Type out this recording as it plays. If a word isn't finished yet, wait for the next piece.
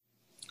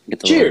Get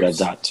the Cheers.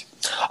 little red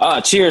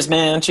dot. Cheers,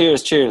 man.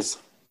 Cheers, cheers.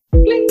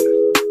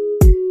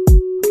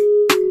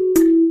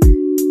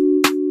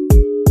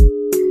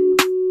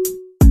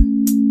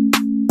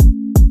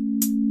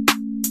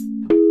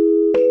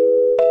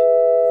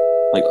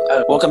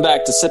 Welcome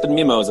back to Sippin'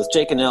 Mimos. It's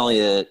Jake and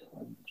Elliot.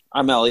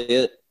 I'm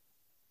Elliot.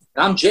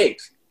 I'm Jake.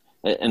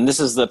 And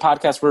this is the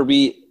podcast where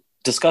we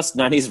discuss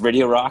 90s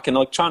radio rock and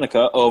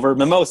electronica over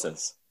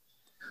mimosas.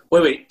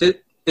 Wait.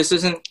 This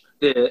isn't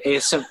the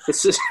ASM.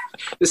 This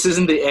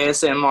isn't the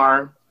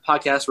ASMR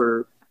podcast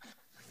where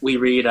we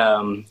read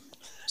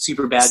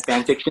super bad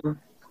fan fiction.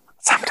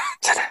 Sometimes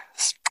it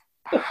is.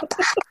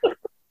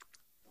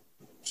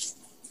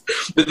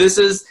 But this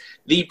is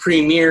the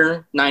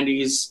premier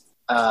 90s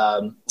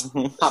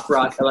pop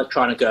rock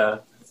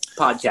electronica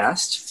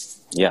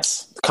podcast.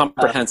 Yes,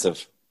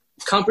 comprehensive.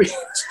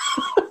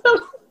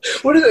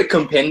 What is it, a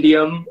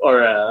compendium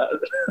or a...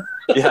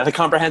 Yeah, the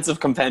comprehensive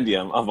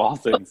compendium of all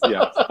things.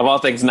 Yeah, of all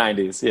things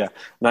 90s. Yeah,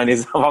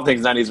 90s of all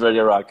things 90s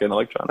radio rock and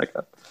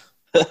electronica.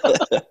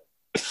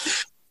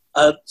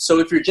 So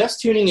if you're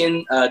just tuning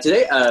in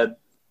today,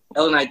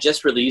 Elle and I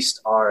just released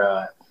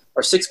our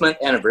 6-month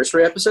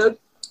anniversary episode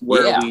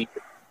where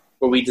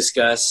we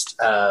discussed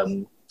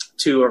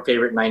two of our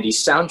favorite 90s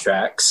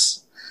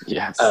soundtracks.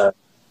 Yes.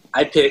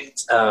 I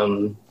picked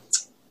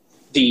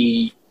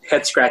the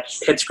head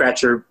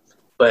scratcher,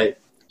 but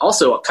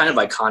also kind of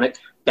iconic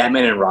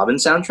Batman and Robin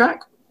soundtrack.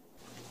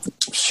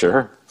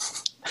 Sure.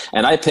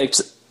 And I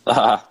picked,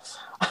 I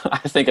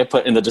think I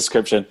put in the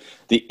description,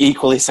 the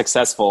equally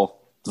successful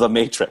The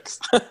Matrix.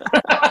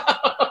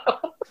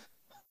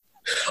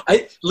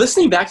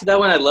 Listening back to that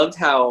one, I loved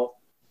how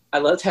I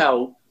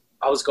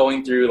was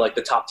going through like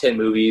the top 10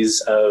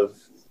 movies of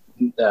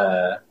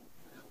what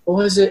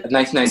was it?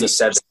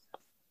 1997.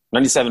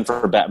 97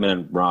 for Batman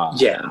and Robin.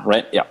 Yeah.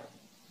 Right? Yeah.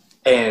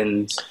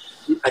 And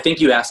I think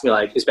you asked me,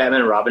 like, is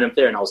Batman and Robin up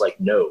there? And I was like,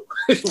 no.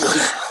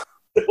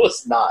 It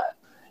was not.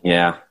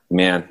 Yeah,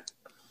 man.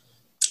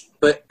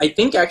 But I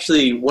think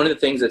actually one of the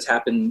things that's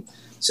happened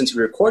since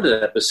we recorded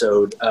that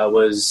episode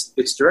was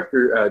its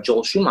director,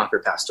 Joel Schumacher,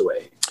 passed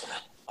away.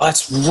 Oh,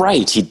 that's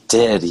right. He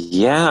did.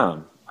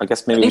 Yeah. I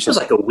guess maybe it was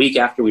like a week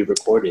after we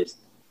recorded.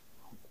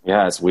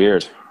 Yeah, it's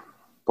weird.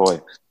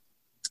 Boy.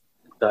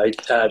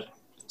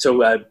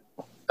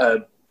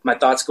 My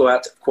thoughts go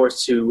out, of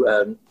course,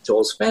 to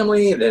Joel's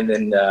family and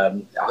then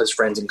all his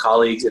friends and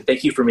colleagues. And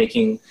thank you for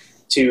making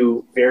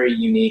two very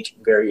unique,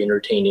 very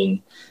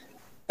entertaining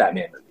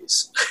Batman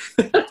movies.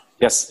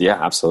 Yes,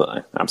 yeah,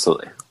 absolutely.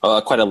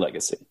 Quite a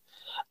legacy.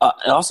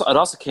 It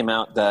also came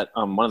out that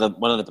one of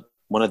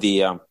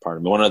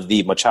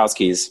the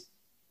Wachowskis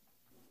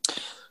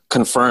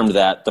confirmed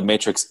that The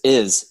Matrix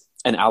is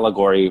an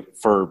allegory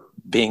for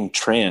being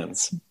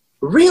trans.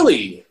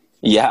 Really?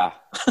 Yeah.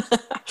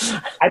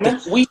 I mean,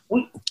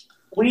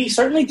 we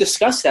certainly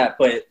discussed that,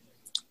 but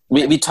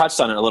we touched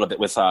on it a little bit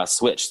with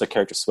Switch, the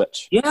character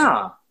Switch.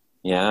 Yeah.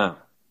 Yeah.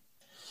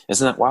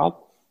 Isn't that wild?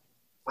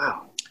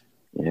 Wow.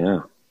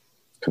 Yeah.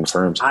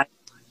 Confirmed.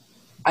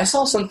 I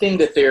saw something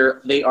that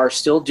they are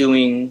still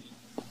doing,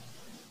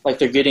 like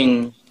they're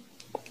getting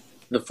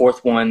the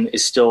fourth one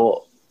is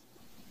still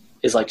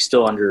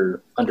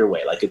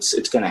underway. Like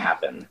it's going to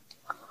happen.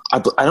 I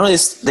know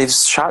they've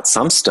shot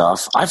some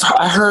stuff. I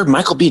heard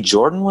Michael B.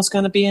 Jordan was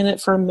going to be in it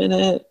for a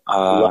minute.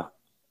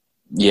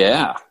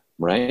 Yeah,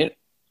 right.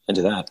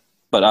 Into that,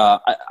 but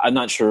I'm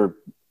not sure.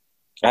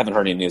 I haven't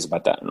heard any news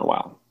about that in a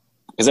while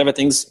because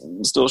everything's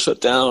still shut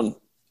down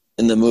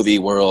in the movie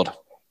world.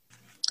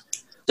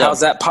 How's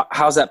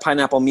that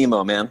pineapple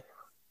Mimo, man?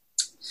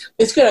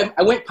 It's good.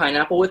 I went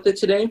pineapple with it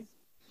today.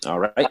 All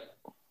right.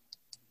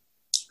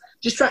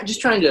 Just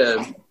trying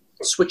to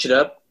switch it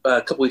up.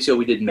 A couple weeks ago,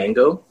 we did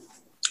mango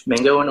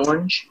and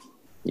orange.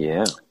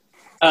 Yeah.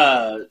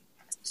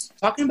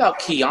 Talking about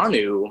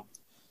Keanu,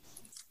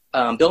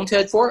 Bill and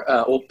Ted 4.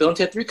 Bill and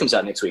Ted 3 comes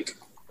out next week.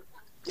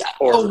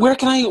 Where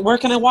can I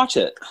watch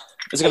it?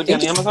 Is it going to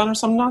be on Amazon or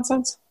some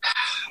nonsense?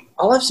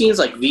 All I've seen is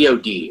like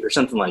VOD or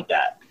something like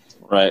that.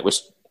 Right, which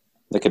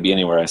that could be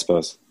anywhere, I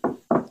suppose.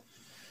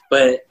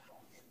 But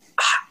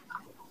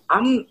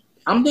I'm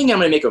thinking we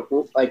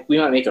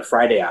might make a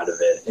Friday out of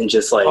it and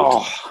just like.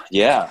 Oh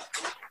yeah.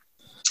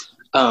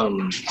 I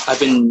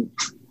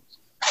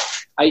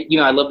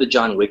love the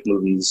John Wick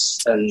movies,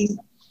 and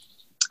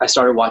I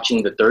started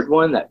watching the third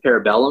one, that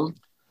Parabellum.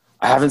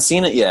 I haven't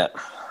seen it yet.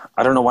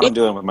 I don't know what I'm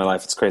doing with my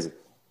life. It's crazy.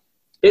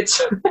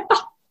 It's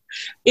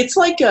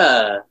like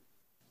the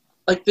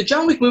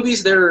John Wick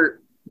movies. They're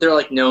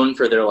like known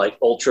for their like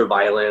ultra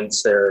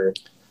violence. They're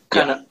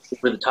kind of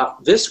over the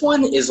top. This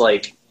one is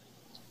like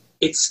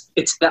it's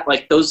that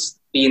like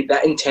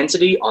that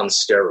intensity on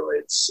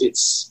steroids.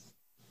 It's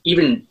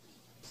even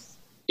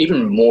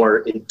more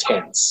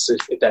intense,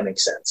 if that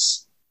makes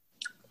sense.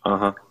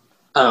 Uh-huh.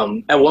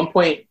 At one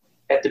point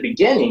at the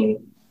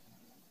beginning,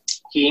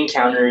 he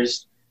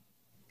encounters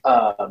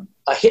a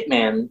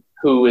hitman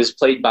who is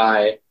played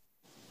by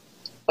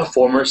a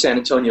former San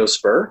Antonio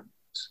Spur,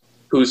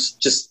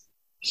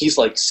 he's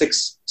like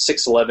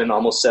 6'11",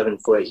 almost 7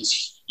 foot.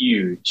 He's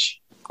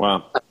huge.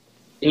 Wow.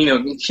 And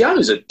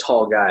Keanu's a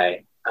tall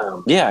guy.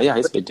 Yeah,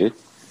 he's a big dude.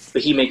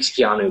 But he makes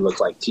Keanu look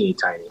like teeny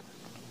tiny.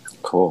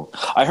 Cool.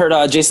 I heard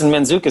Jason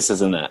Mantzoukas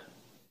is in that.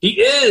 He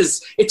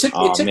is. It took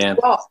me a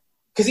while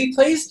because he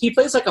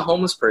plays like a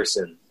homeless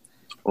person.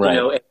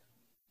 Right.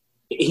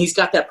 He's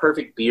got that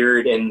perfect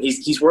beard, and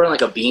he's wearing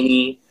like a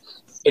beanie,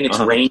 and it's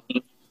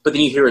raining. But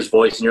then you hear his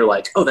voice, and you're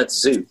like, "Oh,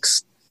 that's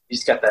Zooks."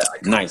 He's got that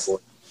nice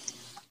voice.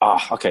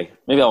 Okay.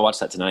 Maybe I'll watch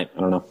that tonight. I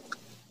don't know.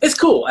 It's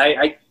cool.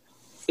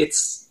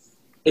 It's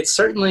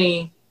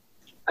certainly.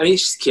 I mean,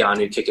 it's just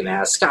Keanu kicking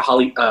ass. It's got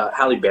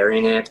Halle Berry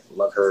in it.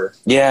 Love her.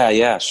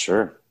 Yeah,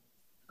 sure.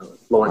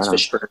 Lawrence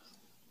Fishburne.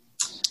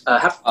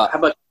 How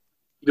about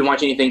you? Been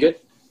watching anything good?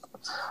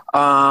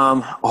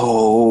 I've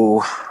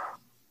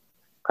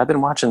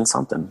been watching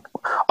something.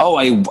 Oh,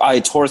 I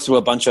tore through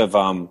a bunch of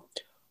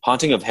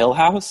Haunting of Hill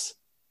House.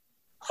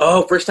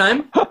 Oh, first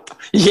time?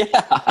 Yeah.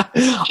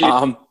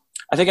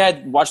 I think I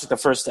had watched the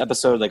first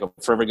episode like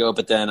forever ago,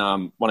 but then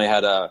when I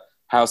had a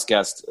house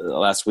guest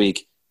last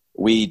week,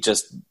 we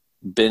just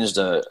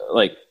binged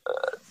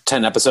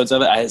 10 episodes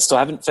of it. I still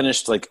haven't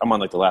finished. I'm on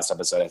the last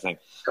episode, I think.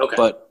 Okay.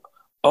 But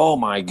oh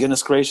my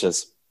goodness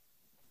gracious!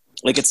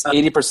 It's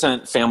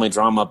 80% family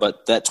drama,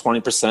 but that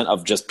 20%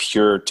 of just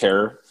pure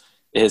terror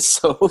is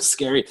so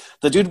scary.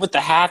 The dude with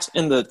the hat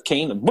and the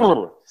cane.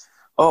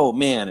 Oh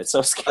man, it's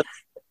so scary.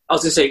 I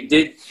was gonna say,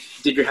 did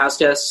your house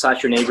guest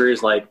 / your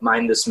neighbors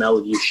mind the smell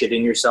of you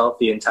shitting yourself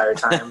the entire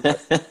time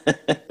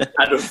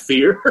out of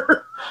fear?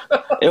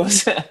 It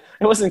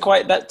wasn't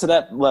quite to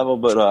that level,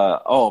 but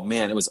oh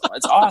man, it's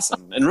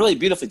awesome and really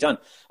beautifully done.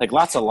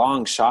 Lots of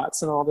long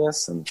shots and all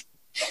this, and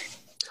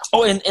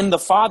and the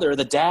father,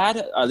 the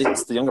dad,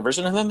 it's the younger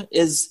version of him,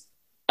 is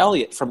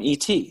Elliot from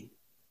E.T.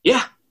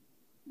 Yeah,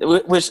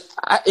 which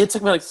it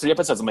took me 3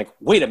 episodes. I'm like,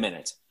 wait a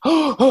minute,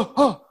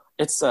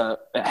 it's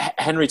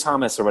Henry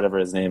Thomas or whatever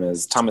his name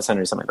is, Thomas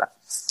Henry, something like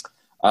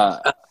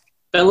that.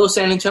 Fellow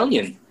San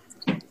Antonian.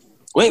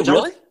 Wait,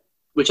 really?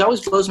 Which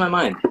always blows my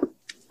mind.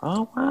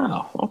 Oh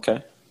wow,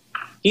 okay.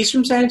 He's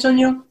from San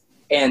Antonio,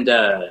 and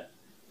the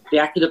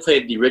actor that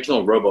played the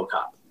original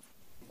RoboCop.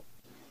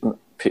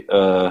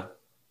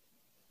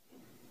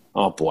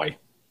 Oh boy,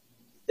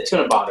 it's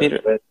gonna bother Peter.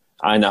 me. But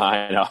I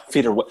know.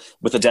 Peter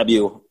with a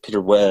W. Peter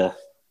Weller.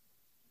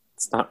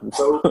 It's not.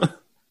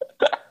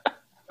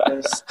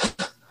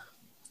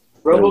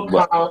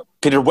 RoboCop.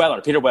 Peter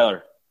Weller. Peter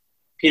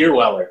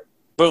Weller.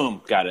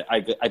 Boom, got it.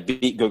 I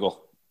beat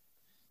Google.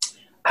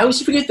 I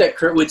always forget that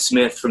Kurtwood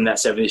Smith from that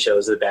 '70s show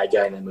is the bad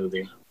guy in that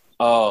movie.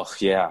 Oh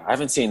yeah, I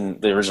haven't seen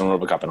the original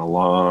RoboCop in a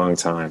long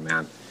time,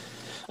 man.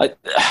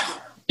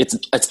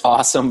 It's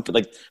awesome.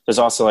 But there's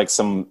also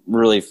some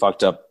really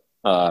fucked up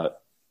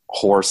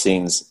horror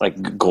scenes,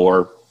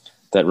 gore,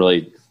 that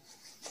really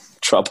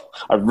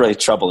are really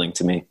troubling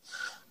to me.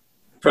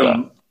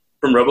 From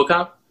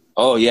RoboCop.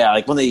 Oh yeah,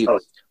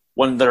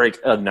 when they're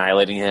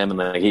annihilating him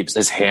and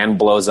his hand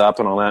blows up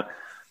and all that,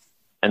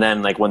 and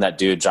then when that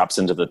dude drops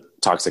into the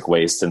toxic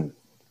waste and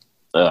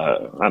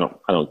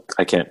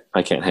I can't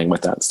hang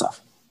with that stuff.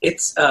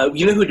 It's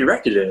you know who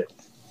directed it?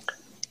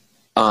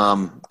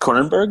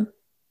 Cronenberg.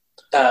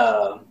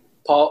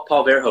 Paul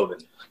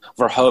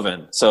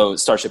Verhoeven. So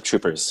Starship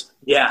Troopers.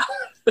 Yeah.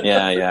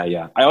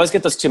 yeah. I always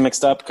get those two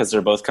mixed up because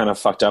they're both kind of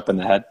fucked up in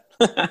the head.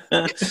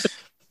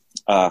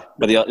 But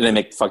they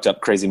make fucked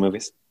up crazy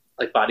movies.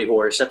 Like body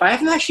horror stuff. I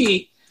haven't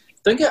actually.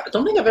 Don't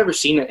think I've ever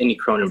seen any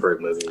Cronenberg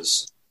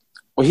movies.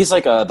 Well, he's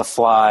The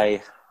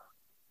Fly.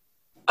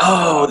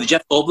 Oh, the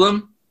Jeff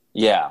Goldblum?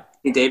 Yeah.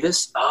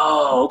 Davis?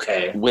 Oh,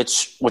 okay.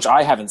 Which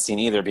I haven't seen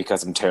either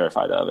because I'm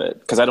terrified of it.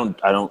 Because I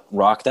don't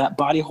rock that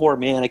body horror,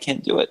 man. I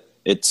can't do it.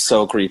 It's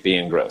so creepy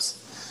and gross.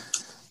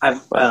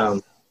 I've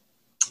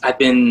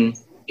been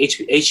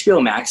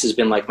HBO Max has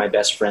been my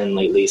best friend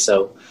lately.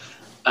 So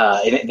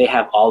and they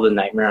have all the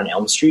Nightmare on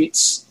Elm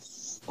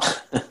Streets.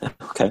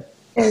 Okay.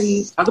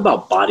 And talk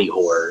about body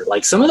horror.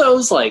 Some of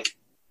those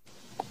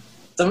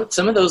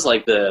some of those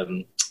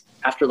the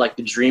after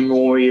the Dream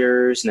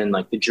Warriors and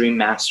then the Dream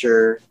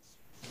Master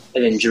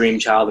and then Dream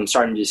Child. I'm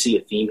starting to see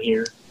a theme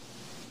here.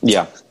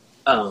 Yeah.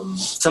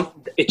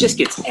 It just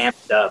gets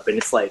amped up, and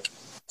it's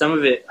some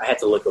of it I had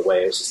to look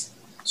away. It's just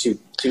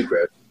too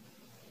gross.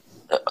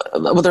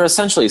 Well, they're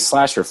essentially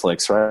slasher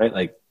flicks,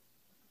 right?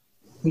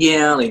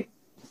 Yeah,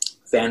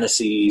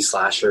 fantasy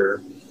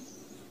slasher.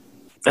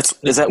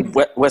 Is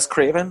that Wes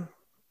Craven?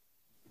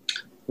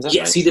 Yes,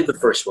 right? He did the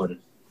first one.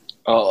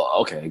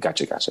 Oh, okay,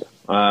 gotcha.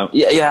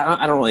 Yeah.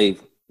 I don't really.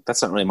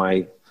 That's not really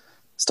my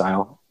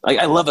style.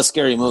 I love a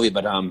scary movie,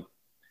 but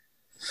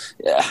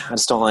yeah, I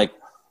just don't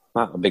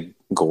not a big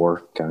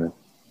gore kind of.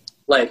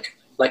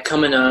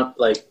 Coming up,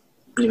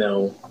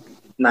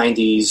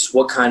 90s.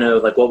 What kind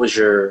of what was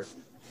your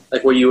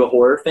were you a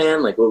horror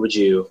fan? What would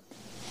you?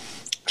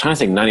 I'm trying to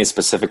think 90s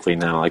specifically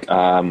now.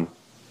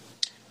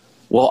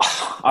 Well,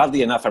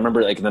 oddly enough, I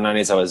remember in the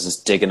 90s I was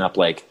just digging up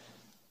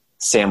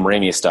Sam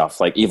Raimi stuff,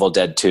 Evil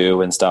Dead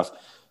 2 and stuff,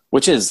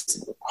 which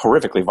is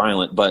horrifically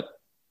violent,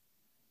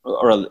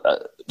 or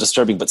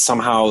disturbing, but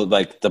somehow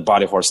the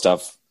body horror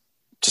stuff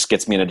just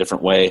gets me in a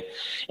different way.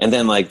 And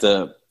then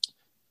the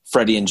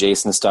Freddy and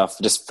Jason stuff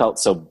just felt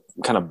so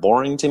kind of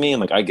boring to me.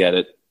 And like, I get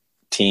it.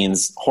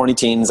 Teens, horny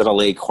teens at a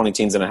lake, horny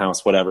teens in a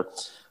house, whatever.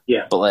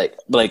 Yeah. But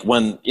like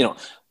when,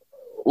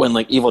 when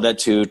like Evil Dead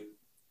 2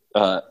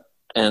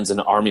 ends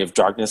and Army of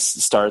Darkness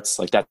starts,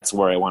 like that's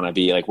where I want to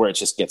be, like where it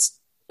just gets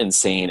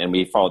insane. And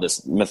we follow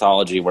this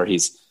mythology where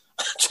he's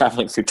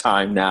traveling through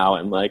time now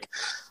and like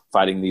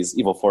fighting these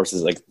evil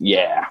forces. Like,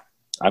 yeah,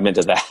 I'm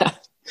into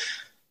that.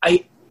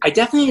 I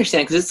definitely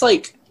understand, because it's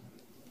like,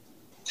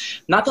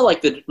 not that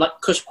like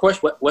because of course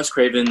Wes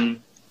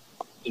Craven,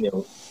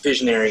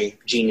 visionary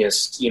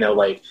genius,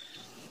 like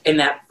in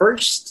that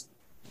first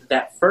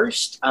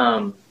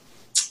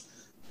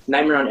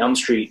Nightmare on Elm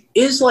Street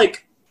is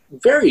like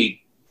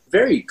very,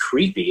 very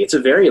creepy. It's a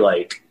very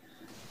like,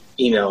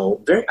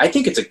 I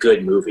think it's a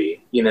good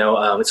movie.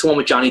 It's the one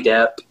with Johnny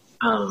Depp.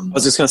 I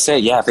was just gonna say,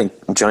 yeah, I think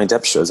Johnny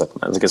Depp shows up.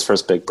 It's like his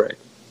first big break.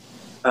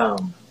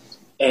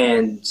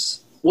 And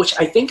which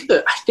I think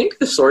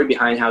the story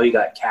behind how he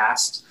got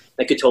cast,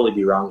 I could totally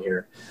be wrong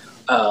here,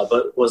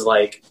 but was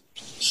like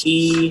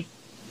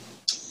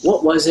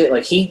what was it?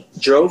 Like he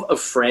drove a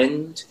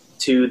friend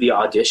to the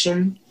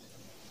audition,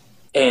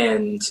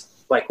 and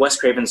like Wes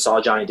Craven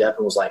saw Johnny Depp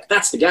and was like,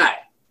 "That's the guy,"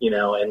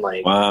 and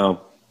like, wow.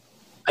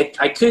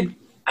 I could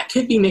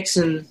be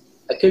mixing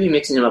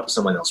him up with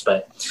someone else,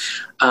 but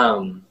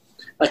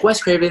like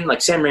Wes Craven,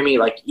 like Sam Raimi,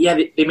 like yeah,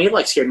 they made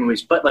like scary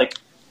movies, but like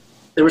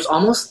there was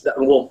almost,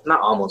 well,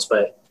 not almost,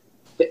 but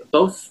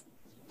both,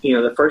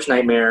 the first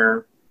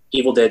Nightmare,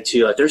 Evil Dead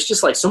 2, like there's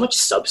just like so much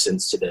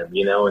substance to them,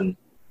 and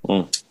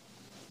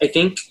I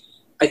think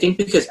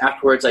because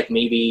afterwards, like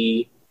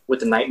maybe with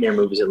the Nightmare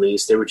movies at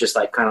least, they were just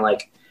like kind of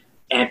like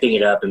amping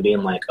it up and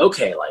being like,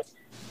 okay, like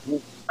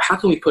how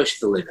can we push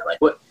the limit? Like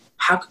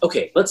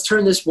okay, let's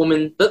turn this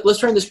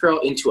girl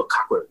into a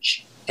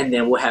cockroach, and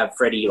then we'll have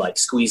Freddy like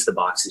squeeze the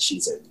box that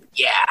she's in.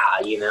 Yeah,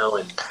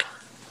 and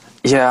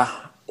yeah,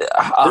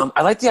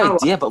 I like the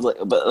idea, but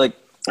like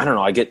I don't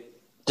know. I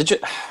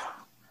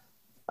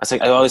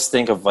always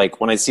think of like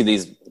when I see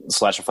these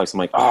slasher flicks, I'm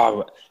like,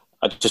 oh,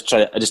 I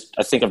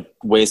think of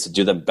ways to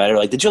do them better.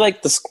 Like, did you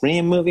like the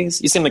Scream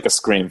movies? You seem like a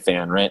Scream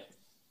fan, right?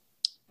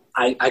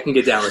 I can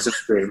get down with some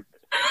Scream.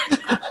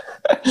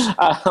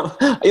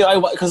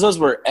 Because those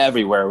were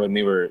everywhere when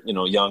we were,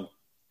 young.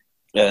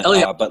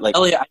 Elliot, but like,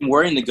 Elliot, I'm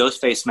wearing the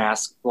ghost face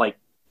mask like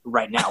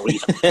right now.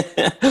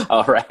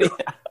 All right.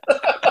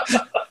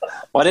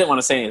 Well, I didn't want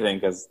to say anything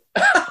because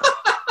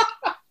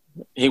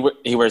he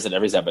wears it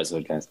every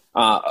episode, guys.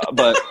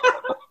 But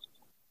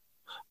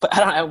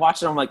I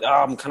watch it. I'm like,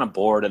 oh, I'm kind of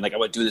bored, and like I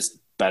would do this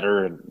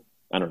better, and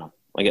I don't know.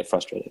 I get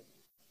frustrated.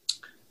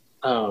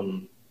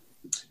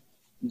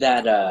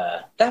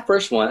 That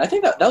first one, I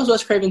think that was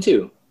Wes Craven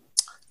too.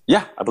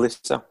 Yeah, I believe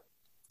so.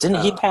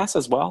 Didn't he pass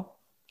as well?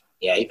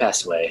 Yeah, he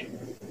passed away.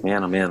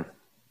 Man, oh man.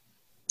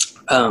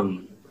 I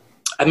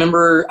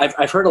remember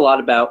I've heard a lot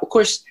about. Of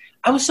course,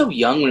 I was so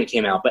young when it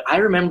came out, but I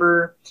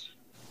remember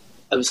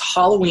it was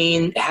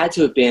Halloween. It had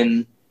to have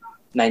been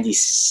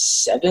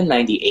 97,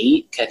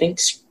 98. I think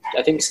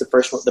the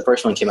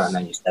first one came out in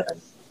 97.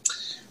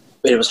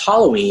 But it was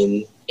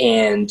Halloween,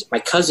 and my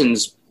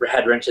cousins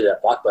had rented a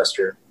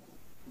Blockbuster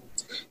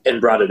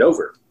and brought it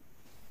over.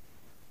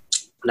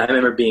 And I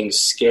remember being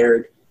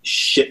scared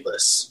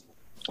shitless.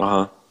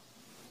 Uh-huh.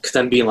 Because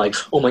I'm being like,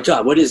 oh my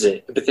God, what is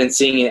it? But then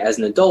seeing it as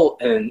an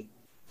adult and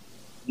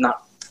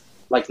not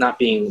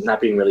being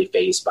really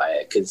fazed by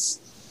it, because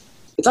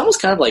it's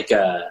almost kind of like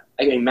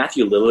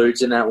Matthew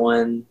Lillard's in that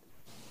one.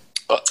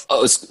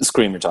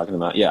 Scream you're talking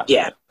about, yeah.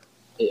 Yeah.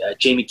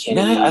 Jamie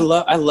Kennedy. Yeah,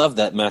 I love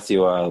that Matthew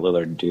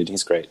Lillard dude.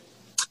 He's great.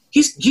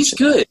 He's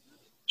good.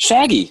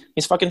 Shaggy.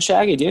 He's fucking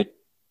Shaggy, dude.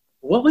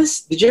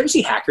 Did you ever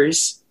see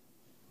Hackers?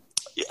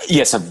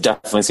 Yes, I've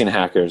definitely seen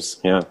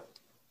Hackers. Yeah. Did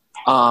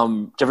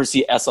you ever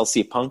see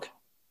SLC Punk?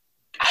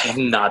 I have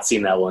not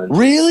seen that one.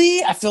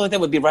 Really? I feel like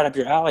that would be right up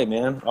your alley,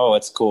 man. Oh,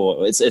 it's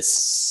cool.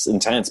 It's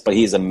intense, but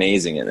he's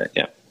amazing in it.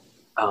 Yeah.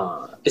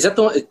 Is that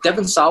the one? Is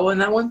Devon Sawa in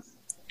that one?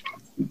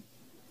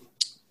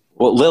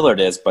 Well, Lillard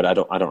is, but I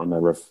don't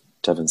remember if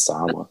Devon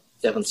Sawa.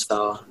 Devon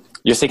Sawa.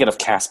 You're thinking of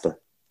Casper.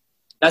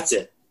 That's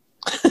it.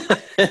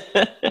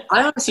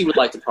 I honestly would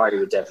like to party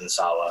with Devon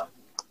Sawa.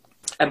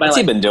 And What's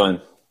he been doing?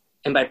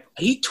 And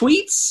he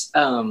tweets.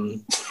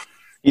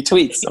 He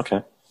tweets.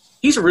 Okay.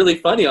 He's really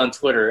funny on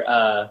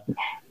Twitter.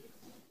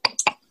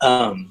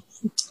 Devon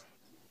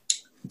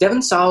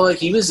Sawa.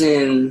 He was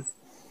in.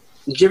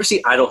 Did you ever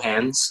see Idle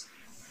Hands?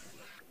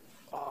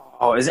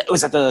 Oh,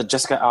 was that the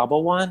Jessica Alba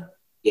one?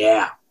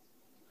 Yeah.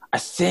 I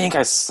think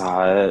I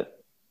saw it.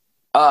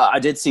 I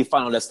did see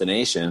Final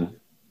Destination.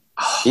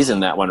 He's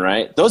in that one,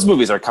 right? Those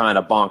movies are kind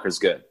of bonkers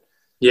good.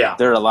 Yeah.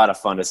 They're a lot of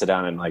fun to sit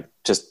down and like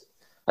just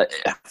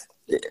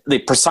they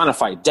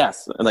personify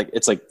death. And like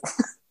it's like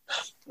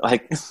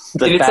like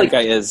the bad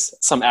guy is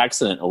some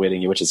accident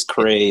awaiting you, which is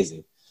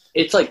crazy.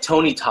 It's like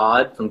Tony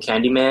Todd from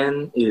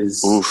Candyman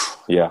is. Oof,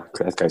 yeah,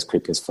 that guy's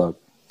creepy as fuck.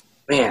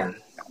 Man.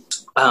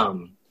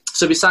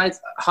 So besides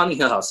Haunting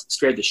Hill House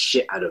scared the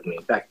shit out of me.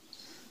 In fact,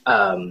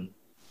 I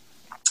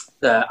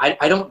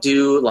don't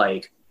do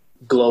like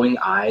glowing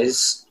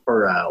eyes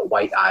or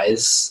white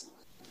eyes.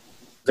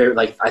 Very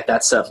like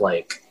that stuff.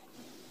 Like,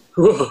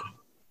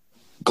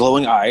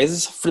 glowing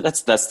eyes.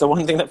 That's the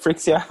one thing that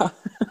freaks you out.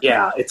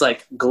 yeah, it's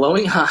like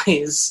glowing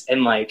eyes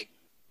and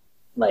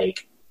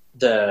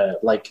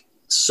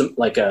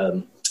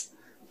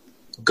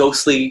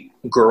ghostly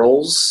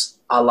girls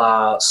a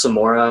la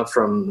Samara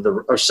from the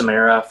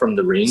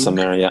Ring.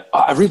 Samara, yeah.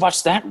 I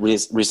rewatched that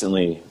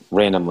recently,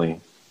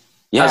 randomly.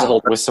 Yeah,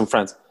 with some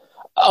friends.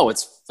 Oh,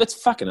 it's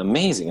fucking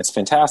amazing. It's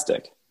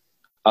fantastic.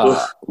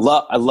 I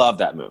love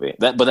that movie.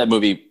 But that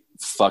movie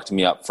fucked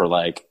me up for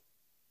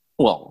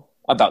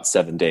about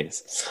 7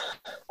 days,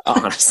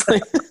 honestly.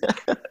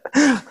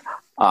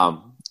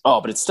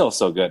 But it's still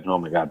so good. Oh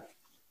my God.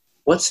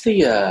 What's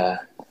the,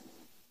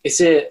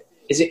 is it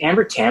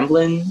Amber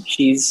Tamblyn?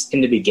 She's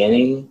in the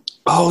beginning.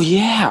 Oh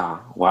yeah.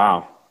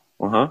 Wow.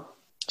 Uh-huh.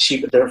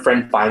 Their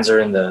friend finds her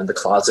in the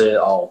closet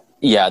all.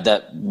 Yeah.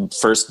 That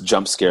first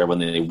jump scare when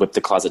they whip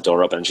the closet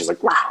door open and she's like,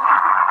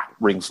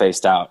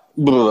 ring-faced out.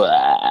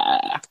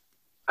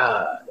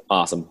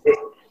 Awesome.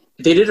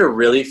 They did a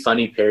really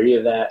funny parody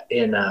of that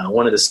in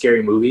one of the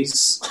Scary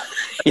Movies.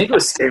 I think it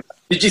was Scary.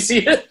 Did you see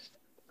it?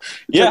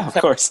 Yeah, of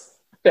course.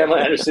 Pamela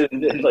Anderson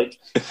and I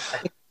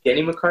think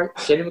Jenny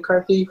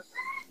McCarthy.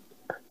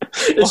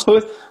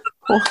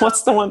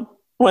 What's the one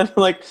when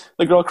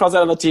the girl crawls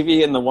out of the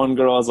TV and the one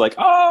girl is like,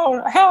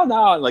 "Oh hell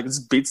no!" and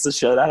just beats the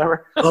shit out of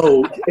her.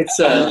 Oh, it's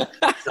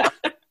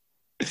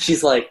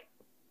she's like,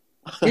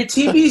 "Your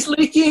TV's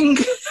leaking."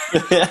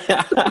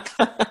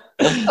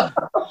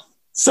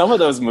 Some of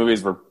those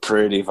movies were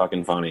pretty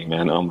fucking funny,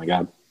 man. Oh my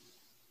God.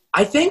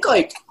 I think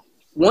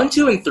 1,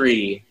 2, and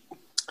 3,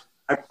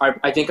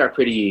 I think are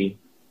pretty.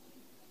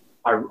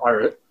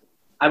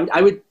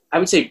 I would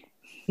say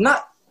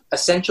not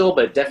essential,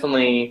 but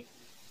definitely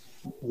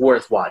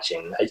worth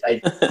watching.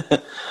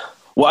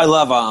 Well, I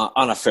love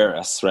Anna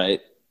Faris, right?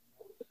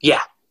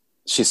 Yeah,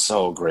 she's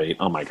so great.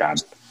 Oh my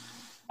God.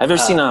 Have you ever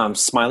seen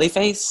Smiley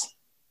Face?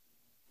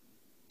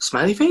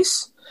 Smiley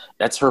Face?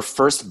 That's her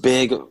first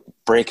big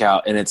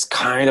breakout, and it's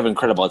kind of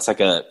incredible. It's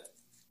like a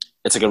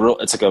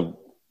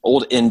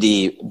old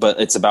indie, but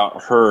it's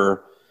about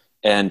her,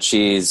 and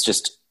she's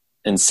just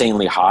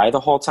insanely high the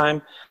whole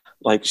time.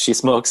 She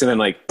smokes and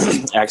then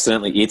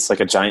accidentally eats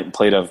a giant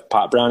plate of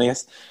pot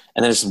brownies,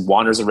 and then just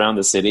wanders around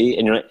the city.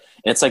 And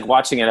it's like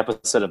watching an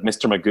episode of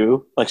Mr.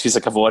 Magoo. She's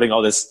avoiding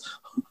all this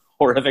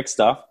horrific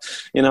stuff,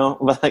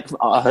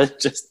 but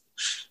just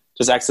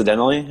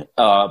accidentally.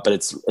 But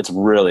it's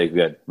really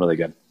good, really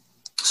good.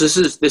 So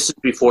this is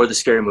before the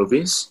Scary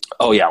Movies?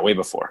 Oh yeah, way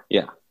before.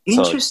 Yeah.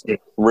 Interesting.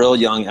 So, real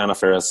young Anna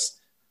Faris,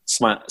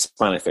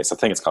 Smiley Face. I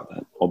think it's called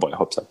that. Oh boy, I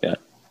hope so. Yeah.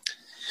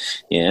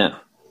 Yeah.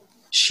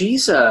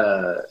 She's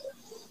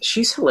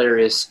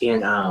hilarious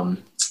in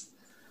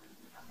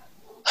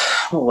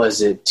what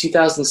was it?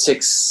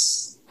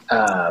 2006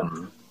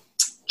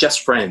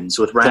 Just Friends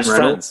with Ryan Reynolds.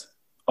 Friends.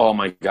 Oh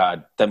my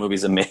God, that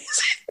movie's amazing.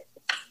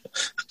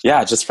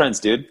 Yeah, Just Friends,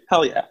 dude.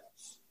 Hell yeah.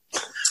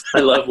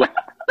 I love when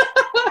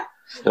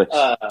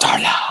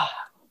Darla.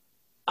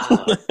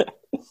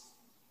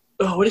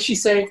 What did she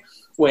say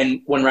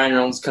when Ryan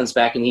Reynolds comes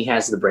back and he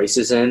has the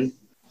braces in?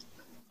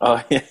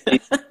 Oh yeah.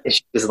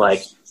 She's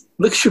like,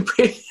 "Look at your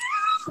braces."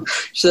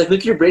 She's like, "Look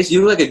at your braces.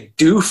 You look like a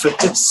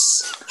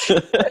doofus."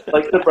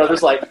 The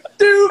brother's like,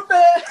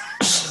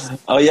 "Doofus."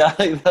 Oh yeah,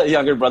 the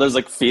younger brother's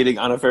feeding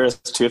Anna Faris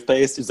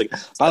toothpaste. He's like,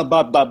 "Ba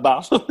ba ba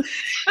ba."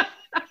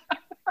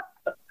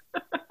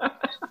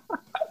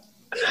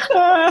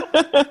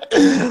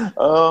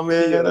 Oh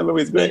man, yeah, that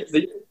movie's great.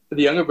 The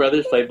younger brother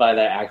is played by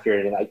that actor,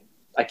 and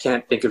I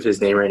can't think of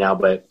his name right now,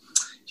 but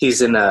he's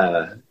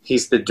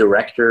the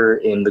director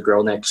in The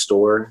Girl Next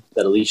Door,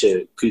 that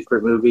Alicia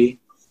Cuthbert movie.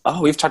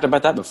 Oh, we've talked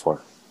about that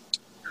before.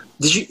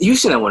 Did you've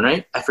seen that one,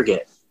 right? I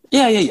forget.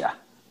 Yeah.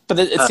 But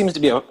it seems to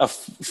be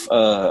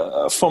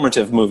a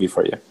formative movie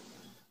for you.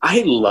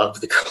 I love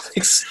The Girl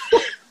Next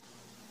Door.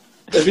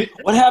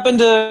 What happened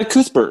to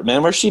Cuthbert,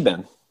 man? Where's she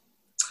been?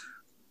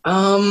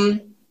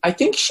 I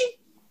think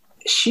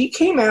she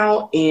came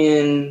out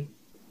in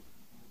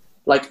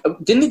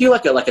didn't they do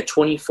like a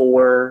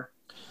 24?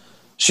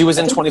 She was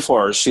in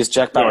 24. She's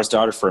Jack Bauer's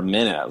daughter for a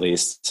minute at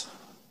least.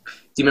 Do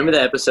you remember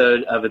the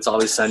episode of It's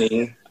Always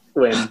Sunny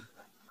when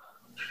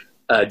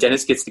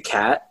Dennis gets the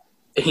cat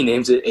and he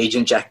names it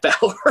Agent Jack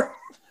Bauer?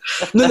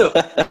 No.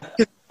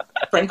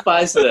 Frank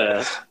buys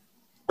the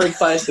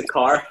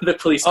car, the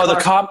police car. Oh, the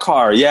cop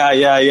car.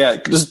 Yeah.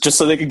 Just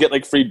so they could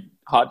get free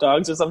hot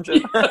dogs or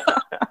something.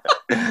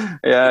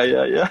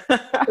 Yeah.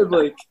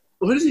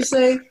 What does he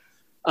say?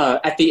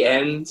 At the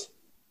end,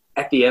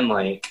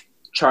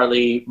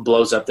 Charlie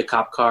blows up the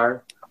cop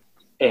car,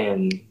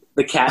 and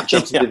the cat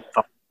jumps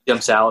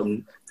jumps out,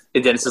 and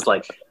Dennis is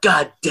like,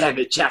 "God damn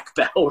it, Jack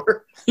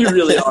Bauer, you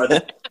really are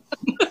that."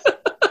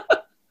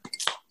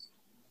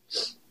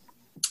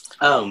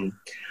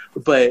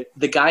 But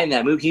the guy in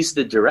that movie, he's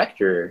the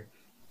director,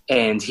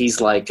 and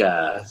he's like,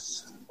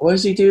 what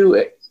does he do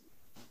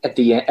at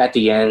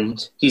the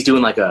end? He's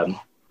doing not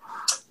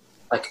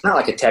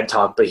like a TED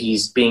Talk, but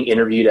he's being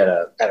interviewed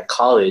at a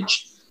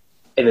college,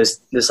 and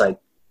this like,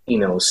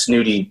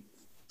 snooty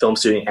film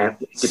student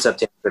gets up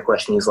to answer the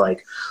question. He's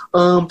like,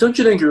 don't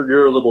you think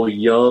you're a little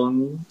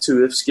young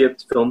to have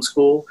skipped film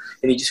school?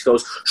 And he just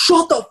goes,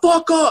 shut the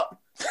fuck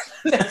up.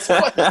 That's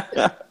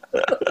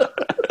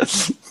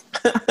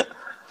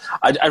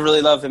I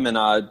really love him in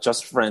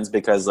Just Friends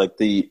because like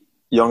the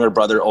younger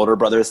brother, older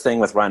brothers thing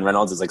with Ryan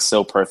Reynolds is like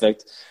so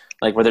perfect.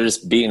 Like where they're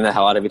just beating the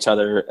hell out of each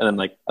other and then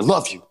like, I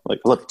love you. Like,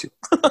 I love you too.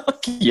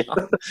 Yeah.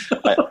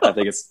 I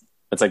think it's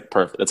like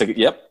perfect. It's like,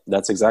 yep,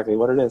 that's exactly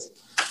what it is.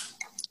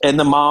 And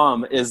the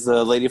mom is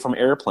the lady from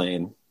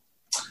Airplane.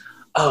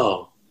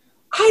 Oh,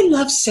 I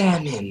love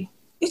salmon.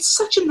 It's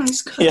such a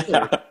nice color.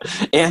 Yeah.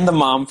 And the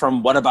mom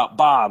from What About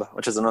Bob,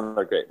 which is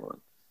another great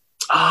one.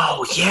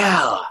 Oh,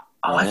 yeah.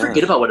 Oh, I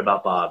forget about What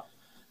About Bob.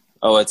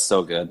 Oh, it's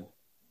so good.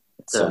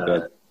 It's so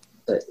good.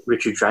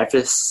 Richard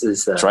Dreyfuss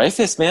is...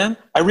 Dreyfuss, man.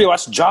 I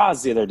rewatched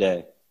Jaws the other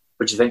day.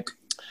 What'd you think?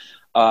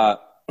 I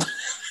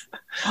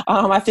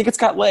think it's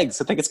got legs.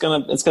 I think it's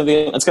gonna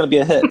be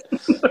a hit.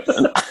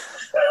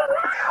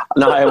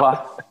 No, I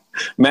watched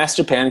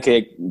Master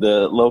Pancake,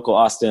 the local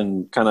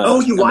Austin kind of. Oh,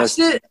 you watched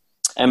it?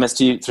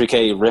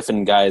 MST3K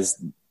riffing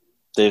guys.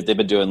 They've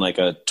been doing like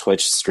a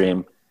Twitch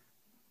stream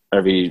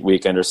every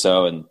weekend or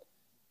so, and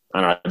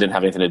I don't know. I didn't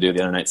have anything to do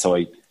the other night, so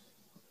I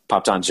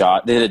popped on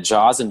Jaws. They did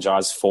Jaws and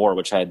Jaws 4,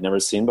 which I had never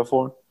seen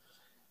before.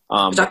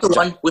 Is that the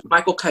one with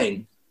Michael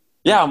Caine?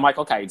 Yeah,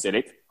 Michael Caine's in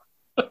it.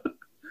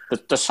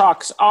 The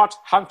sharks aren't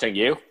hunting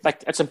you.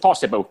 Like, it's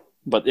impossible.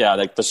 But yeah,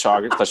 like the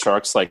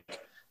sharks like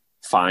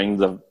find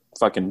the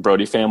fucking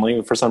Brody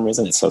family for some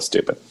reason. It's so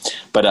stupid.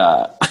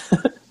 But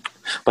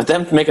but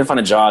them making fun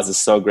of Jaws is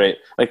so great.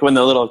 Like when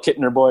the little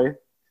Kittner boy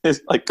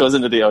is like goes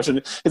into the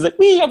ocean, he's like,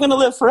 "Me, I'm gonna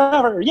live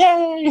forever!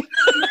 Yay!"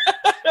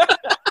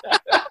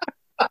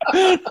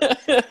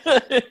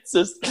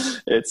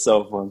 It's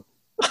so fun.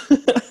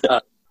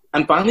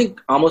 I'm finally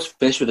almost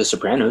finished with The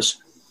Sopranos.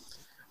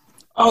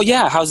 Oh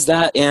yeah, how's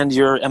that and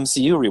your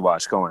MCU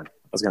rewatch going?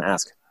 I was gonna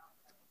ask.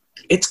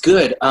 It's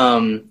good.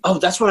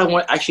 That's what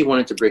I actually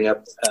wanted to bring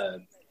up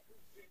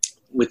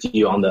with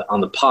you on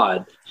the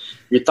pod.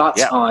 Your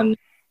thoughts on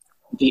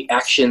the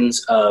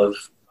actions of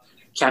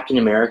Captain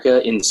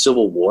America in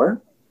Civil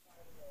War.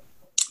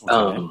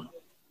 Okay.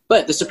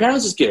 But The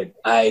Sopranos is good.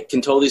 I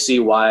can totally see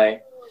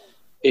why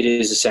it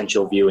is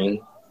essential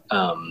viewing.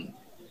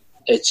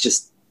 It's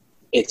just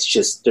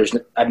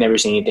I've never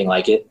seen anything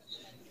like it.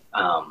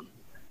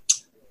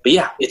 But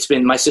yeah,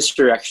 my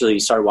sister actually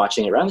started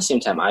watching it around the same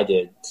time I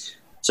did.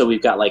 So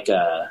we've got like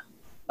a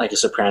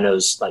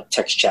Sopranos like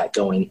text chat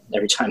going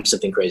every time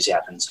something crazy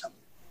happens.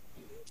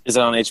 Is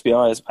it on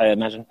HBO? I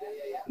imagine.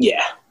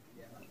 Yeah.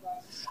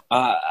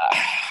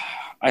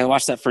 I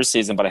watched that first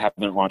season, but I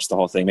haven't watched the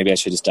whole thing. Maybe I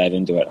should just dive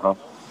into it, huh?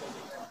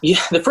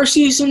 Yeah, the first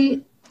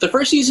season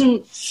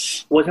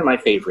wasn't my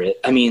favorite.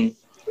 I mean,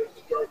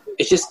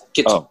 it just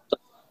gets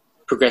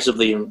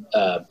progressively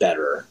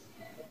better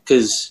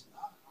because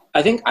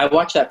I think I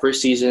watched that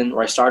first season,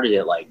 or I started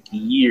it like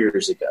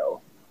years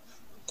ago.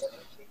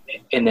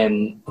 And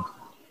then,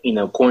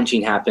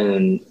 quarantine happened,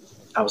 and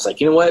I was like,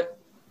 you know what?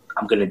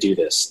 I'm going to do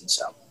this. And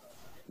so.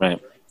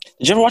 Right.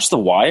 Did you ever watch The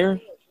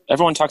Wire?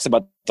 Everyone talks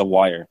about The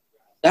Wire.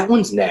 That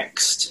one's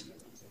next.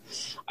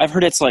 I've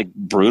heard it's like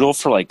brutal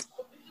for like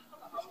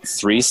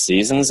 3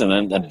 seasons,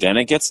 and then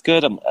it gets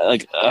good. I'm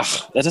like,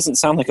 that doesn't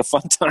sound like a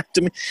fun time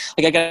to me.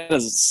 Like I got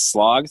to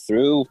slog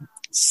through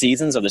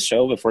seasons of the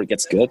show before it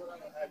gets good.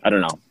 I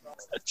don't know.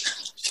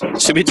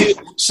 Should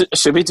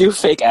we do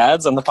fake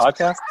ads on the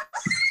podcast?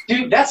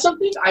 Dude, that's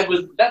something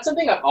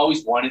I've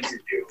always wanted to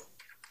do.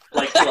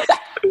 Like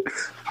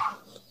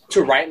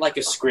to write like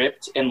a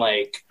script and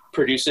like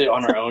produce it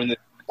on our own and then,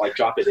 like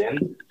drop it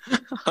in.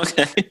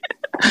 Okay.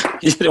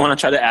 You didn't want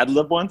to try to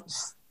ad-lib one?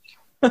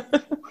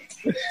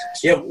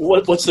 Yeah,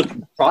 what's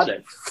the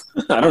product?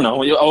 I don't know.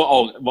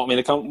 Want me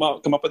to come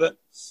up with it?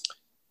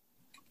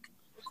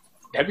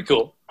 That'd be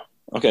cool.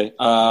 Okay.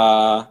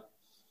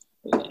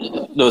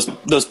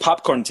 Those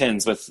popcorn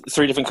tins with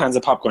 3 different kinds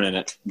of popcorn in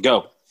it.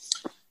 Go.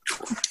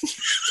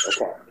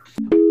 Okay.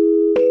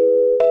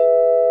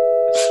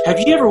 Have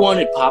you ever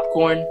wanted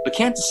popcorn but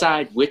can't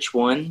decide which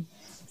one?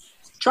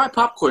 Try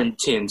popcorn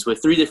tins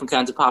with 3 different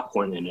kinds of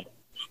popcorn in it.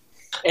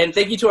 And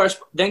thank you to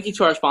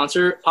our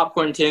sponsor,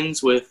 Popcorn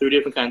Tins with 3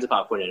 different kinds of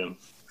popcorn in them.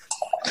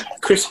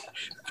 Chris,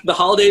 the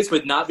holidays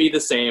would not be the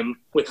same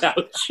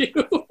without you.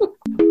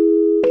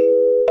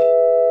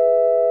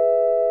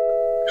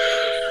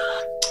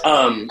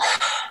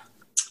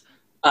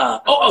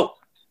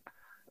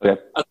 Okay.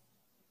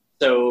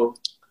 So,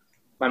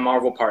 my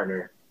Marvel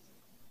partner.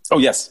 Oh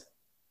yes.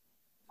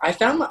 I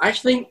found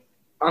actually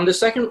on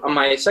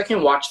my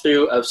second watch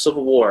through of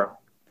Civil War.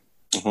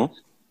 Mm-hmm.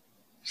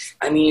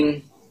 I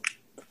mean,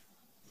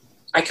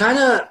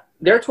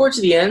 there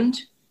towards the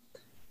end,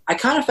 I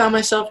kind of found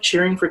myself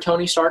cheering for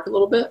Tony Stark a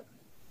little bit.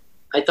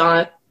 I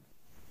thought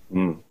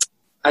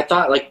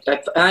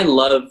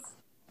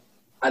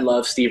I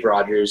love Steve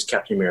Rogers,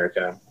 Captain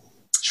America.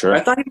 Sure.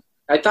 I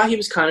thought he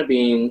was kind of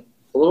being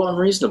a little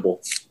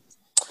unreasonable.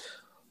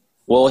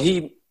 Well,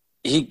 he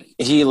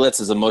he lets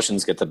his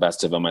emotions get the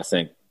best of him, I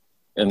think,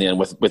 in the end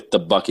with the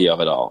Bucky of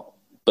it all.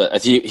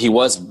 But he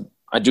was,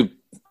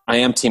 I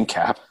am Team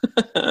Cap,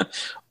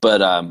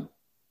 but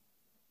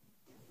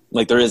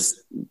like there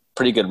is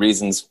pretty good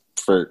reasons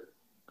for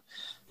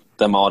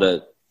them all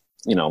to,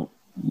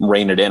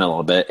 rein it in a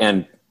little bit,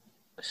 and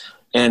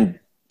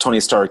Tony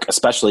Stark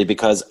especially,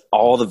 because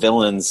all the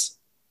villains,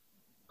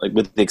 like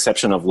with the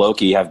exception of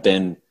Loki, have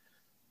been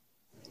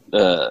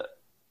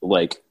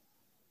like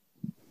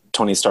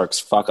Tony Stark's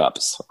fuck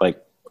ups,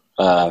 like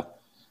Ultron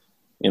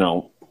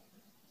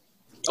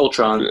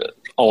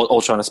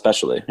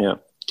especially. Yeah,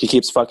 he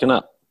keeps fucking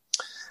up.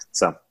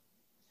 So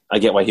I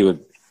get why he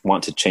would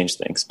want to change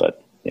things,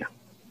 but yeah.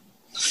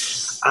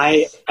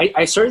 I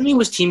certainly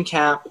was Team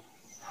Cap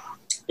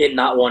in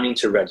not wanting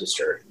to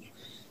register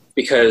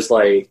because,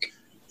 like,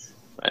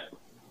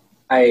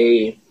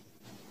 I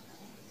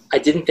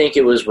didn't think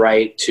it was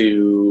right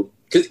to,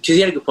 because he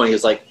had a good point. He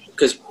was like,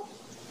 because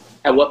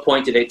at what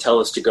point did they tell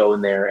us to go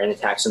in there and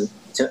attack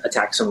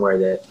somewhere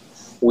that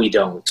we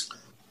don't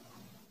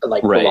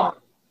belong?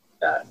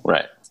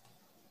 Right.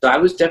 So I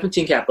was definitely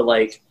Team Cap, but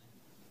like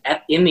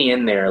in the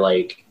end there,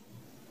 like,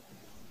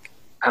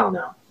 I don't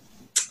know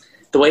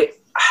the way,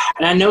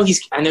 and I know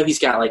he's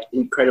got like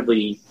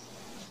incredibly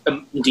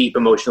deep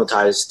emotional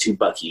ties to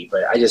Bucky,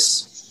 but I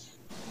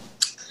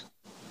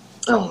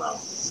don't know.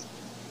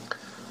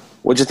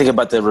 What'd you think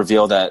about the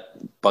reveal that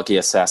Bucky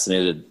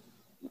assassinated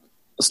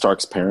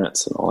Stark's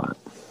parents and all that?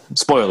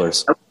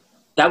 Spoilers.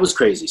 That was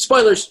crazy.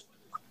 Spoilers.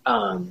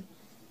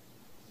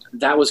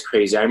 That was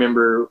crazy. I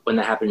remember when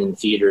that happened in the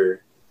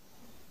theater,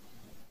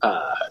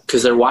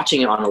 because they're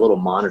watching it on a little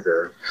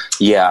monitor.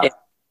 Yeah.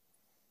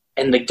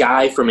 And the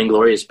guy from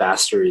Inglourious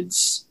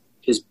Basterds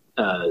is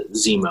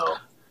Zemo.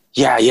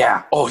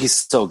 Yeah. Oh, he's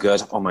so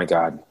good. Oh my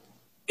God.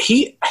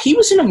 He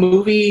was in a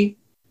movie.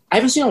 I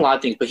haven't seen a lot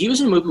of things, but he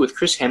was in a movie with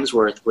Chris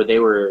Hemsworth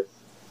where it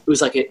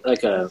was like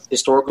a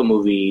historical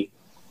movie,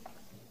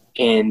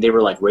 and they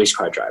were like race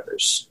car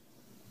drivers.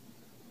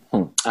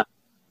 But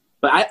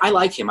I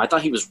like him. I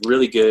thought he was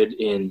really good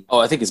in. Oh,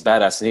 I think he's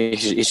badass. He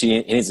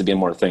needs to be in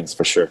more things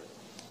for sure.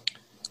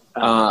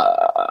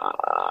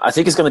 I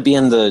think he's going to be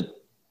in the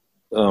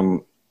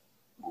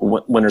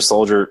Winter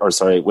Soldier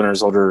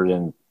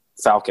and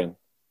Falcon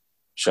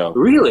show.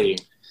 Really?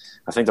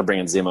 I think they're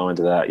bringing Zemo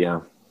into that.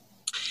 Yeah.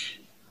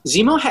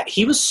 Zemo,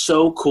 he was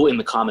so cool in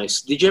the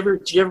comics. Did you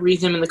ever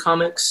read him in the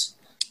comics?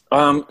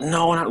 No,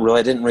 not really.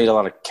 I didn't read a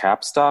lot of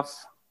Cap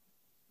stuff.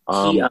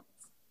 He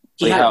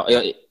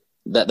had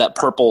that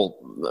purple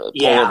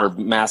pullover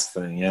mask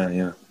thing.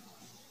 Yeah.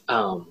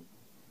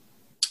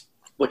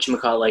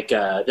 Whatchamacallit, like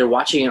they're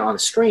watching it on the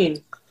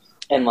screen,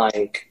 and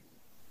like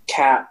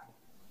Cap,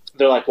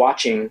 they're like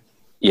watching.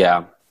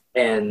 Yeah.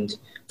 And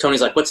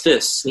Tony's like, "What's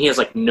this?" And he has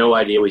like no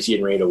idea what he's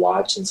getting ready to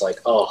watch, and it's like,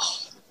 oh.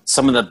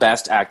 Some of the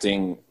best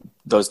acting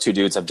those two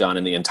dudes have done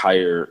in the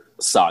entire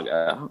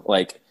saga.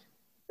 Like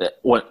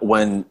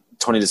when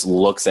Tony just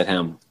looks at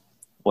him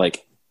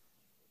like,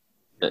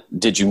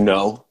 did you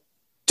know?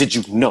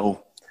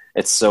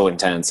 It's so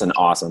intense and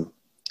awesome.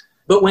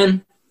 But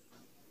when,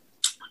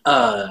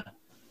 how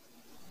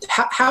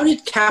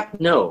did Cap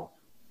know?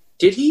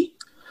 Did he?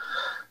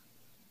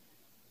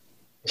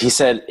 He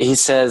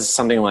says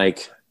something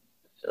like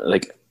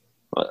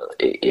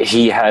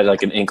he had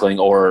like an inkling,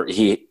 or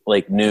he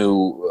like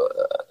knew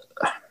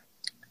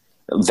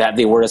that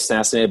they were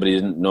assassinated, but he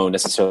didn't know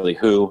necessarily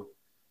who.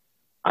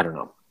 I don't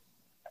know.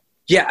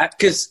 Yeah,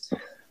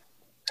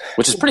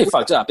 which is pretty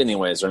fucked up,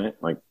 anyways, right?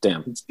 Like,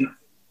 damn.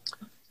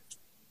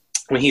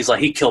 When he's like,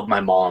 he killed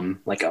my mom.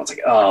 Like, I was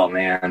like, oh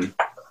man.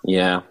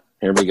 Yeah.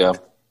 Here we go.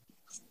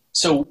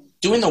 So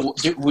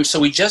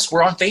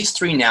we're on phase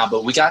 3 now,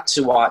 but we got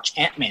to watch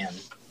Ant-Man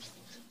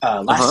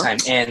last time,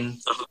 and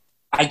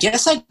I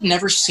guess I'd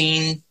never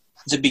seen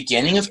the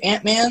beginning of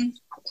Ant-Man.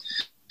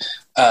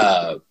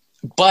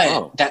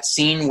 But that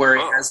scene where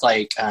it has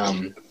like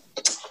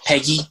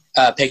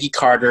Peggy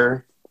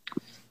Carter,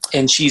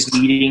 and she's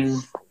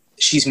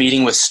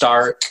meeting with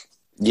Stark.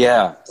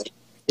 Yeah.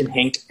 And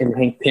Hank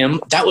Pym.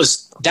 That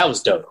was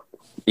dope.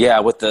 Yeah,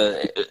 with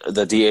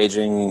the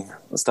de-aging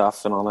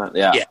stuff and all that.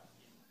 Yeah.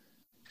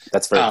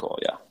 That's very cool.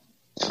 Yeah.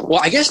 Well,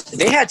 I guess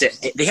they had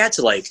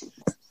to like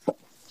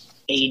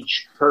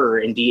age her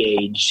and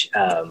de-age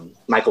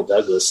Michael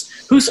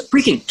Douglas, who's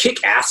freaking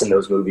kick ass in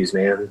those movies,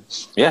 man.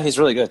 Yeah, he's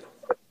really good.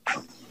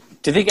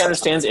 Do you think he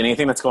understands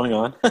anything that's going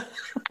on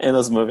in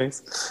those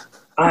movies?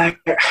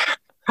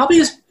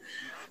 Probably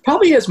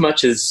as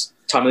much as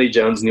Tommy Lee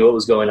Jones knew what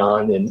was going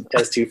on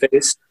as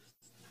Two-Face.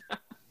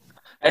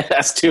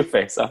 As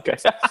Two-Face, okay.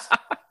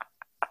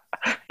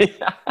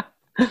 Yeah.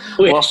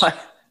 Well,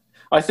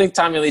 I think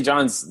Tommy Lee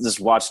Jones just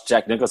watched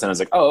Jack Nicholson and was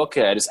like, oh,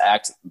 okay, I just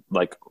act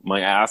like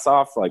my ass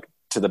off, like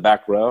to the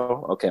back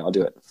row. Okay, I'll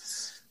do it.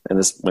 And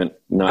this went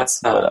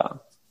nuts. I've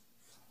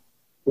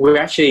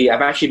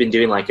actually been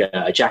doing like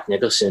a Jack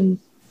Nicholson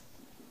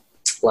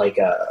like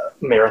a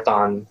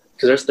marathon,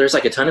 because there's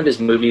like a ton of his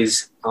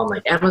movies on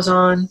like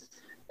Amazon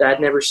that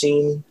I'd never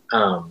seen.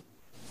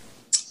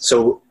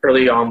 So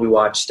early on we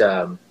watched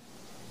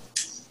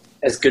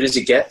as good as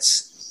it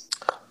gets.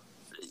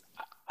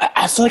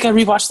 I feel like I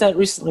rewatched that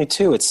recently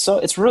too.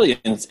 It's really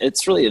an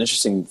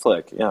interesting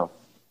flick. Yeah,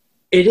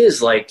 it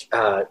is like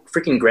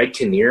freaking Greg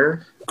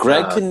Kinnear.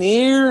 Greg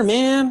Kinnear,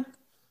 man,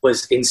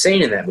 was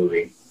insane in that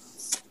movie.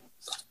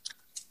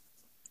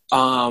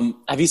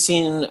 Have you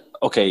seen?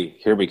 Okay,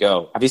 here we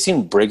go. Have you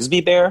seen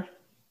Brigsby Bear?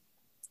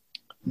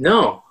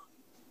 No.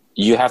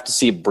 You have to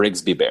see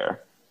Brigsby Bear.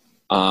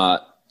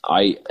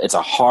 It's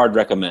a hard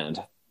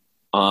recommend.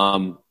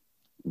 Brigsby.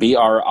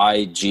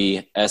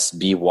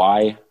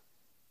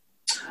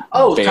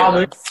 Oh,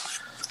 Bear.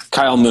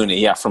 Kyle Mooney,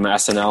 yeah, from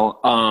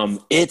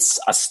SNL. It's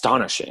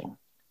astonishing.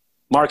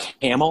 Mark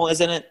Hamill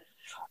is in it.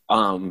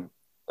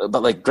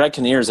 But like Greg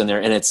Kinnear's in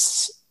there, and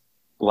it's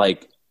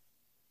like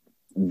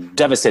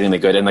devastatingly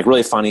good and like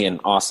really funny and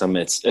awesome.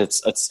 It's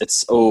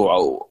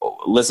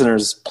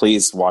listeners,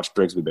 please watch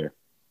Brigsby Bear.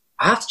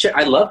 I have to check.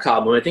 I love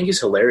Kyle Mooney. I think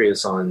he's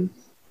hilarious on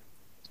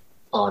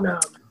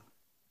SNL.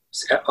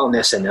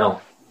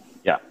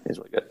 Yeah, he's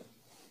really good.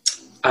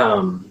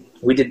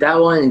 We did that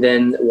one and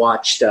then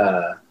watched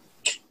it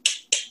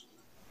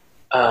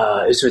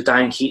was with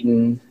Diane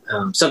Keaton.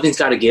 Something's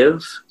Gotta Give.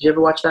 Did you ever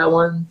watch that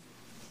one?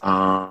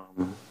 I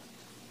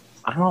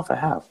don't know if I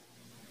have.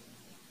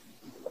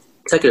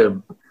 It's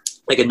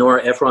like a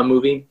Nora Ephron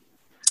movie.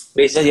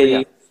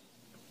 Basically,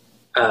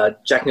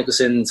 Jack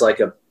Nicholson's like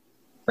a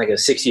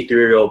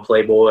 63-year-old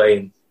playboy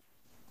and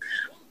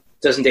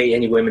doesn't date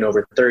any women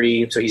over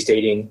 30, so he's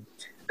dating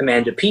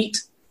Amanda Peet.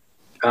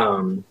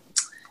 Wow.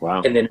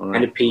 And then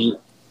Amanda Peet.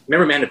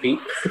 Remember Amanda Peet?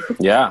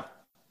 Yeah.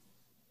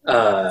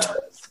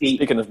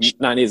 Speaking of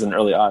 90s and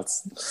early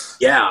aughts.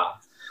 Yeah.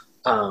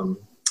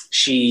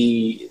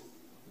 She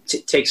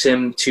takes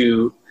him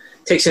to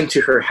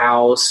her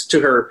house, to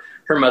her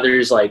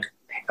mother's like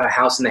a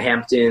house in the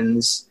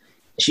Hamptons.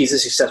 She's a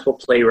successful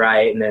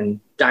playwright, and then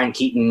Diane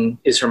Keaton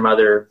is her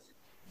mother,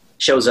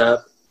 shows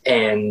up,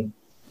 and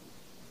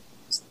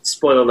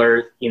spoiler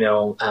alert,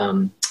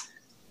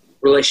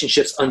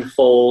 relationships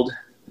unfold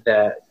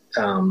that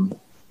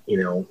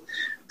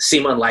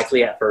seem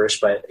unlikely at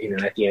first, but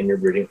at the end you're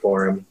rooting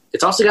for him.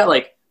 It's also got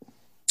like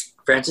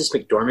Frances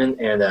McDormand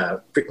and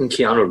freaking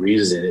Keanu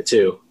Reeves in it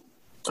too.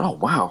 Oh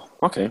wow!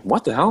 Okay,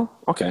 what the hell?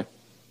 Okay,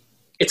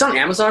 it's on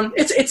Amazon.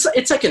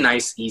 It's like a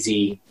nice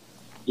easy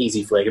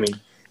flick. I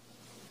mean,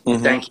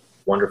 Thank you.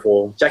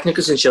 Wonderful. Jack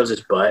Nicholson shows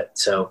his butt,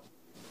 so.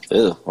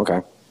 Ew,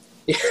 okay.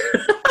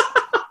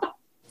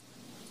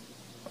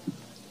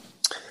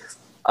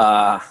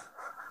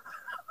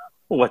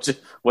 What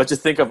you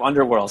think of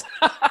Underworld?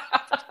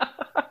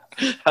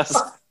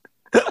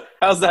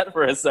 How's that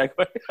for a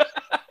segue?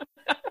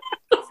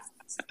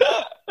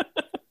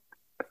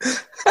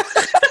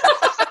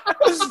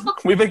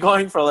 We've been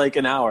going for like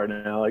an hour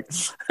now. Like,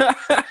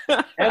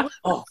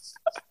 oh.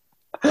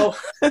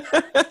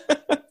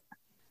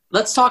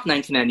 Let's talk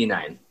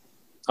 1999.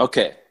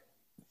 Okay,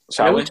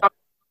 shall we?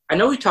 I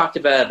know we talked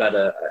about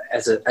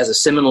as a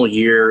seminal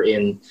year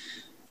in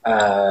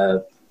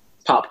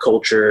pop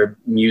culture,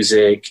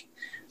 music.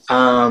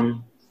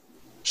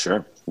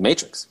 Sure,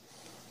 Matrix,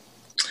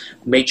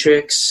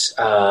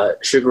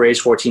 Sugar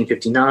Ray's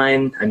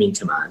 1459. I mean,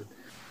 come on.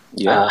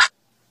 Yeah.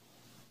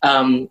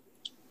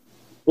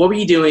 What were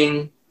you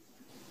doing?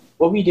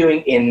 What were you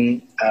doing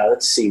in?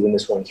 Let's see when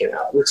this one came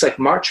out. It looks like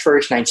March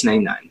 1st,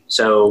 1999.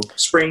 So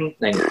spring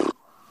 99.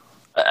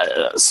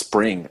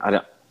 Spring. I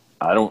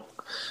don't.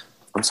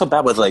 I'm so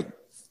bad with like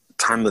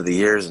time of the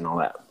years and all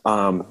that.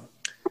 I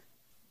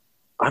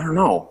don't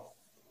know.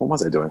 What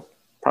was I doing?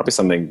 Probably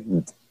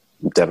something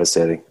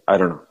devastating. I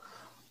don't know.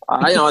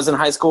 I was in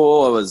high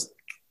school. I was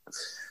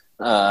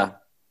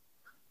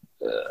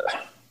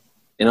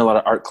in a lot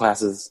of art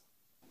classes,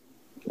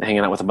 hanging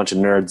out with a bunch of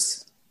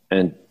nerds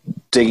and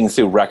digging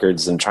through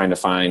records and trying to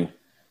find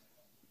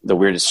the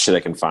weirdest shit I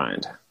can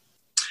find.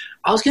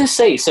 I was going to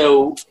say,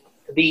 so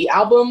the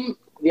album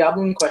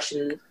in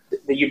question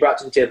that you brought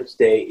to the table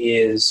today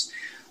is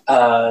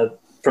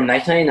from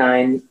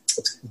 1999.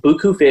 It's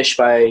Buku Fish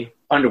by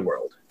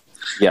Underworld.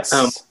 Yes.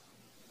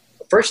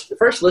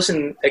 First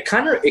listen, it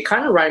kind of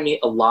reminded me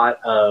a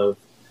lot of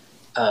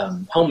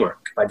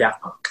Homework by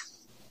Daft Punk.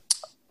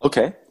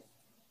 Okay.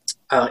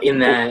 In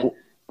that,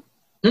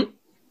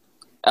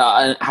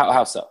 and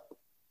how so?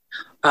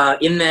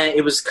 In that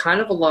it was kind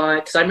of a lot,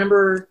 because I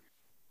remember,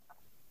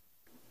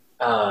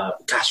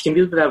 gosh, can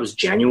you believe that was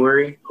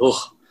January?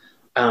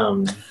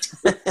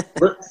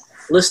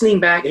 Listening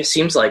back, it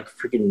seems like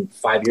freaking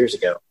 5 years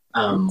ago.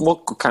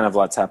 What kind of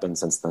lots happened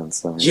since then?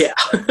 So yeah.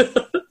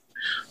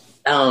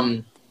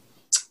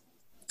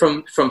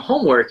 From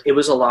Homework, it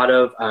was a lot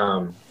of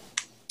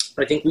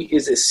I think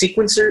is a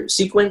sequence.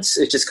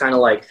 It's just kind of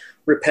like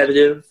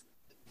repetitive.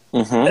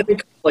 Mm-hmm. I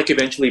think like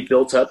eventually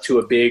built up to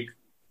a big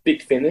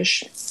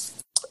finish.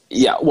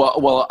 Yeah,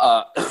 well,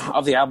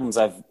 of the albums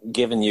I've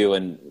given you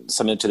and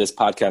submitted to this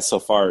podcast so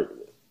far,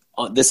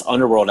 this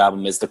Underworld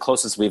album is the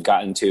closest we've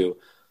gotten to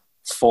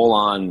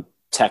full-on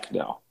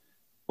techno,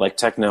 like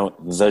techno,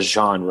 the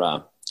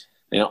genre.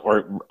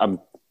 Or I'm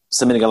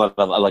submitting a lot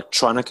of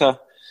electronica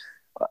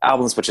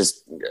albums, which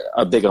is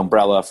a big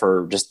umbrella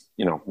for just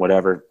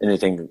whatever,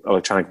 anything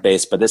electronic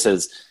based, but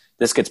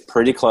this gets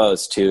pretty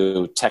close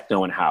to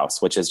techno and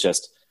house, which is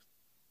just,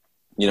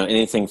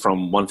 anything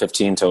from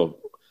 115 to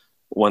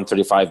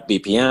 135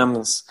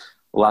 BPMs,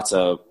 lots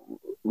of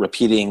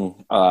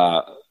repeating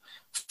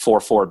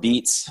 4/4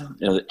 beats.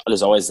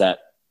 There's always that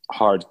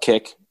hard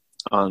kick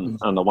on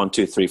the 1,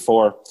 2, 3,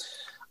 4,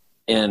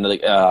 and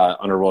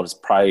Underworld is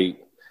probably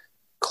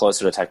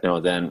closer to techno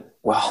than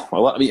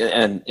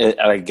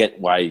I get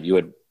why you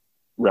would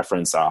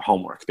reference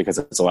Homework, because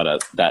it's a lot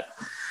of that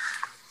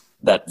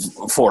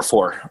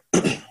 4/4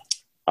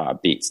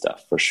 beat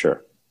stuff for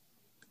sure.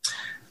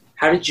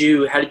 How did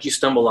you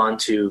stumble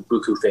onto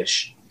Buku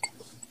Fish?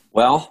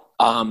 Well,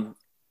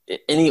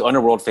 any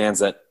Underworld fans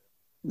that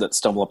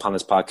stumble upon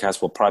this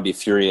podcast will probably be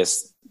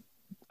furious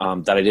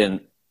that I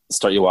didn't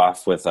start you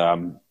off with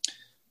one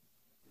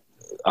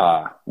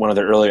of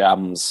their earlier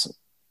albums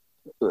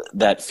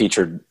that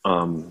featured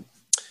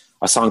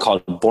a song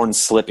called Born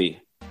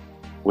Slippy,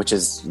 which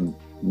is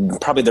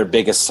probably their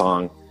biggest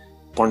song,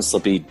 Born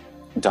Slippy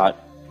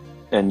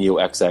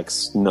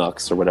 .nuxx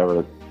Nooks or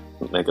whatever.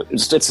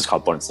 It's just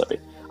called Born Slippy,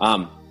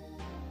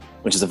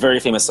 which is a very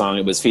famous song.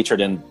 It was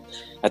featured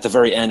at the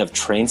very end of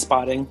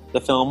Trainspotting, the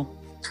film,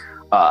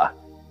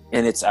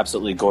 and it's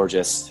absolutely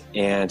gorgeous.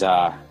 And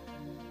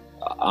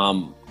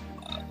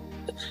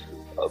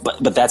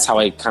but that's how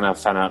I kind of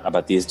found out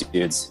about these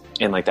dudes.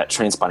 And like that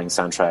Trainspotting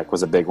soundtrack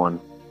was a big one,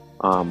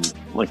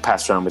 like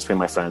passed around between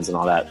my friends and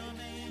all that.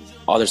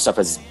 All their stuff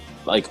is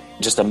like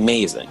just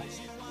amazing.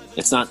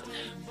 It's not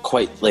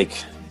quite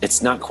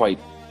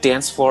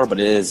dance floor, but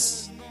it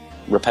is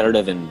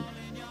repetitive and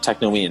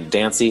techno-y and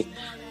dancey.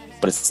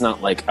 But it's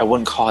not like, I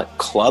wouldn't call it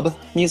club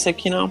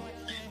music,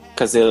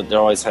 because they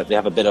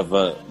have a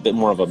bit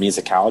more of a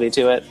musicality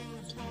to it.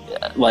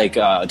 Like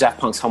Daft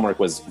Punk's Homework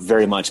was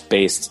very much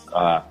based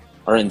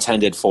or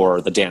intended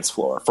for the dance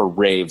floor, for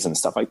raves and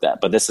stuff like that.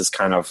 But this is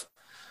kind of,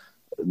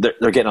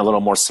 they're getting a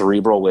little more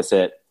cerebral with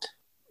it.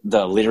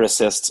 The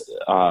lyricist,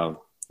 I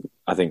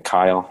think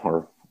Kyle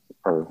or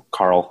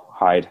Carl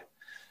Hyde,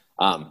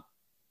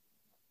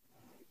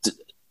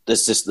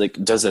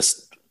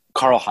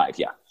 Carl Hyde,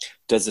 yeah,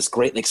 does this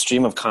great like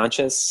stream of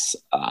conscious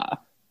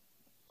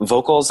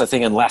vocals. I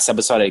think in last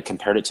episode I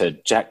compared it to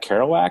Jack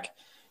Kerouac.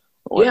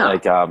 Yeah.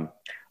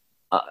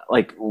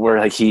 Like where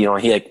like he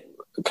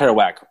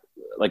Kerouac,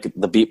 like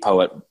the beat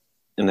poet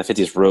in the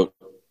 50s, wrote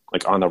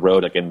like on the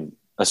road, like in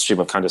a stream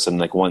of conscious in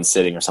like one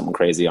sitting or something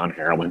crazy on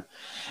heroin.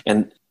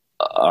 And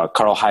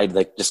Carl Hyde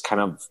like just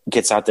kind of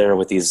gets out there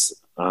with these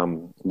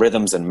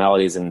rhythms and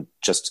melodies, and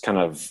just kind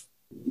of,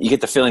 you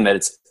get the feeling that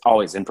it's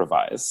always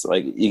improvised,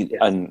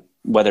 and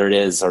whether it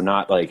is or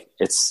not, like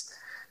it's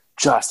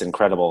just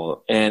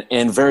incredible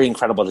and very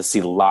incredible to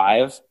see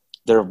live.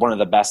 They're one of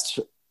the best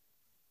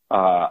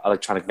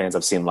electronic bands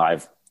I've seen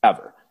live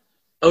ever.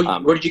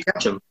 Oh, where did you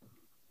catch them?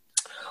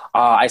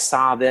 I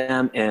saw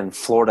them in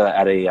Florida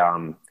at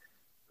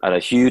a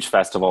huge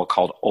festival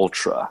called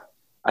Ultra.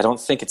 I don't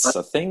think it's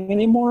a thing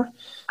anymore.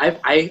 I've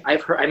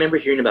heard. I remember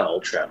hearing about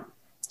Ultra.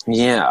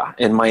 Yeah,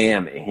 in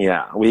Miami.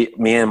 Yeah,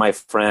 me and my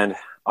friend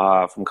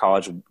from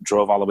college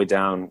drove all the way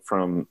down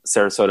from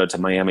Sarasota to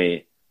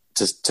Miami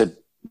to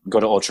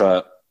go to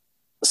Ultra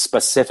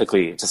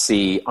specifically to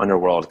see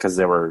Underworld, because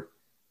they were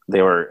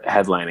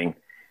headlining,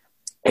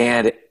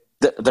 and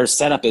their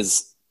setup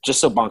is just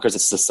so bonkers.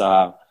 It's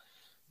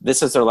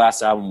this is their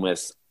last album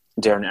with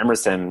Darren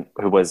Emerson,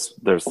 who was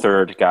their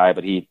third guy,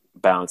 but he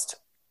bounced.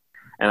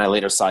 And I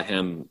later saw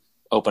him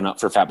open up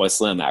for Fatboy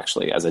Slim,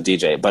 actually, as a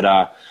DJ.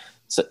 But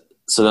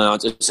so now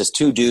it's just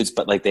two dudes,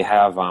 but like they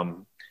have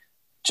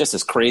just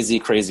this crazy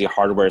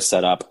hardware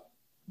setup.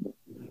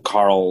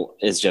 Carl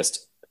is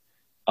just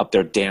up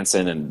there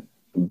dancing and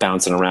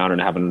bouncing around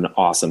and having an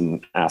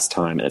awesome ass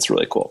time, and it's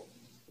really cool.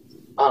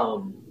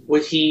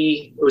 Was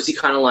he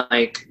kind of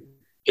like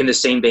in the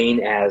same vein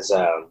as?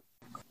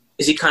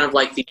 Is he kind of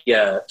like the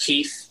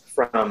Keith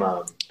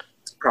from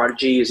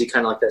Prodigy? Is he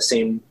kind of like that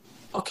same?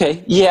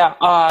 Okay. Yeah.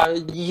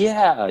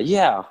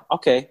 Yeah.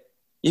 Okay.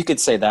 You could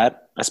say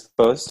that, I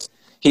suppose.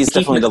 He's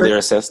Keith definitely McClin- the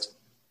lyricist.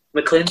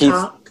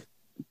 McClintock?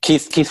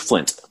 Keith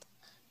Flint.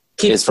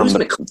 Who's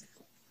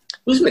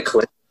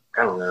McClin?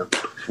 I don't know.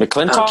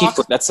 McClintock? Keith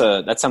Flint. That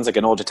sounds like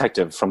an old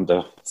detective from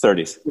the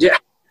 30s. Yeah.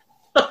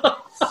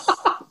 But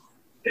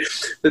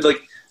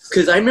like,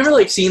 because I remember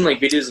like seeing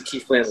like videos of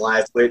Keith Flint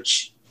live,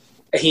 which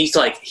he's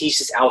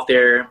just out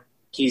there.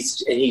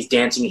 He's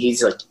dancing.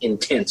 He's like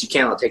intense. You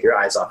cannot take your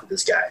eyes off of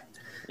this guy.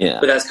 Yeah.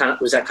 But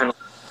was that kind of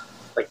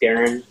like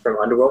Darren from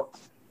Underworld?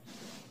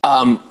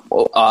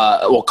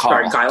 Well,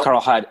 Kyle?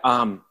 Carl Hyde.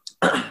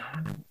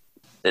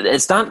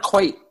 It's not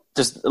quite,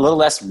 just a little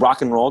less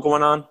rock and roll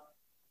going on.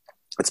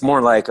 It's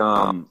more like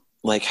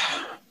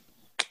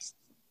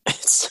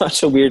it's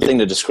such a weird thing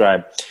to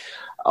describe.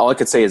 All I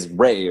could say is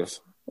rave.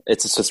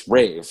 It's just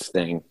rave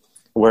thing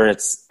where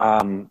it's,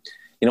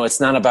 it's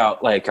not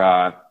about like,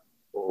 where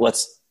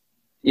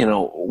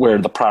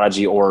the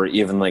Prodigy or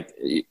even like,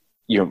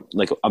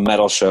 like a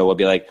metal show will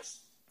be like,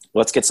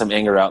 let's get some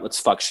anger out. Let's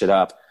fuck shit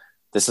up.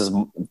 This is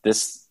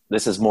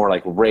more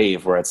like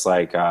rave, where it's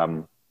like,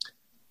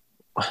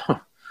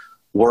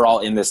 we're all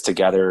in this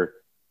together.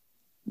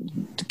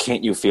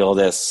 Can't you feel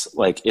this?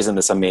 Like, isn't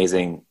this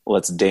amazing?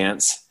 Let's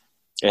dance.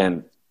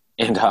 And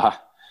it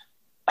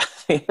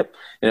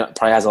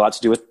probably has a lot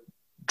to do with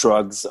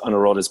drugs.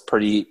 Underworld is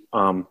pretty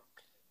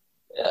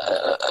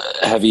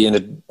heavy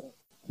into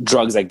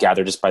drugs, I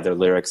gather, just by their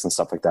lyrics and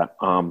stuff like that.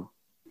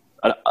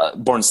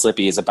 Born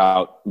Slippy is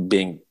about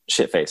being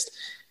shit-faced,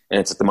 and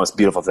it's the most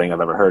beautiful thing I've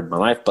ever heard in my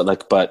life. But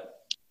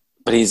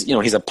he's,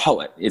 he's a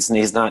poet.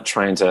 He's not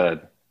trying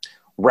to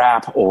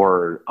rap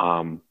or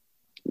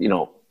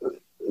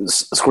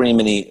scream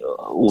any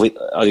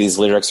these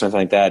lyrics or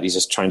anything like that. He's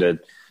just trying to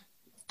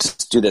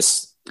just do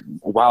this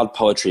wild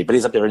poetry. But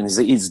he's up there and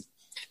he's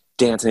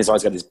dancing. He's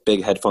always got these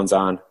big headphones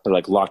on. They're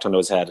like locked onto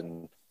his head,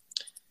 and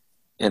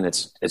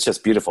it's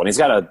just beautiful. And he's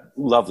got a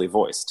lovely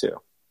voice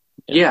too.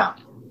 Yeah.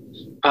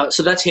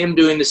 So that's him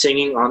doing the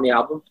singing on the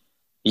album?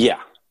 Yeah.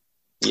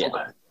 Okay.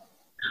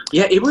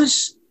 Yeah, it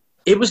was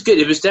good.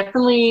 It was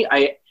definitely,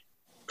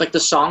 the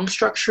song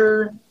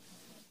structure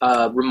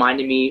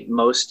reminded me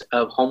most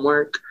of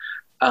Homework.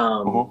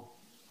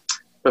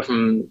 But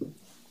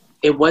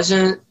it was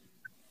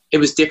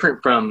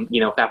different from,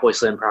 Fatboy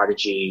Slim,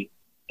 Prodigy,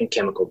 and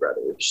Chemical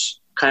Brothers.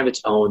 Kind of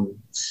its own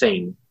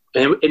thing.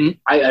 And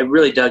I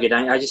really dug it.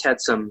 I just had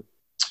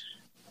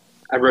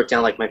I wrote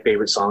down my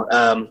favorite song.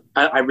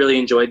 I really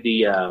enjoyed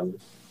the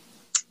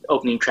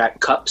opening track,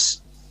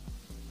 Cups.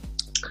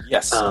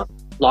 Yes.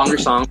 Longer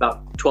song,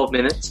 about 12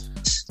 minutes.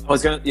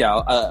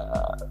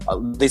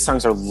 These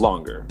songs are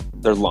longer.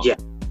 They're long. Yeah.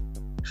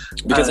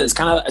 Because it's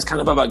kind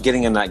of about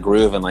getting in that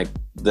groove and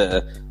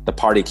the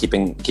party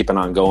keeping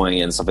on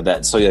going and stuff like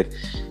that. So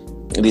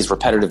these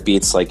repetitive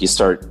beats, you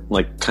start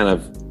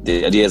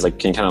the idea is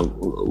can kind of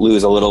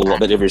lose a little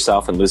bit of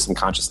yourself and lose some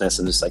consciousness,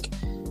 and just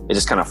it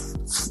just kind of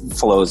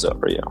flows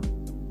over you.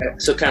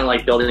 So kind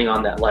of building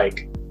on that,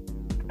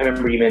 I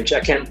remember you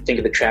mentioned, I can't think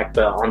of the track,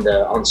 but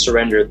on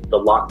Surrender, the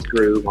locked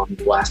groove on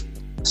the last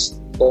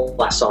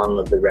song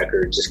of the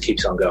record just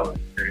keeps on going.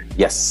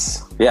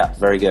 Yes. Yeah.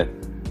 Very good.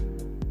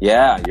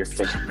 Yeah. You're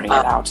figuring it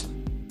out.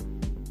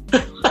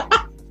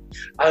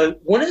 I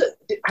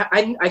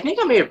think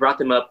I may have brought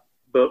them up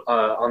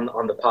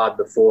on the pod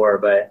before,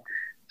 but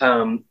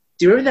do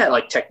you remember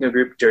that techno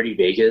group Dirty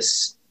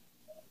Vegas?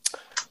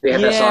 They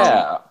have that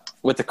song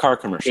with the car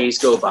commercial. Days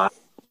Go By.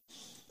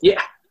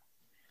 Yeah.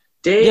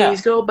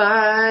 Days Go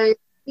By.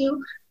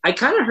 I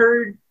kind of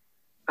heard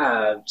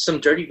some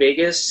Dirty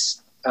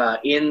Vegas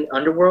in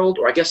Underworld,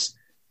 or I guess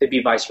it'd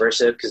be vice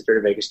versa because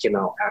Dirty Vegas came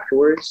out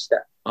afterwards.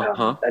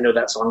 I know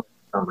that song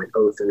on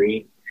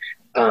 03.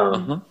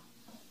 So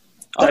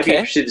I'd be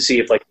interested to see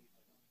if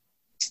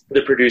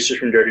the producers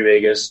from Dirty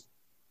Vegas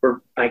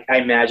were. I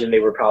imagine they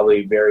were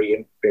probably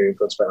very, very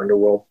influenced by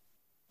Underworld.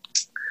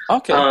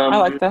 Okay, I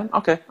like that.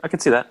 Okay, I can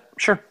see that.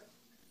 Sure.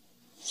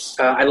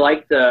 I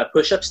like the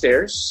Push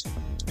Upstairs.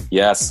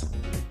 Yes.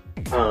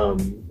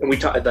 And we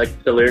talked,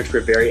 the lyrics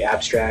were very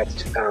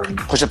abstract.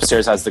 Push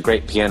Upstairs has the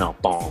great piano.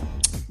 Boom,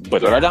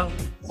 ba-da-da-dum,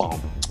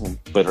 boom,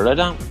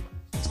 ba-da-da-dum.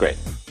 It's great.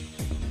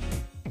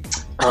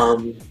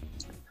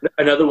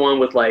 Another one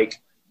with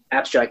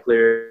abstract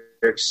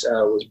lyrics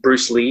was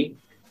Bruce Lee.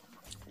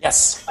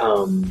 Yes.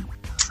 And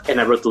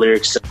I wrote the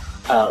lyrics,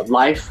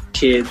 Life,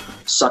 Kid,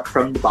 Suck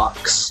from the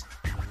Box,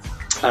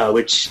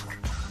 which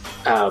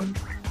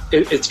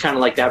it's kind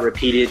of that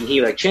repeated, and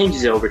he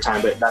changes it over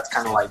time, but that's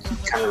kind of he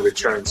kind of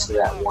returns to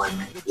that one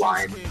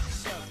line.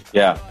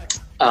 Yeah.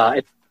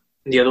 And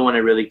the other one I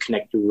really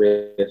connected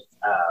with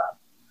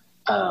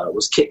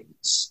was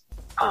Kittens.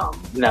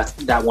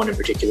 That one in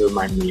particular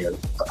reminded me of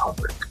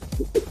Homework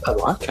a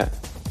lot. Okay.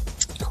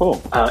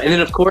 Cool. And then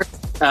of course,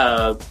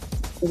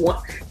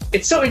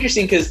 it's so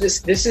interesting because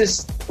this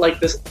is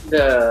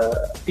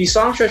these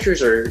song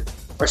structures are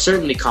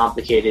certainly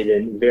complicated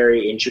and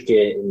very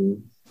intricate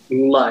and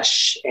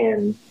lush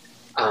and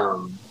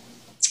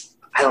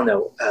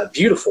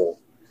beautiful.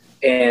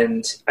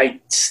 And I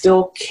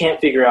still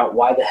can't figure out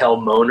why the hell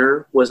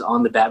Moaner was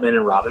on the Batman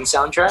and Robin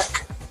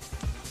soundtrack.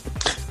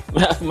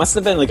 It must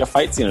have been a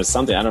fight scene or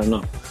something. I don't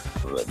know.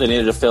 They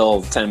needed to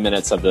fill 10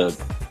 minutes of the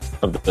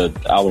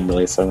album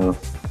release. I don't know.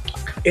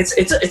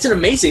 It's an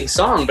amazing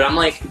song, but I'm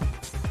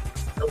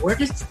where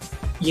did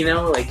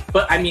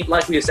But I mean,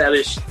 like we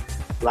established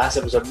last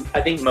episode,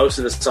 I think most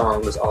of the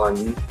songs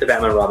on the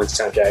Batman and Robin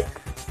soundtrack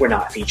were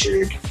not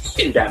featured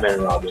in Batman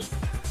and Robin.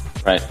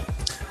 Right.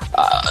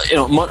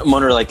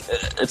 Moaner,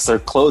 it's their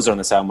closer on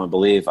this album, I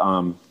believe.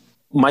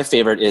 My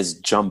favorite is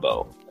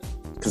Jumbo,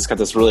 because it's got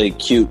this really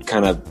cute,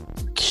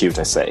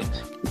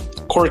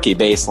 quirky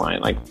bass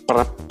line, and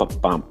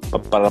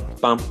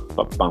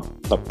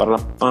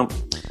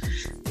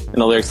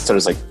the lyrics are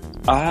just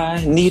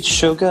I need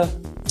sugar.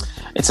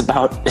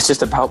 It's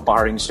just about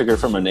borrowing sugar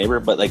from a neighbor,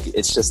 but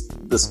it's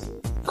just this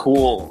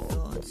cool.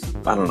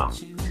 I don't know.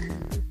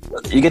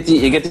 You get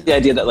the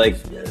idea that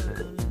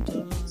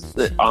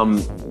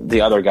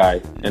the other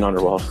guy in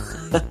Underworld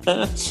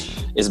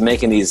is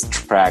making these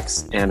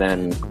tracks, and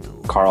then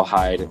Carl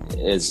Hyde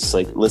is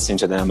listening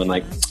to them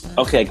and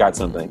okay, I got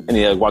something, and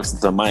he walks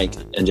into the mic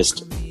and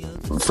just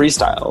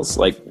freestyles,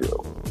 like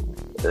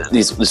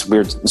this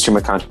weird stream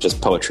of conscious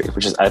poetry,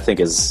 which I think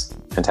is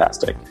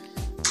fantastic.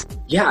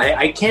 Yeah,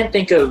 I can't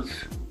think of.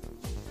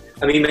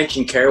 I mean, you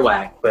mentioned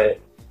Kerouac,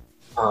 but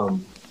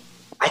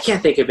I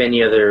can't think of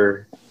any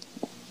other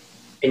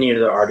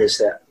artists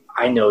that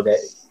I know that.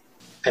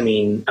 I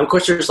mean, of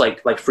course, there's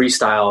like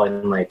freestyle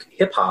and like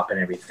hip hop and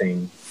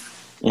everything,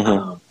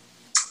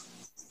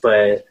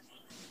 but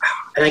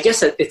and I guess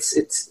that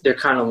they're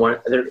kind of one.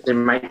 There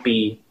might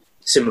be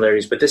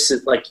similarities, but this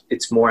is like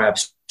it's more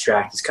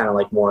abstract. It's kind of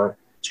like more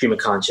stream of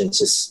conscience.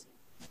 Just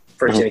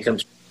first thing that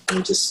comes,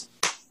 and just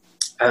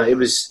it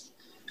was.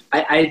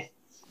 I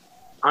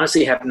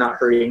honestly have not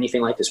heard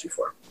anything like this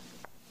before.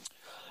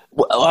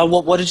 Well,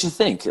 what did you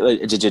think?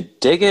 Did you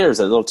dig it, or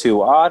is it a little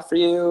too odd for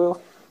you?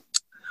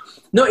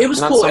 No, it was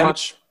Not cool. so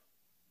much.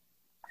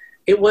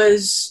 It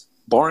was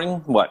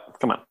boring. What?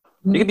 Come on,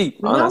 you can be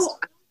honest. No,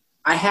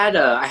 I had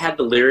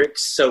the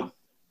lyrics, so.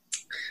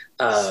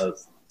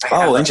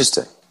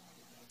 Interesting.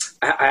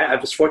 I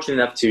was fortunate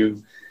enough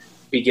to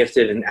be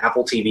gifted an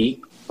Apple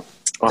TV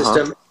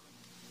system.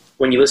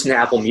 When you listen to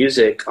Apple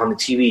Music on the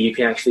TV, you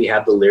can actually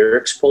have the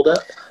lyrics pulled up.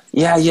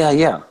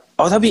 Yeah.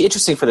 Oh, that'd be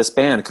interesting for this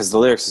band because the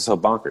lyrics are so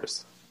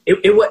bonkers.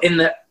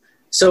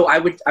 So I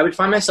would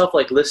find myself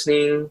like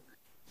listening,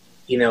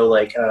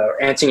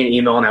 answering an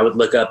email, and I would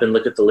look up and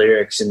look at the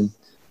lyrics, and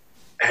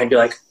I'd be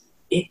like,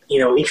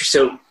 interesting.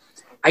 So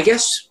I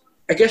guess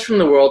from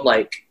the world,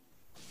 like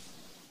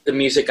the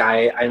music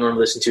I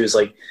normally listen to is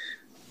like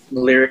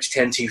lyrics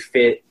tend to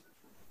fit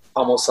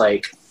almost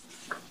like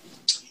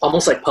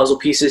puzzle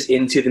pieces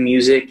into the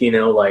music,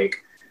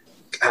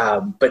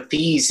 but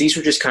these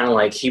were just kind of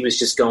like, he was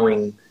just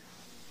going,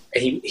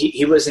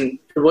 it wasn't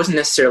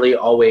necessarily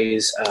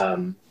always,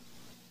 no,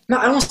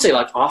 I won't say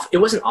like off, it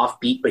wasn't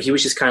offbeat, but he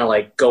was just kind of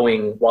like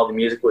going while the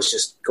music was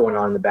just going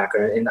on in the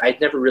background. And I'd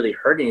never really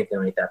heard anything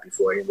like that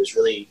before. It was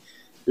really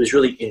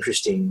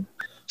interesting.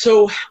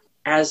 So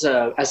as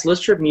a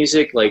listener of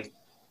music, like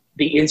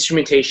the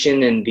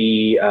instrumentation and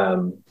the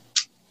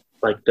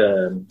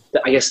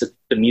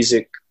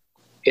music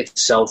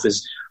itself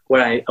is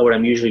what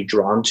I'm usually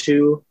drawn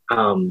to,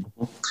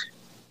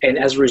 and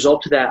as a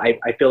result of that,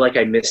 I feel like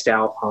I missed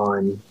out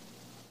on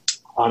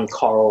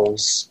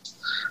Carl's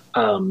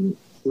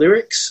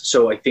lyrics.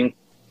 So I think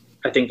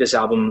this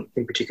album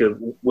in particular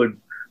would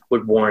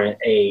warrant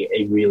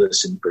a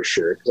re-listen for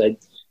sure, because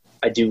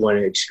I do want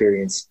to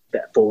experience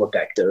that full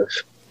effect of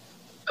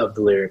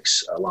the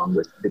lyrics along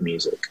with the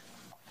music.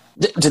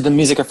 Did the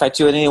music affect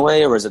you in any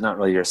way, or is it not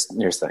really your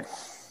thing?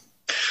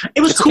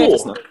 It was cool.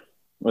 It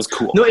was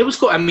cool. No, it was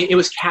cool. I mean, it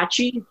was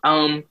catchy.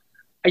 I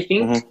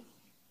think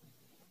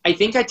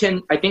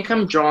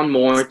I'm drawn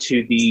more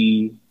to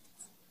the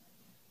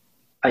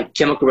like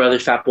Chemical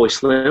Brothers, Fatboy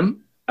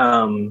Slim.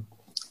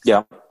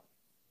 Yeah.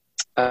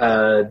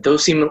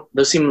 Those seem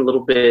a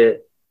little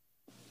bit,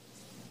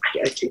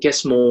 I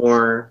guess,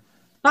 more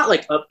not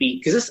like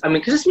upbeat, because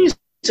this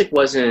music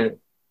wasn't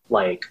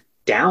like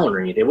down or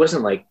anything. It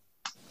wasn't like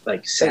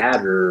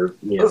sad or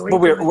but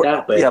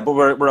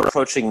we're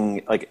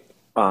approaching like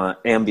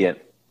ambient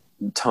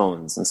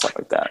tones and stuff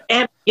like that.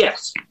 And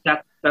yes,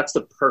 that's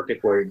the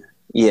perfect word.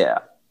 Yeah,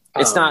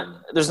 it's not.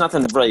 There's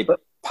nothing really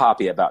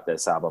poppy about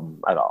this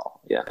album at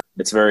all. Yeah,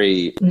 it's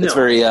very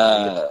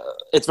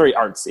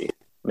artsy,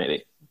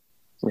 maybe.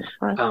 Yeah,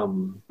 right.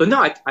 But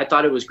no, I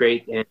thought it was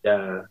great, and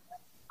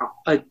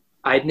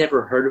I'd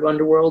never heard of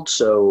Underworld,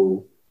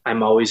 so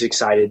I'm always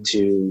excited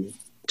to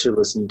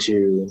listen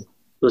to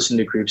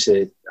groups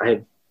that I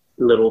had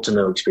little to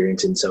no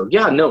experience in. So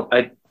yeah, no,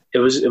 it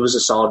was a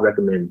solid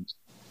recommend.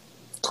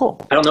 Cool.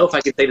 I don't know if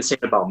I could say the same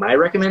about my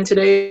recommend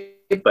today,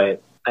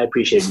 but I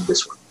appreciated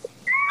this one.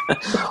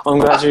 I'm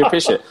glad you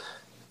appreciate it.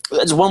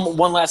 There's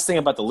one last thing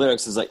about the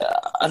lyrics is like,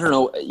 I don't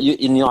know,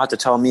 you'll have to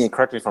tell me and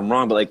correct me if I'm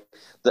wrong, but like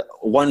the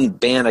one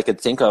band I could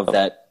think of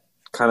that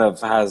kind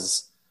of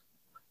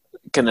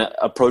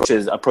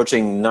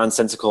approaching not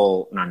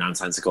nonsensical,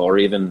 or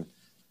even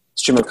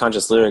stream of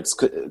conscious lyrics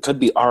could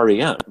be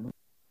REM.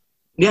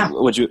 Yeah.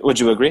 Would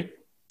you agree?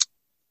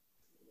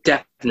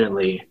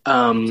 Definitely.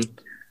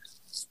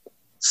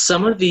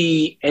 Some of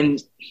the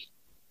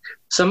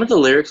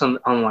lyrics on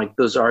like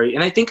those REM,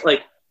 and I think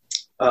like,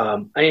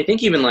 I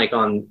think even like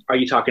on Are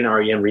You Talking to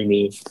REM,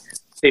 Remy,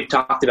 they've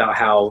talked about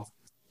how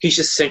he's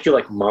just essentially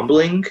like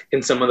mumbling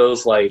in some of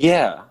those like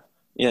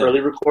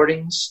early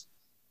recordings.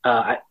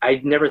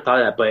 I never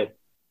thought of that, but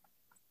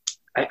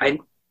I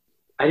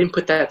didn't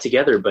put that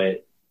together,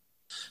 but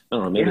I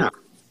don't know, maybe. Yeah.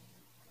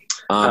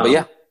 But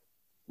yeah,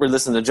 we're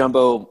listening to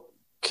Jumbo.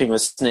 King of the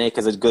Snake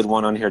is a good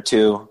one on here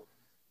too.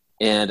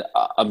 And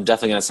I'm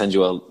definitely going to send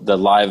you the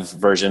live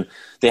version.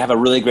 They have a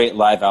really great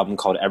live album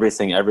called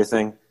Everything,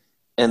 Everything.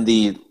 And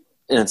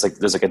it's like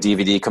there's like a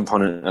DVD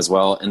component as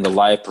well. And the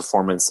live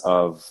performance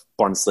of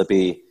Born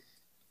Slippy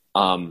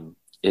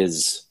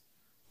is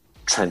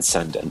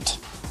transcendent.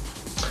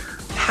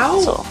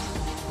 How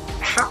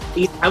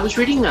I was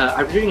reading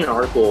an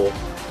article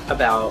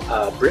about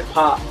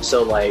Britpop,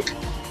 so like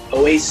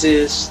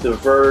Oasis, The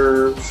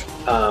Verve,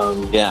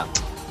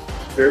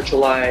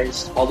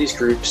 Spiritualized, all these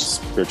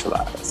groups.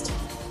 Spiritualized.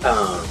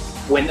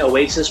 When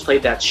Oasis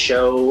played that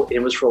show, it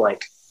was for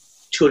like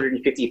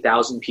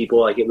 250,000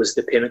 people. Like, it was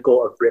the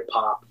pinnacle of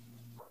Britpop.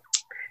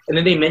 And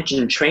then they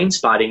mentioned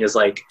Trainspotting as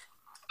like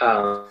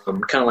kind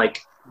of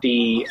like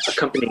the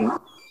accompanying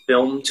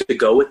film to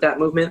go with that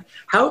movement.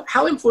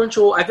 How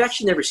influential? I've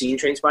actually never seen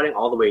Trainspotting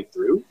all the way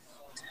through.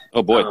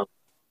 Oh boy.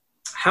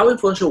 How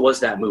influential was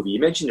that movie? You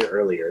mentioned it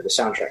earlier, the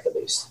soundtrack at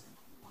least.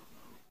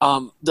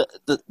 The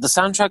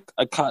soundtrack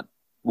I caught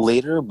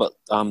later, but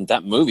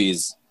that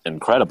movie's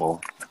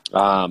incredible.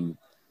 And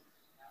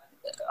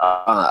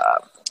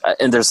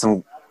there's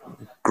some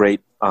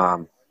great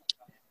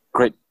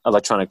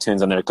electronic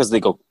tunes on there because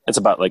it's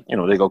about like,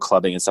 they go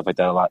clubbing and stuff like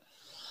that a lot.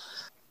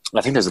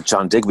 I think there's a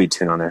John Digweed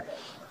tune on there,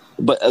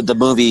 but the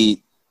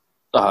movie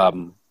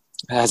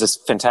has this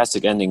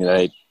fantastic ending that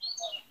I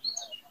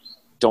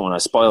don't want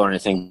to spoil or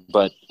anything,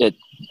 but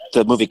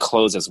the movie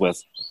closes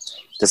with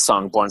the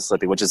song Born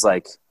Slippy, which is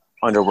like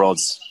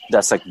Underworld's,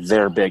 that's like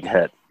their big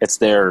hit. It's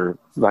their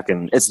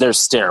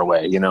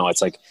stairway,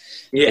 it's like,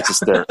 it's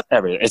just their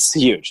everything. It's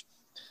huge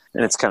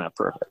and it's kind of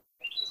perfect.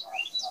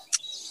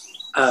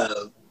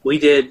 We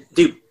did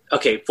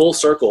full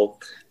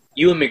circle.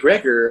 Ewan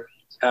McGregor,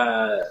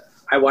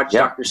 I watched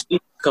Dr.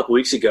 Sleep a couple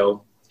weeks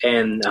ago,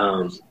 and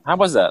how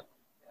was that?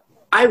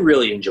 I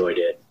really enjoyed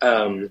it.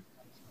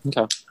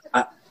 Okay.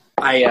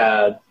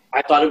 I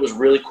thought it was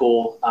really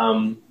cool.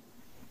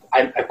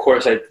 Of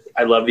course,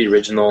 I love the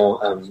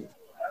original.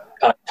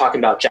 Talking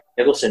about Jack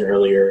Nicholson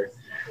earlier,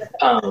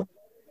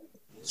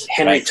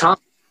 Henry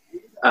Thompson,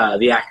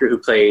 the actor who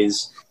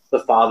plays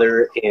the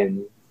father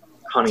in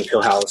Haunting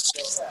Hill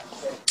House,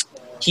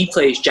 he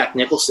plays Jack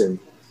Nicholson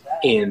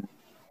in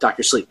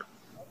Dr. Sleep.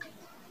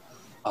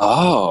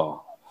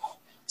 Oh,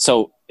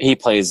 so he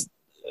plays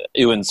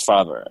Ewan's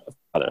father.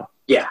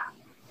 Yeah.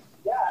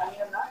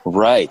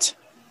 Right.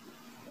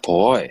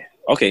 Boy.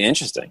 Okay,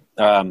 interesting.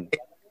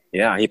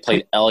 Yeah, he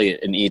played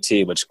Elliot in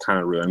E.T., which kind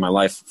of ruined my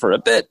life for a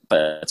bit,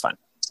 but it's fine.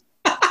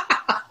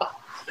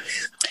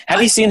 Have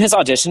you seen his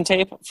audition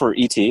tape for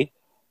E.T.?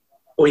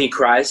 When he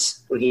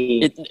cries?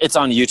 It's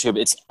on YouTube.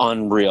 It's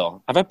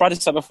unreal. Have I brought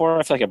this up before?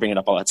 I feel like I bring it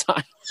up all the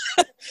time.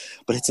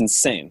 But it's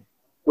insane.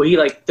 Well,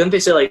 didn't they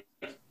say,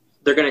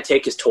 they're going to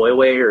take his toy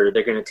away, or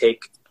they're going to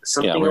take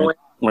something away?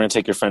 We're going to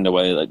take your friend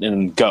away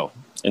and go.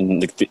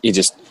 And he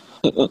just...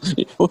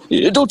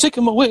 don't take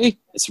him away.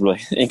 It's really,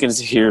 you can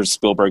hear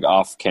Spielberg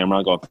off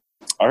camera go,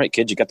 all right,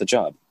 kid, you got the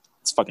job.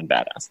 It's fucking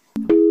badass.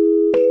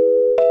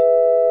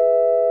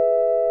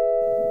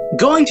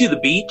 Going to the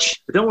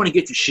beach, but don't want to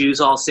get your shoes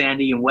all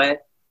sandy and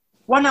wet?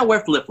 Why not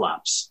wear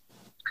flip-flops?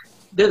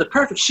 They're the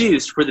perfect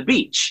shoes for the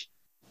beach.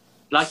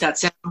 Like that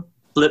sound?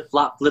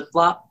 Flip-flop,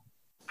 flip-flop?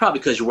 Probably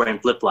because you're wearing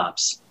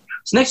flip-flops.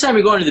 So next time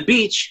you're going to the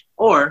beach,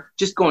 or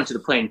just going to the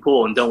plain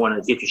pool and don't want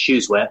to get your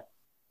shoes wet,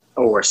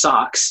 or wear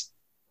socks,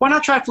 why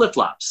not try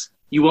flip-flops?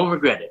 You won't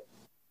regret it.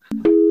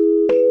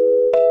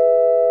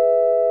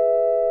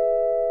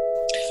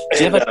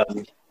 Do you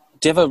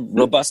have a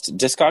robust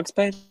Discogs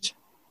page?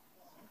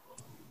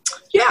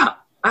 Yeah,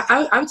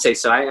 I would say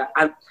so.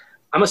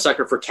 I'm a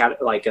sucker for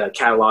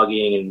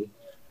cataloging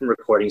and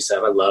recording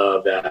stuff. I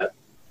love that.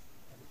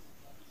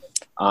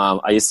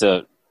 I used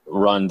to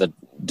run the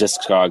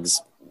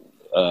Discogs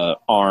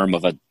arm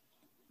of a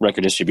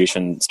record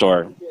distribution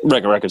store,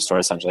 record store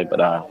essentially. But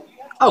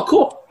oh,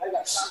 cool.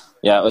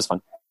 Yeah, it was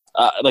fun.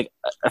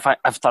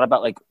 I've thought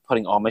about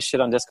putting all my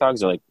shit on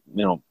Discogs, or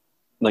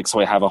so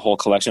I have a whole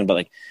collection.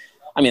 But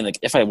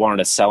if I wanted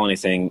to sell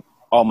anything,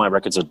 all my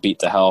records would beat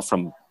to hell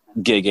from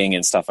gigging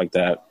and stuff like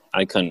that.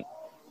 I couldn't.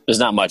 There's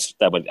not much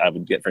that I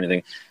would get for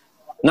anything.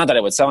 Not that I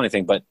would sell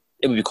anything, but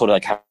it would be cool to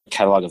have a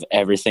catalog of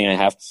everything I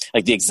have,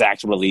 the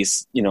exact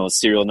release,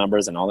 serial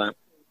numbers and all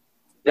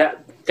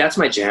that. That's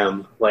my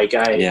jam.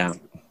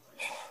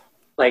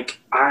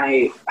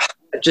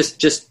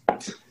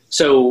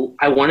 So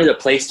I wanted a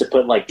place to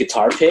put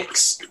guitar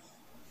picks.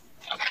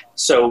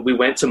 So we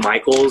went to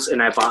Michael's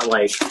and I bought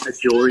a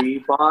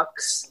jewelry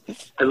box.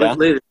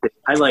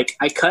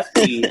 I cut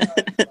the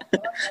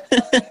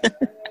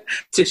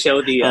to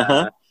show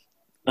the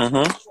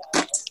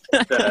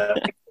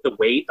the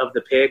weight of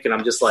the pick, and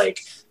I'm just oh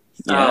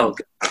God.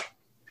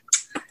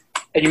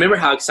 And you remember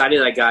how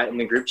excited I got in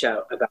the group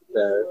chat about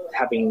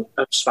having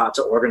a spot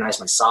to organize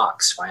my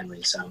socks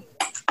finally. So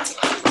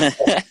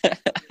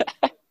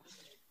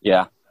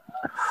yeah.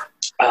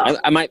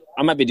 I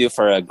might be due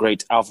for a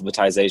great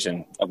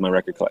alphabetization of my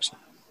record collection.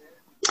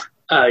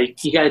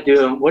 You got to do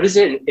him. What is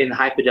it in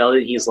High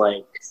Fidelity? He's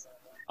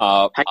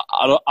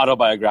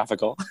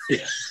autobiographical.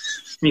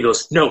 He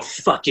goes, no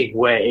fucking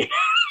way.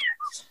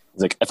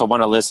 He's like, if I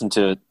want to listen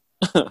to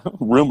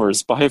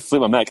Rumors by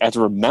Fleetwood Mac, I have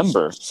to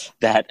remember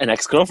that an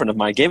ex-girlfriend of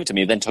mine gave it to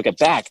me, then took it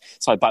back,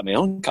 so I bought my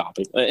own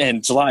copy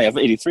in July of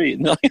 '83.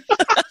 And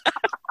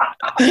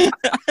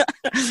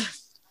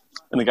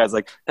the guy's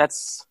like,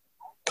 that's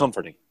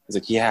comforting. He's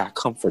like, yeah,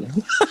 comforting.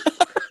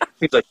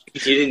 He's like, you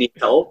didn't need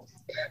help?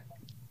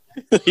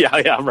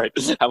 yeah, right.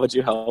 How would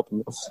you help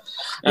him?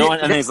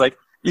 And he's like,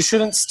 You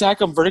shouldn't stack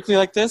them vertically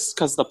like this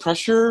because the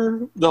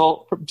pressure,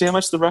 they'll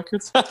damage the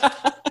records. I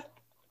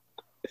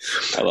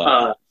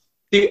love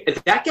it. Dude,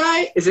 that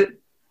guy, is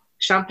it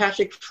Sean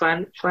Patrick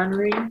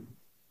Flannery?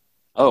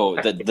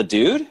 Oh, the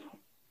dude?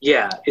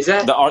 Yeah. Is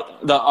that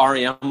the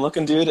REM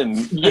looking dude?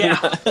 And yeah.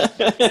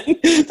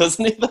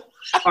 Doesn't he?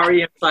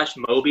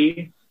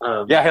 REM/Moby.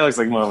 Yeah, he looks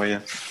like Moby,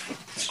 yeah.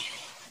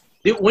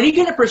 Dude, when are you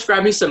going to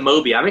prescribe me some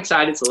Moby? I'm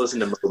excited to listen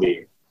to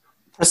Moby.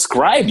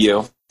 Prescribe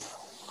you?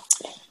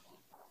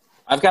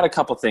 I've got a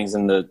couple things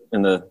in the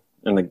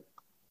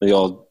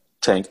old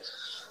tank.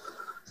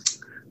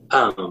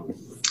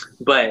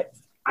 But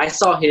I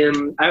saw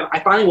him. I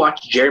finally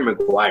watched Jerry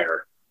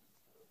Maguire.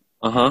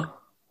 You've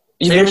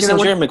never seen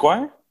Jerry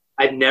Maguire?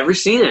 I've never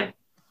seen it.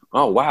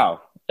 Oh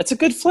wow, it's a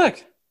good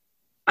flick.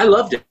 I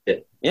loved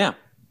it. Yeah.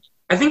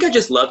 I think I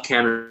just love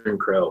Cameron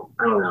Crowe.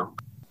 I don't know.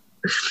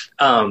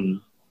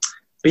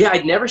 But yeah,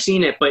 I'd never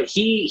seen it. But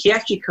he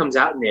actually comes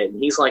out in it, and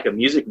he's like a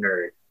music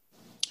nerd.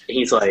 And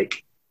he's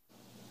like,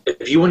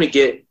 if you want to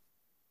get,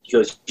 he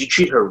goes, you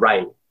treat her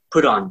right,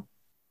 put on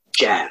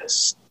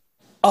jazz.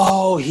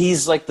 Oh,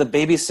 he's like the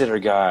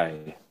babysitter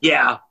guy.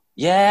 Yeah.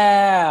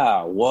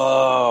 Yeah.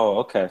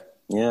 Whoa. Okay.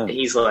 Yeah. And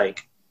he's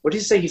like, what did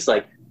he say? He's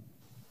like,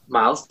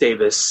 Miles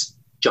Davis,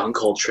 John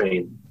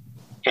Coltrane,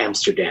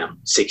 Amsterdam,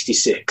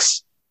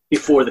 '66.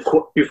 Before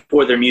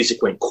their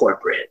music went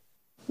corporate.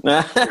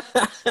 I'm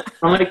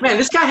like, man,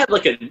 this guy had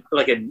like a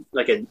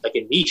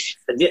niche.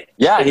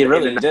 Yeah, he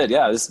really did.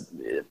 Yeah, this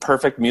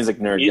perfect music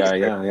nerd guy.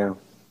 Nerd.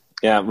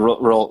 Yeah.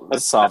 Real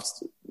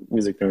soft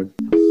music nerd.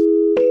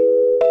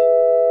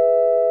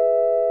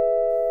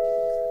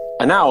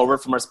 And now a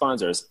word from our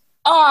sponsors.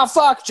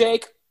 Fuck,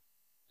 Jake.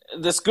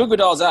 This Goo Goo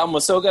Dolls album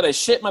was so good I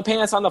shit my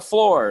pants on the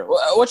floor.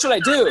 What should I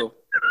do?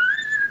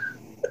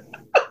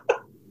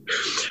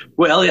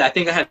 Well, Elliot, I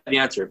think I have the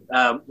answer.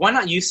 Why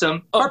not use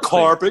some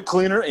carpet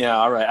cleaner? Yeah,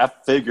 all right. I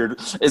figured.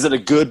 Is it a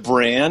good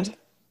brand?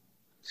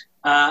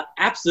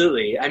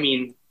 Absolutely. I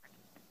mean,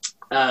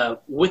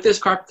 with this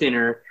carpet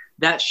cleaner,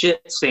 that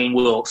shit stain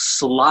will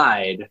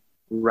slide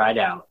right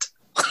out.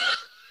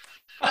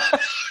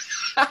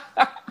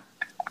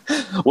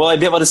 Will I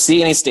be able to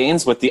see any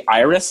stains with the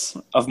iris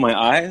of my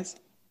eyes?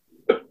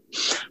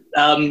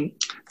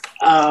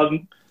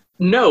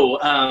 No,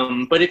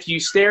 but if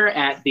you stare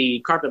at the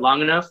carpet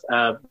long enough,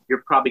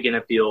 you're probably going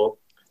to feel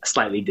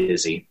slightly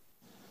dizzy.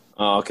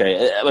 Oh,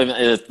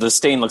 okay. The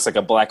stain looks like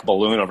a black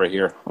balloon over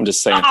here. I'm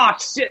just saying. Oh,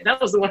 shit.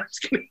 That was the one I was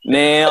going to...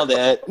 Nailed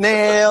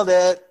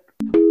it.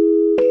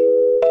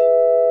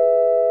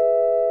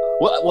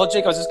 Well,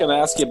 Jake, I was just going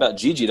to ask you about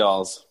Gigi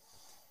Dolls.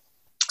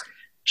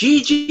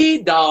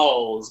 Gigi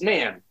Dolls.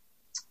 Man.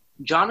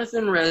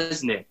 Jonathan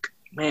Resnick.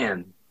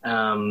 Man.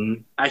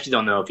 I actually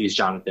don't know if he's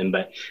Jonathan,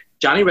 but...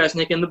 Johnny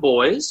Resnick and the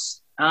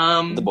Boys.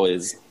 The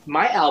Boys.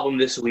 My album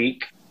this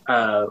week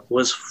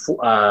was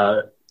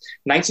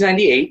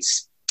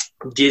 1998's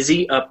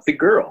Dizzy Up the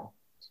Girl.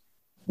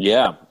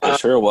 Yeah, it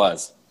sure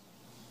was.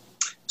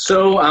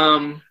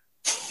 So,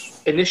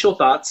 initial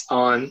thoughts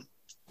on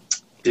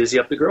Dizzy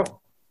Up the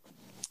Girl?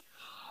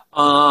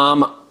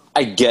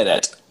 I get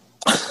it.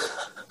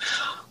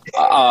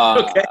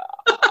 Okay.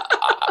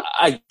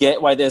 I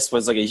get why this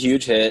was like a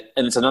huge hit,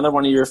 and it's another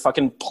one of your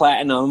fucking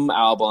platinum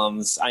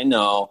albums. I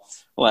know,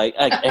 like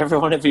every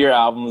one of your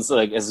albums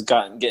like has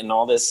getting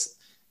all this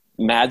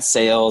mad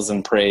sales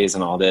and praise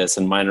and all this,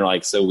 and mine are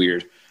like so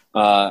weird.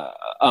 I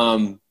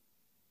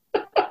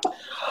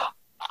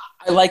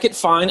like it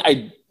fine.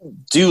 I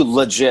do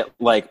legit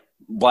like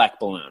Black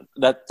Balloon.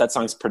 That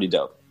song's pretty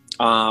dope.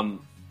 I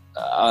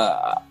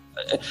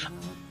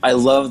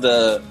love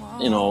the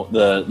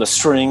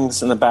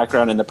strings in the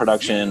background and the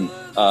production.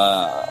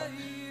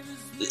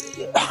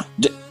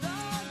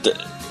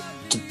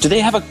 Do they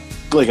have a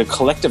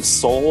collective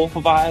soul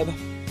vibe,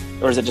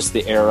 or is it just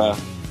the era?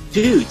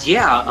 Dude,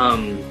 yeah,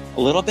 a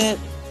little bit,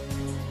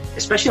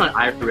 especially on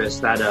Iris.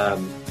 That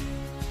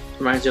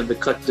reminds me of the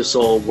Collective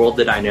Soul World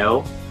That I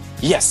Know.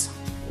 Yes,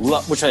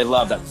 which I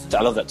love that.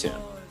 I love that tune.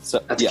 So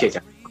that's a kick.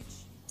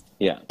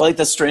 Yeah, but like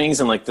the strings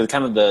and like the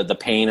kind of the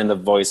pain in the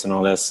voice and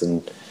all this,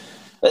 and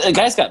the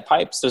guy's got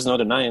pipes. There's no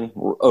denying.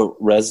 Oh,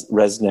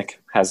 Resnick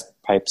has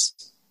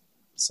pipes.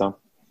 So,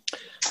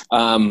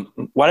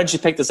 why did you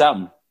pick this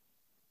album?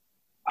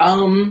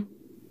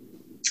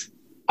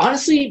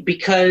 Honestly,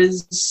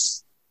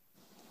 because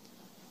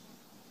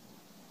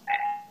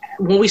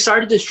when we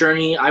started this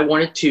journey, I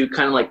wanted to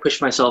kind of like push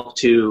myself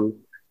to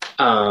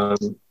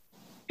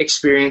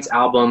experience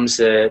albums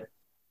that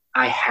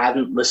I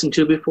hadn't listened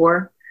to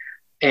before.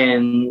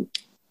 And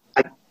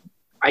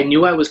I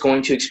knew I was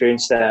going to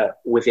experience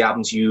that with the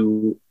albums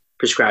you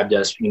prescribed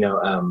us,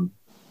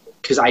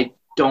 because I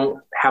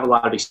don't have a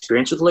lot of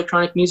experience with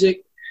electronic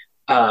music.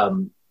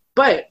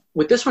 But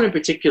with this one in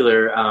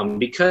particular,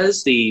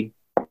 because the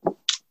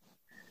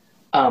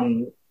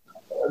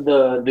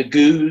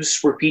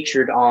Goos were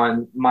featured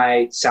on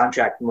my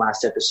soundtrack from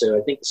last episode,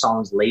 I think the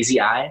song is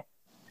Lazy Eye,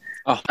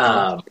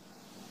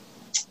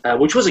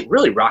 which was a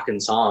really rocking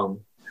song.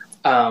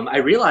 I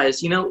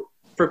realized,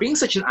 for being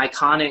such an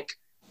iconic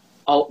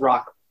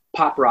alt-rock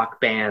pop rock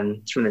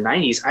bands from the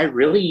 90s, I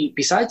really,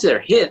 besides their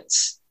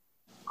hits,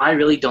 I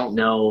really don't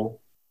know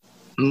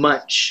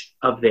much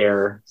of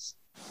their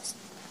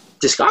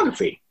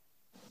discography.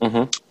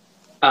 Mm-hmm.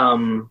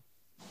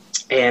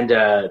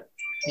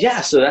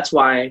 So that's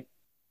why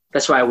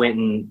I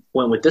went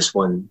with this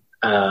one.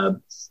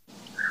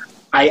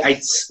 I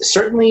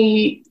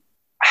certainly,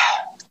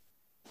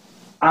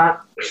 I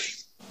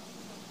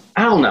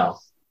don't know.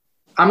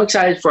 I'm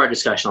excited for our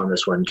discussion on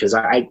this one because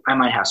I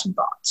might have some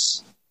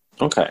thoughts.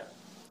 Okay.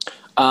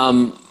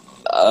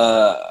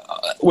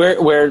 Where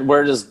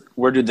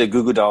do the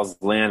Goo Goo Dolls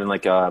land in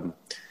like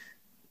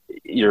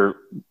your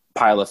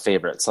pile of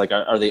favorites? Like,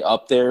 are they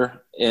up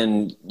there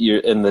in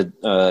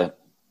a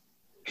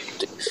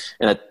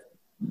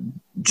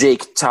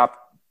Jake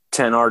top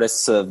 10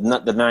 artists of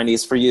the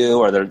 90s for you,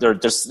 or they're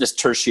just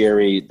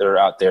tertiary? They're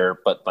out there,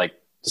 but like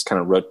just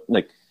kind of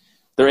like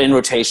they're in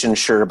rotation,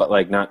 sure, but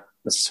like not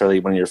necessarily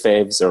one of your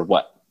faves, or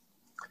what?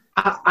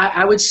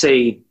 I would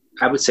say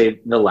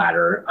the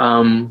latter.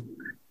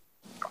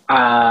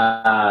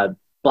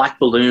 Black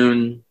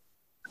Balloon.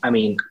 I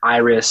mean,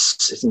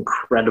 Iris is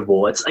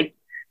incredible. It's like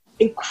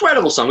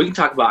incredible song. We can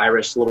talk about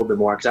Iris a little bit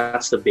more because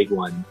that's the big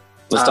one.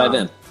 Let's dive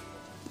in.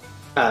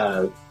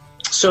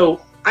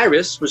 So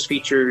Iris was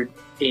featured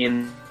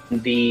in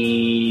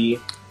the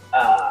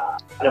I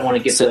don't want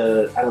to get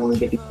the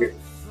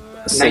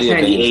 1998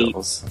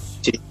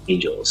 City of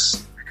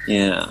Angels.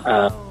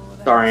 Yeah.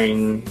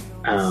 Starring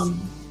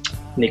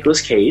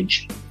Nicolas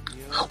Cage.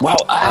 Wow,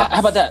 how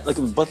about that? Like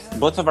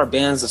both of our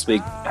bands this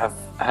week have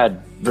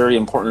had very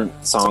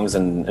important songs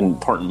and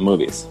important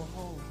movies.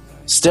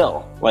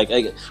 Still, like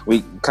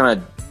we kind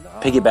of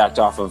piggybacked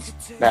off of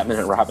Batman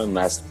and Robin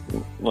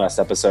last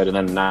episode, and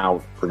then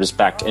now we're just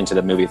back into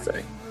the movie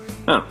thing.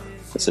 Oh,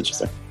 that's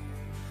interesting.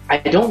 I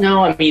don't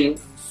know. I mean,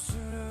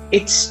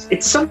 it's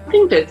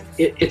something that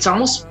it's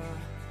almost.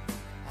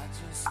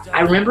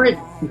 I remember it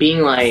being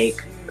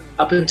like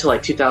up until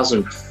like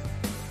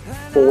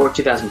 2004,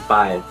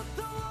 2005,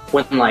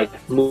 when like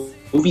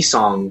movie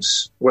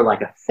songs were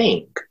like a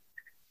thing.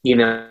 You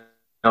know,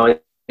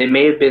 it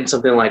may have been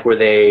something like where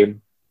they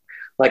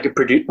like a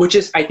produce, which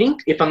is, I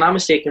think, if I'm not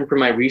mistaken, from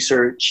my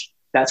research,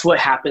 that's what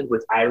happened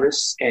with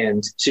Iris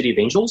and City of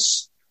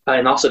Angels.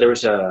 And also there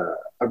was a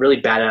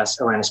really badass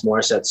Alanis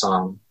Morissette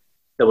song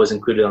that was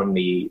included on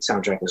the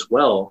soundtrack as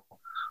well.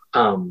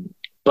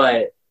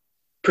 But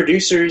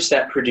producers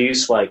that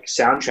produce like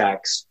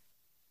soundtracks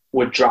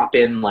would drop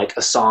in like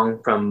a song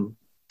from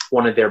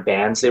one of their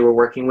bands they were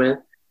working with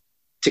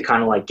to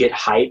kind of like get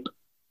hype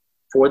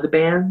for the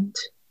band.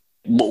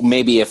 Well,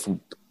 maybe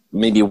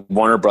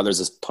Warner Brothers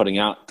is putting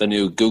out the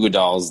new Goo Goo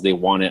Dolls, they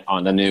want it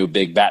on the new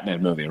big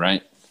Batman movie,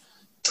 right?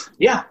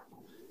 Yeah.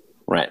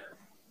 Right.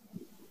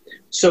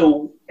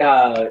 So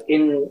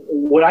in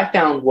what I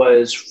found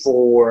was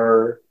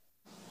for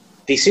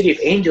the City of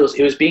Angels,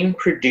 it was being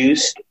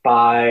produced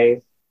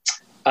by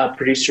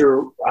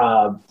producer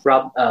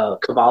Rob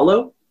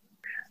Cavallo,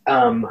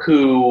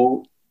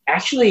 who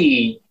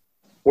actually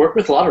worked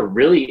with a lot of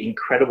really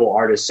incredible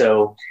artists.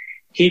 So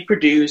he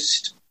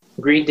produced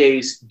Green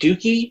Day's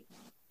Dookie,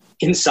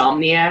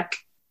 Insomniac,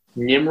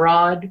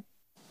 Nimrod,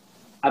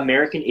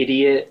 American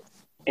Idiot,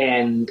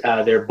 and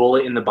their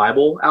Bullet in the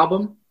Bible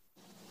album.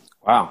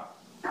 Wow.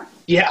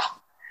 Yeah.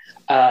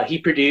 He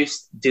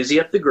produced Dizzy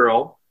Up the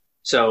Girl.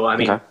 So, I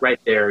mean, Okay. Right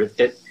there,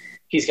 that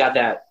he's got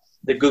that,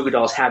 the Goo Goo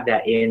Dolls have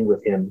that in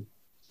with him.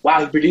 Wow,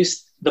 he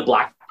produced The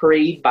Black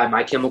Parade by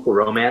My Chemical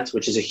Romance,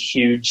 which is a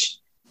huge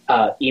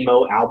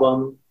emo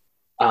album.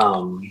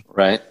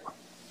 Right.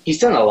 He's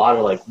done a lot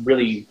of like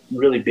really,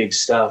 really big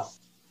stuff.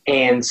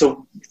 And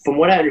so from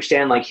what I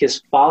understand, like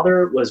his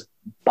father was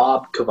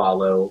Bob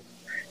Cavallo,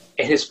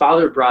 and his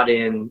father brought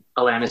in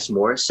Alanis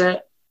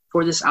Morissette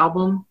for this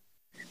album.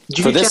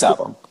 For this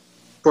album?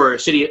 For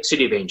City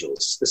of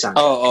Angels, the soundtrack.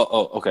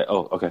 Oh,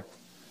 okay.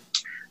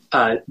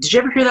 Did you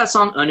ever hear that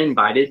song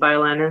 "Uninvited" by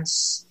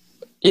Alanis?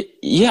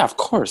 Yeah, of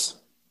course.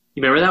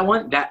 You remember that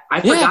one?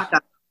 I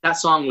forgot that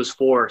song was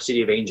for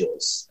City of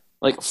Angels.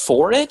 Like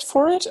for it,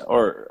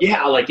 or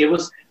yeah, like it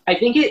was. I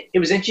think it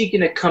was actually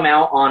going to come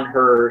out on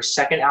her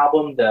second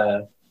album,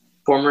 the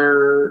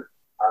former.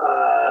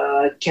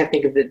 I can't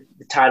think of the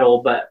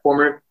title, but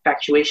former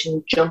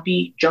Infatuation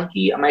Junkie.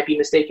 I might be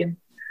mistaken.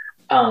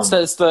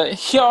 So it's the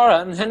 "You're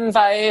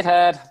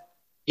Uninvited."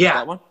 Yeah,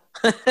 that one.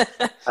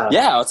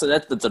 Yeah, so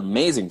that's an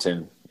amazing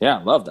tune. Yeah,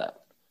 I love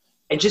that.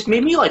 It just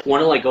made me like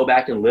want to like go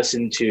back and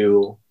listen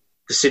to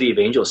the City of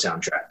Angels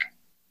soundtrack.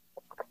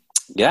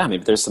 Yeah,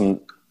 maybe there's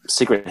some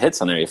secret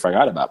hits on there you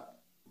forgot about.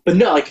 But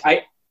no, like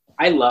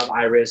I love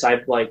Iris.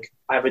 I've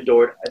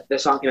adored. The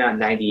song came out in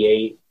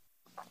 '98.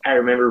 I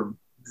remember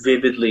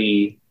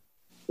vividly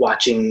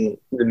watching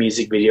the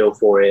music video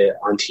for it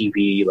on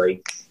TV.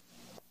 Like,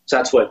 so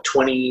that's what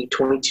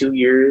 22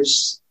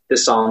 years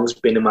this song's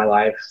been in my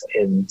life,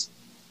 and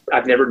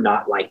I've never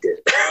not liked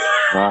it.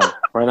 Wow,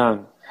 right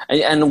on.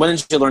 And when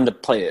did you learn to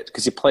play it?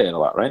 Because you play it a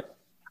lot, right?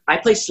 I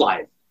play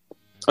slide.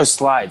 Oh,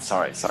 slide.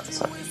 Sorry.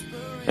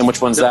 And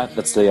which one's that?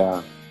 That's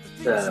the...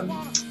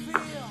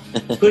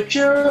 Put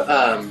your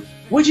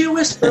Would you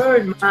whisper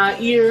in my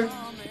ear?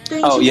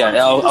 Oh yeah,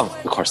 of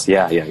course,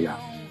 yeah.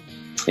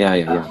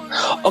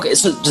 Okay,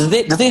 so do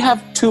they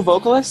have two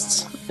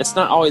vocalists? It's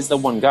not always the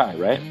one guy,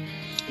 right?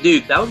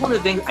 Dude, that was one of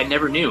the things I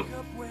never knew.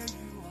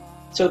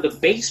 So the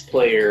bass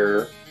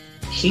player,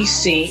 he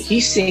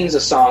sings a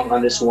song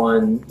on this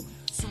one.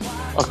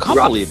 A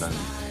couple even.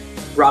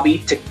 Robbie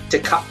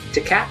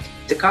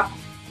Takak.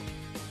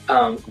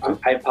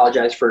 I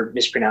apologize for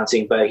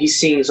mispronouncing, but he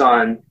sings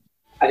on,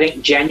 I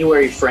think,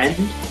 January Friend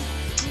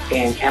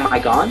and Am I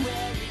Gone,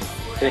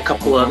 and a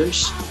couple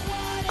others.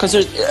 Because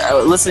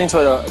listening to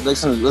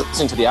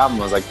the album,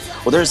 I was like,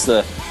 well, there's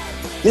the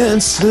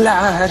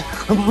slide,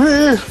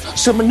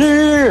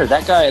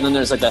 that guy, and then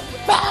there's like the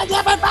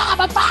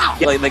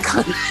like the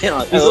kind of, you know,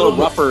 a little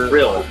rougher,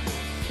 real,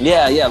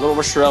 yeah, a little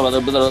more shrill, a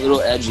little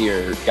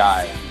edgier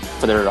guy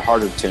for their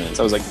harder tunes.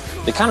 I was like,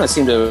 they kind of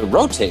seem to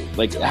rotate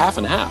like half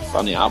and half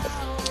on the album.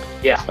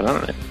 Yeah, but I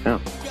don't know. Yeah.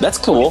 That's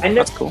cool.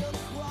 That's cool.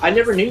 I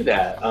never knew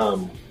that.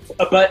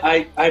 But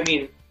I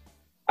mean,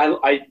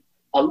 I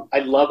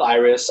love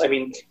Iris. I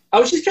mean, I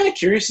was just kind of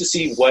curious to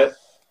see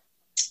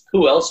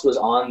who else was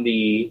on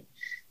the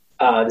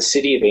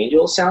City of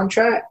Angels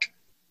soundtrack,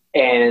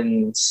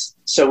 and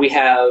so we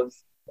have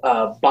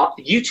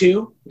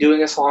U2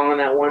 doing a song on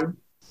that one.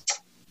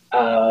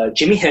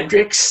 Jimi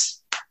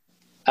Hendrix,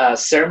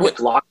 Sarah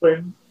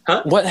McLachlan.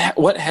 Huh?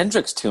 What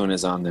Hendrix tune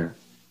is on there?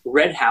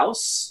 Red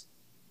House.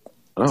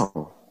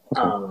 Oh.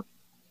 Okay.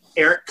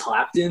 Eric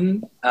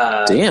Clapton.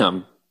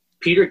 Damn.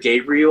 Peter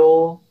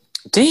Gabriel.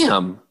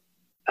 Damn.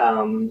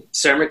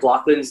 Sarah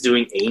McLachlan's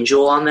doing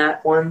Angel on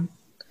that one.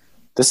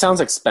 This sounds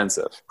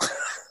expensive.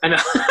 I know.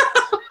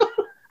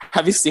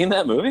 Have you seen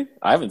that movie?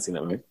 I haven't seen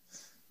that movie.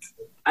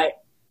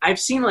 I've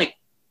seen like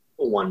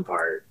one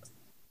part.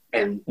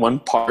 And one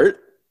part?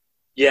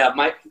 Yeah,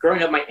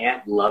 growing up, my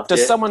aunt loved it.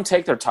 Does someone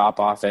take their top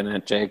off in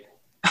it, Jake?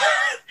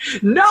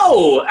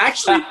 No,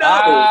 actually,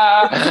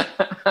 no.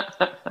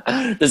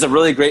 There's a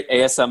really great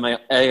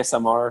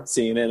ASMR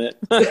scene in it.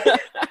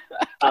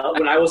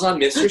 When I was on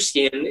Mr.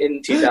 Skin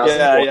in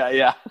 2004.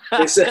 Yeah.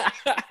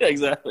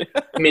 Exactly.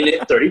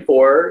 Minute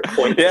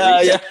 34.3.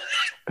 Yeah.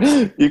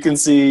 You can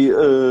see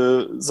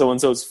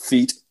so-and-so's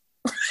feet.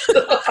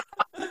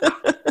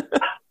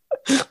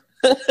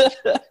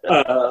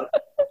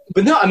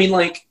 But no, I mean,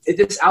 like,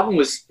 this album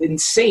was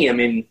insane. I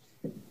mean,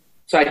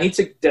 so I need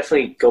to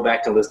definitely go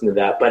back and listen to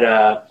that. But,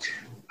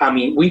 I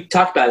mean, we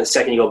talked about it a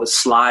second ago, but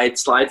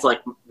Slide's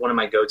like one of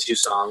my go-to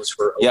songs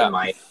for open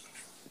mic.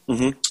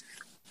 Mm-hmm.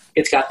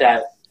 It's got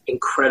that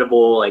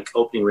incredible, like,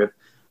 opening riff.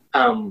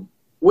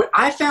 What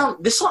I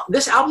found, this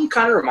album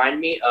kind of reminded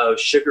me of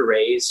Sugar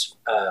Ray's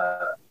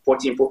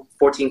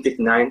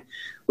 1459,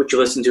 which you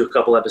listened to a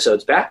couple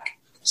episodes back.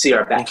 See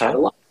our back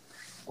catalog.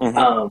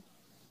 Mm-hmm.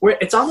 Where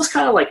it's almost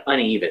kind of like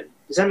uneven.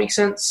 Does that make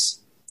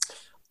sense?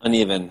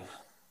 Uneven.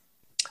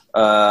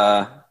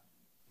 I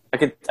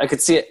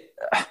could see it.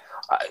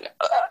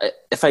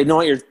 If I know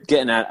what you're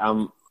getting at,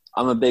 I'm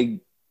a big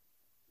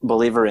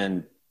believer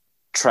in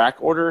track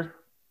order,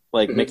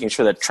 like making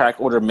sure that track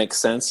order makes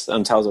sense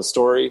and tells a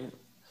story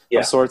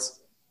of sorts.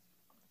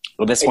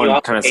 Well, this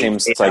one kind of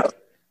seems like.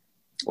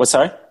 What's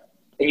sorry?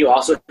 And you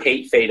also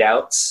hate fade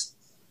outs.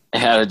 I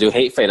had to do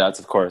hate fade outs,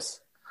 of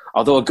course.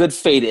 Although a good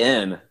fade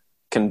in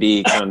can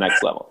be kind of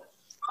next level.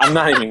 I'm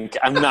not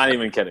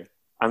even kidding.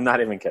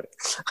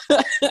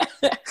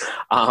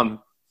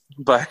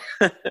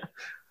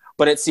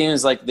 But it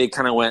seems like they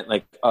kind of went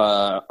like,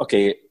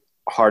 okay,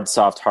 hard,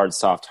 soft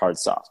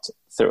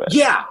through it.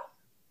 Yeah.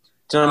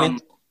 Do you know what I mean?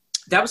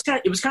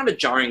 It was kind of a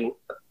jarring.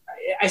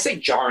 I say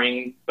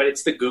jarring, but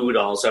it's the Goo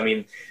Dolls. I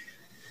mean,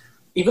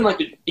 even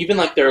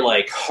like their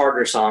like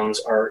harder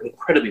songs are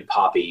incredibly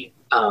poppy.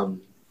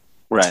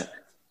 Right.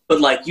 But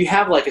like you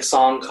have like a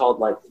song called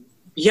like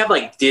you have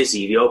like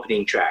Dizzy, the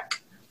opening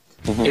track,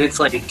 and it's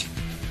like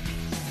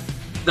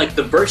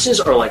the verses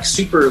are like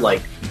super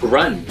like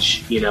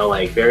grunge, you know,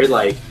 like very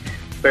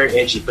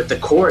edgy, but the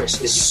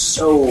chorus is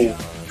so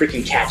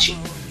freaking catchy.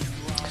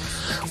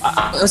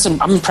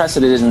 Listen, I'm impressed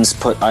that it didn't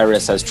put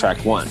Iris as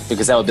track 1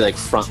 because that would be like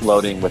front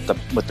loading with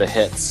the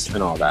hits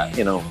and all that,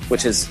 you know.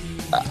 Which is,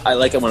 I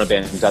like it when a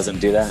band doesn't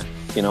do that,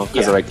 you know,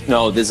 because they're like,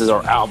 no, this is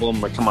our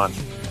album. Or come on,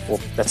 well,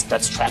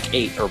 that's track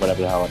 8 or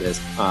whatever the hell it is.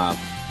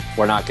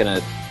 We're not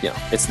gonna, you know,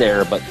 it's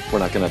there, but we're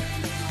not gonna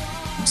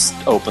just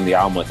open the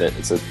album with it.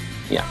 It's I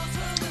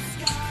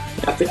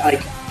feel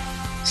like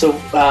so.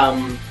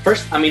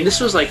 First, I mean,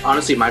 this was like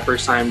honestly my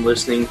first time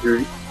listening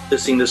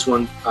this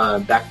one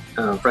back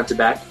front to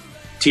back.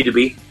 T to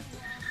B.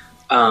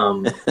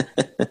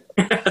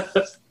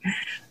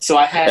 So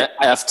I had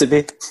F to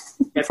B,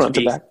 front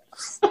to back.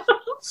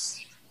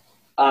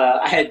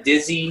 I had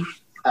Dizzy,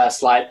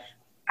 Slide.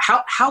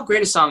 How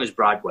great a song is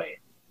Broadway?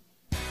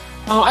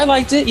 Oh, I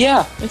liked it.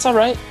 Yeah, it's all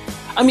right.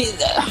 I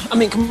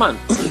mean, come on.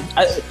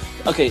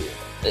 Okay,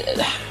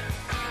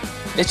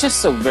 it's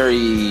just so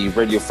very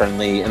radio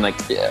friendly and like.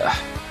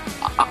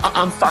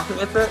 I'm fine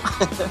with it.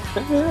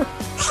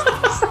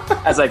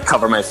 As I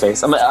cover my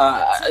face, I'm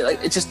like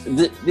it's just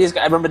these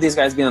guys. I remember these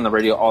guys being on the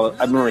radio.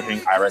 I remember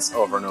hearing Iris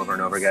over and over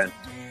and over again,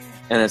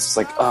 and it's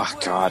like, oh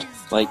god,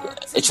 like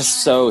it's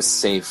just so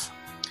safe.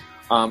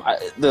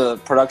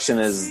 The production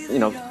is,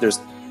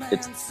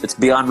 it's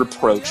beyond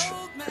reproach.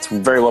 It's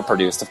very well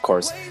produced, of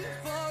course.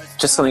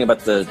 Just something about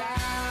the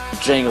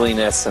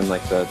jangliness and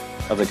like the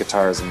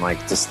guitars and like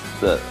just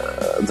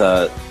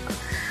the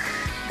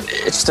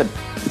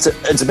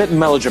it's a bit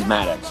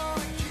melodramatic.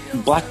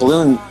 Black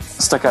Balloon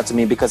stuck out to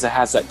me because it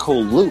has that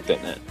cool loop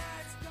in it,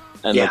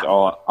 and like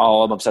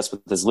all I'm obsessed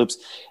with is loops.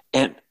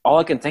 And all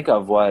I can think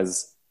of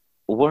was,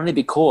 wouldn't it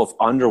be cool if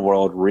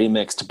Underworld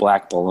remixed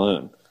Black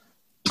Balloon?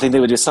 I think they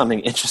would do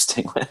something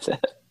interesting with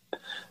it.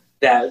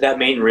 That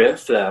main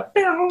riff, yeah,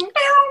 and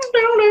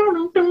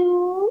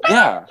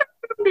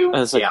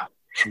it's like,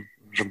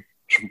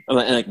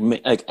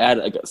 and like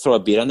add throw a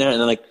beat on there, and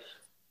then like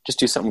just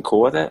do something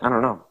cool with it. I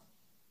don't know.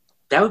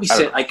 That would be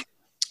sick. Like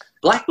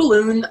Black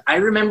Balloon, I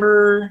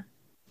remember.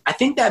 I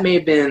think that may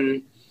have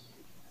been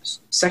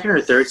second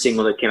or third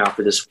single that came out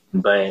for this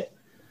one, but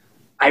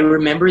I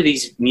remember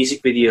these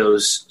music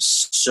videos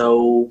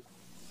so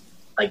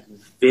like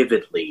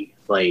vividly,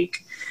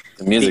 like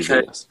the music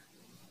videos.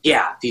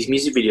 Yeah, these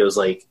music videos.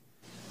 Like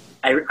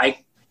I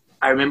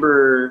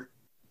remember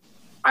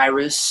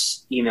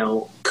Iris,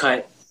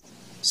 cut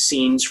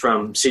scenes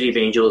from City of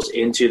Angels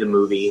into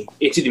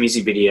the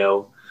music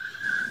video.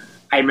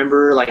 I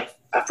remember like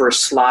for a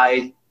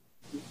slide,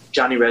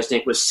 Johnny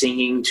Resnick was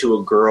singing to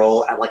a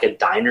girl at like a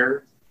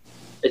diner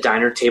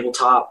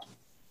tabletop.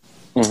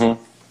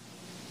 Mm-hmm.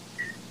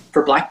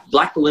 For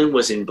Black Balloon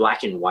was in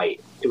black and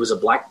white. It was a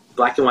black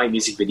and white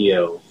music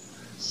video,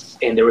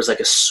 and there was like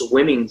a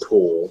swimming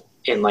pool,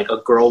 and like a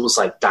girl was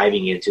like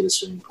diving into the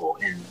swimming pool,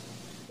 and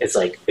it's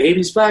like,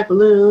 baby's black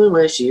balloon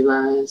where she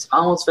lies,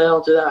 almost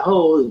fell to that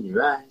hole in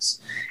your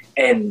eyes.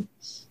 And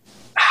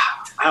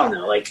I don't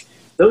know, like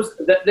those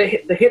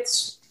the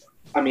hits.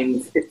 I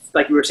mean, it's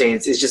like we were saying,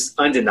 it's just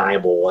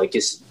undeniable. Like,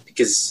 just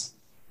because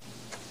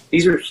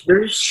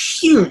they're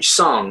huge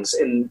songs,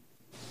 and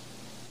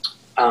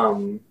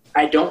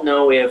I don't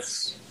know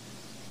if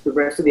the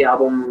rest of the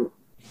album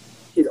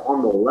is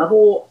on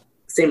the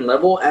same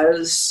level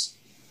as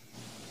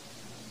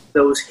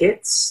those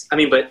hits. I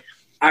mean, but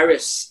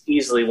Iris,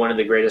 easily one of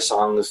the greatest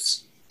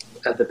songs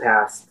of the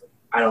past,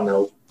 I don't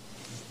know,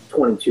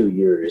 22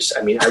 years.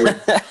 I mean, I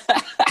would.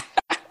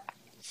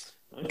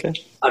 Okay.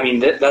 I mean,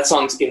 that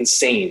song's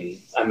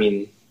insane. I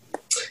mean,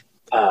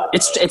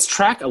 it's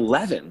track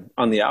 11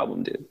 on the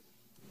album, dude.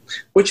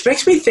 Which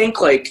makes me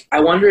think, like, I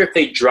wonder if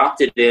they dropped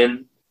it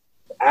in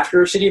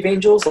after City of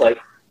Angels, like,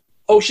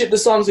 oh shit,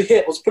 this song's a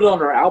hit, let's put it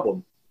on our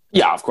album.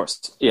 Yeah, of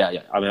course.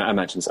 Yeah. I mean, I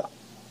mentioned so.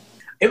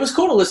 It was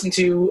cool to listen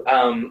to.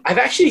 I've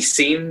actually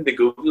seen the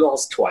Goo Goo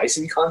Dolls twice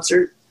in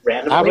concert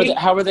randomly.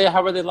 How were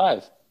they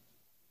live?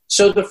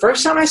 So the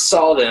first time I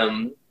saw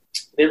them,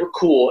 they were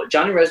cool.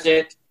 Johnny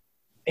Resnick,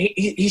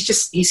 he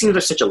seems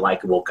like such a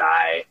likable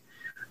guy.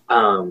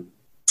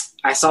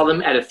 I saw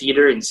them at a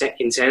theater in San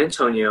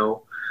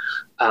Antonio,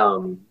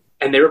 and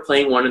they were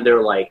playing one of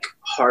their like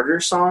harder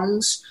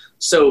songs.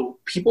 So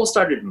people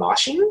started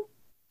moshing.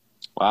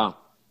 Wow.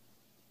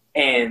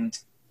 And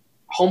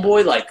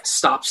Homeboy like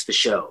stops the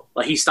show.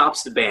 Like he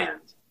stops the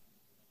band.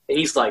 And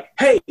he's like,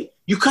 "Hey,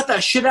 you cut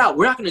that shit out.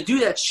 We're not going to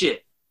do that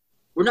shit.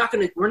 We're not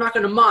going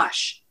to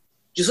mosh.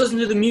 Just listen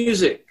to the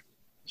music."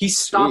 He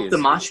stopped the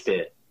mosh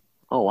pit.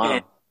 Oh wow.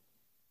 And,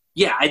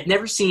 yeah, I'd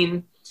never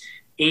seen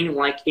anything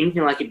like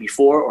it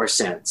before or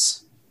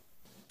since.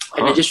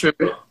 And I just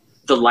remember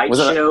the light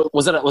show.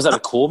 Was that a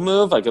cool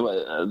move? Like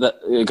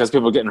because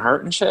people were getting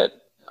hurt and shit,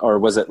 or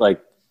was it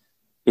like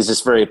he's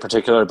just very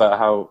particular about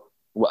how?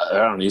 I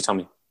don't know. You tell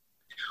me.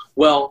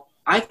 Well,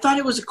 I thought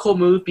it was a cool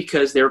move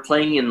because they were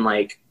playing in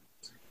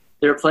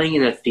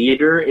a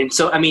theater, and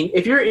so I mean,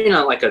 if you're in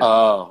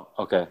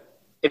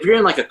if you're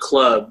in like a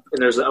club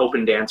and there's an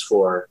open dance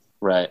floor,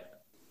 right?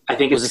 I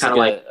think it's kind of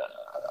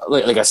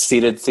like a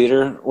seated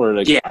theater where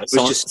like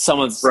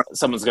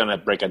someone's gonna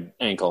break an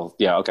ankle.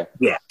 Yeah. Okay.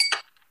 Yeah.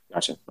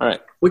 Gotcha. All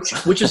right. Which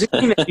is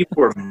interesting that people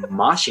were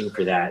moshing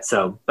for that.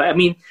 So, but I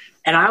mean,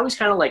 and I always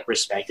kind of like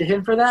respected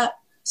him for that.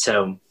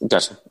 So.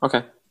 Gotcha.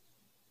 Okay.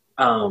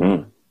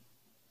 And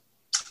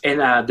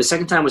the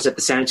second time was at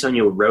the San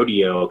Antonio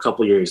Rodeo a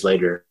couple years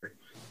later.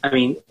 I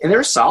mean, and they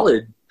were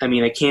solid. I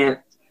mean, they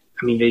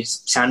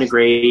sounded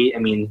great. I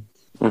mean,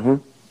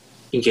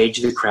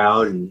 engaged the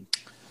crowd. And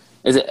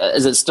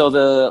is it still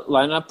the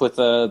lineup with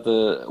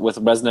with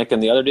Resnick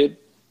and the other dude?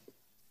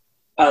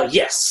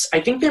 Yes,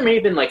 I think there may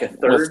have been like a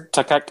third. With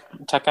Takak.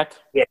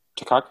 Yeah.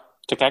 Takak.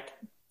 Takak.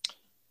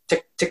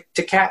 Takak.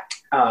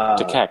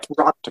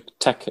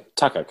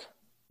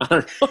 I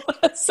don't know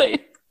what to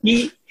say.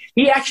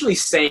 He actually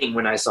sang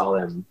when I saw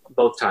them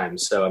both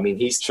times. So, I mean, I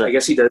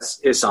guess he does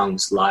his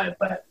songs live.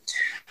 But,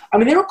 I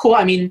mean, they were cool.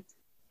 I mean,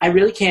 I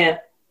really can't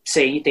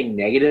say anything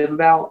negative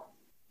about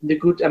the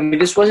group. I mean,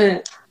 this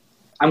wasn't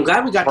 – I'm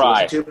glad we got to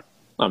listen to it.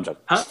 I'm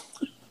joking. Huh?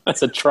 I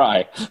said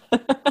try. I'm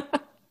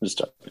just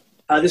joking.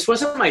 This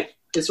wasn't my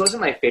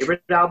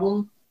favorite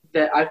album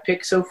that I've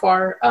picked so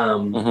far.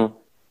 But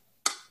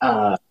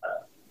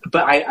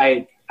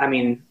I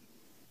mean,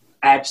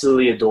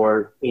 absolutely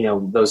adore,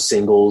 those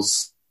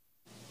singles,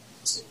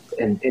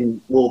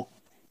 and will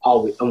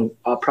always,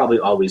 probably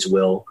always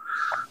will.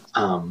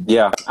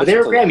 Yeah, but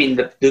they're great. I mean,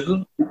 I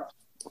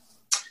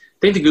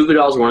think the Goo Goo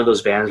Dolls are one of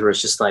those bands where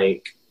it's just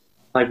like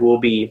we'll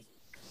be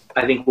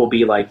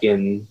like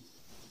in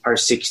our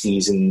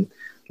 60s and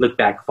look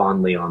back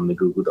fondly on the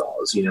Goo Goo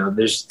Dolls.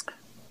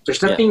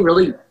 There's nothing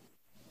really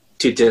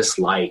to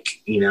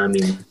dislike. I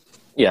mean,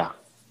 yeah,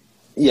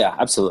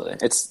 absolutely.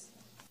 It's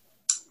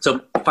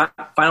so.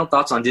 Final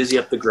thoughts on Dizzy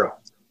Up the Girl.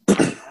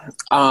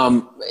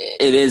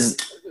 It is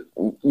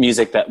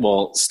music that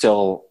will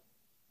still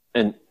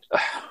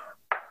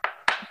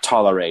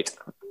tolerate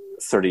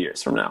 30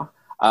 years from now.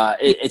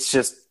 It's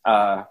just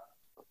I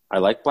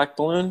like Black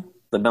Balloon.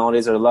 The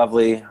melodies are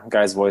lovely.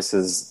 Guy's voice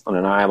is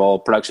undeniable.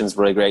 Production's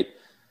really great.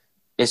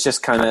 It's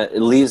just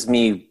it leaves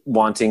me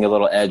wanting a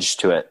little edge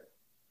to it.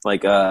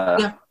 Like,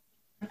 I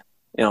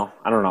don't know.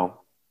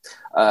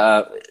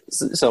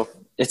 So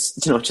it's,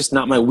 just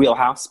not my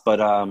wheelhouse, but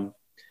I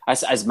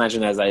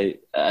imagine as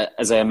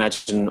I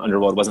imagine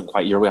Underworld wasn't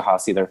quite your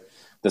wheelhouse either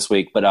this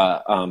week,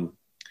 but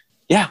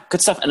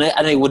good stuff. And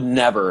I would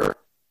never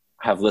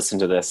have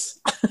listened to this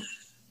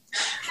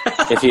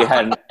if you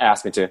hadn't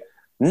asked me to.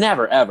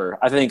 Never, ever.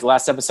 I think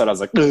last episode I was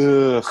like,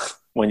 ugh,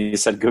 when you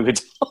said Goo Goo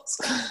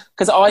Dolls.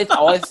 Because all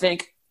I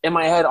think, in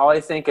my head, all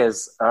I think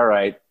is, all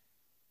right,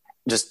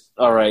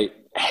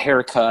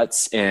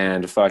 haircuts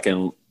and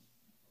fucking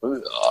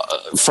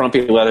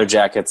frumpy leather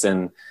jackets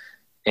and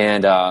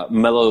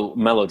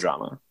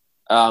melodrama.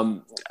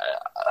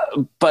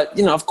 But,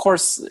 of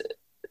course,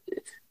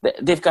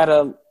 they've got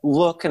a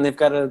look and they've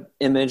got an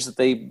image that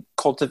they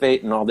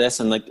cultivate and all this,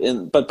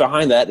 but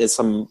behind that is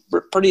some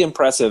pretty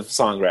impressive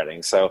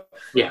songwriting. So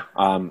yeah,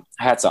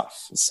 hats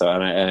off. So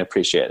and I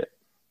appreciate it.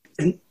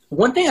 And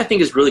one thing I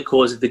think is really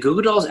cool is that the Goo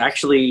Goo Dolls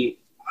actually,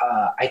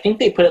 I think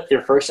they put up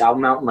their first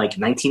album out in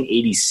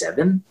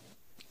 1987.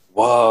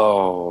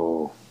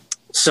 Whoa!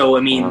 So I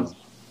mean,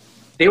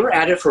 they were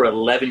at it for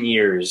 11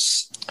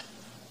 years.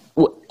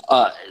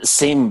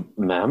 Same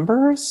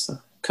members?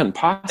 Couldn't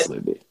possibly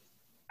be.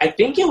 I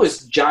think it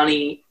was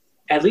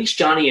at least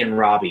Johnny and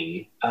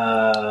Robbie.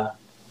 Takak,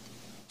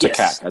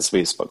 yes. as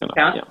we've spoken of.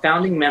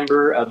 Founding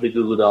member of the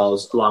Goo Goo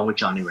Dolls, along with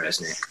Johnny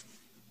Resnick.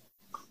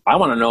 I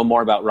want to know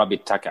more about Robbie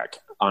Takak,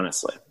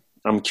 honestly.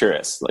 I'm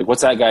curious. Like,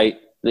 what's that guy?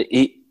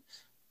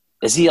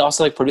 Is he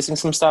also, producing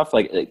some stuff?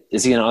 Like,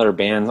 is he in other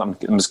bands? I'm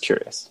just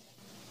curious.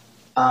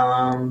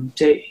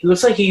 It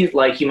looks like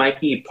he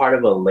might be part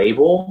of a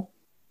label.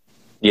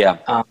 Yeah.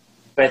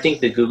 But I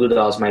think the Goo Goo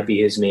Dolls might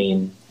be his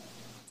main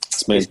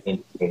squeeze.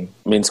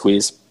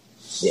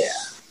 Yeah.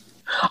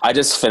 I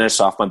just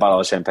finished off my bottle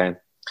of champagne.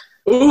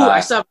 Ooh, I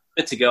still have a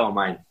bit to go on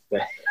mine.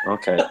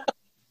 Okay.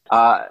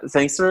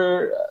 Thanks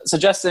for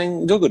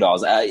suggesting Goo Goo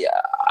Dolls. I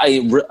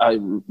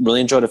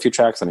really enjoyed a few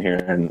tracks on here,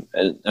 and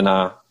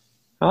I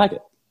like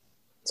it.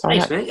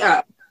 Thanks, man.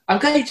 Yeah, I'm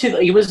glad too.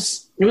 It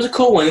was a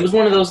cool one. It was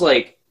one of those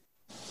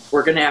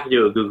we're gonna have to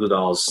do a Goo Goo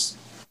Dolls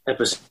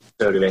episode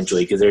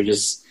eventually because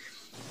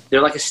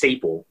they're like a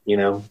staple,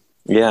 Yeah.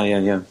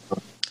 Yeah.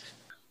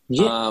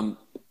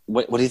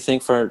 What do you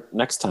think for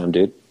next time,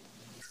 dude?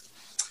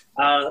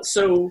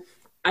 So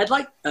I'd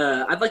like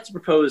to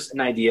propose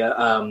an idea.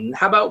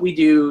 How about we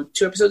do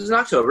 2 episodes in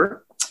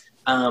October,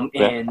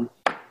 and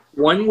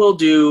one will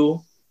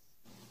do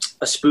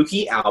a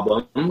spooky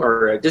album,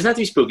 or it doesn't have to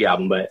be a spooky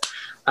album, but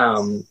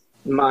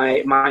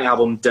my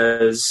album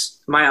is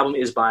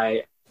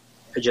by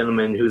a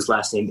gentleman whose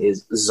last name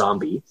is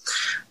Zombie.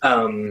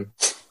 And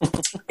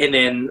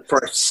then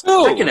for our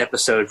second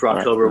episode for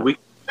October, we.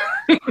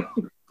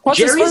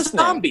 Jerry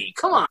Zombie,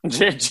 come on.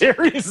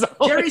 Jerry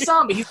Zombie. Jerry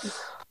Zombie.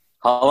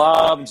 Hello,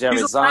 I'm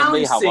Jerry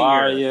Zombie. How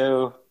are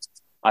you?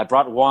 I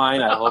brought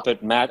wine. I hope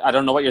it match. I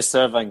don't know what you're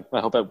serving. I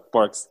hope it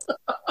works.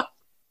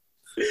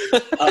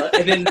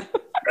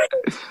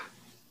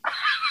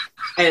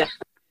 And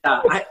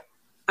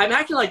I'm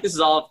acting like this is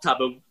all off the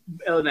top of,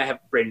 and I have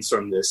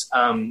brainstormed this.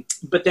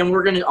 But then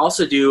we're going to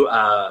also do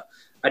a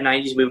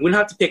 90s movie. We don't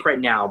have to pick right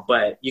now,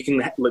 but you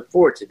can look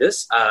forward to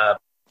this. We're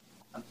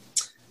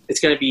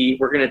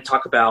going to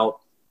talk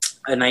about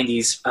a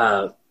 90s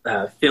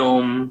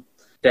film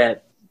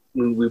that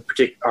we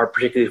are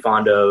particularly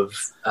fond of,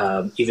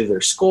 either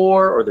their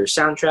score or their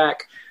soundtrack,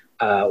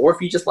 or if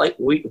we just like a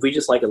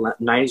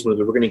 90s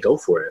movie, we're going to go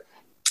for it.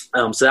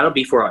 So that'll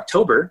be for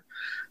October.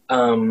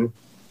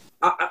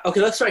 Okay,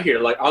 let's start here.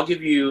 I'll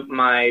give you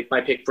my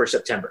pick for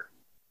September.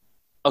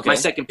 Okay, my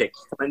second pick,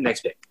 my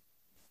next pick.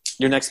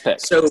 Your next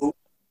pick. So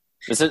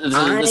this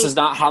is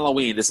not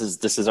Halloween. This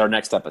is our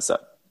next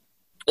episode.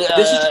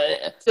 This is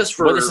just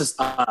for.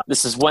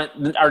 This is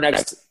when our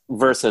next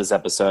Versus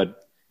episode,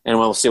 and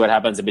we'll see what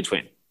happens in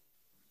between.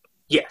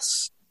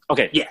 Yes.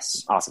 Okay.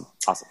 Yes. Awesome.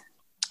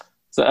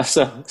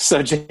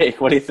 So Jake,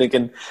 what are you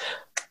thinking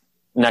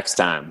next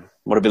time?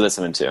 What are we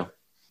listening to?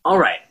 All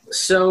right.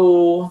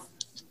 So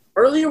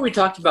earlier we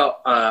talked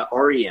about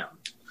REM.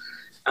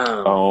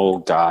 Oh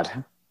God.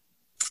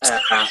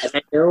 And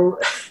I know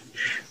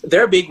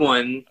they're a big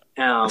one.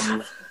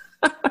 Yeah.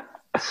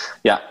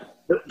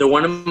 They're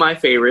one of my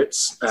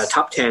favorites,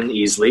 top 10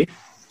 easily.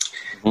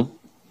 Mm-hmm.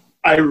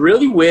 I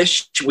really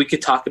wish we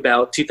could talk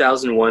about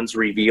 2001's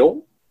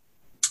Reveal.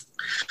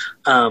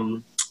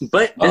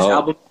 But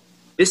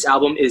this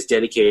album is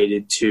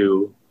dedicated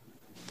to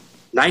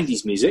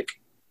 90s music.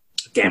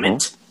 Damn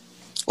it.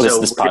 Well,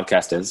 so this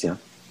podcast is, yeah.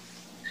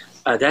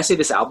 Did I say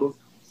this album?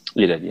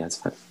 You did, yeah, it's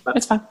fine.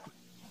 It's fine.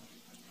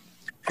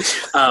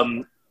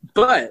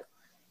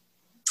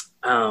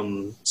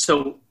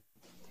 So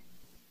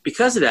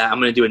because of that, I'm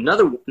going to do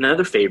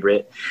another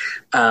favorite.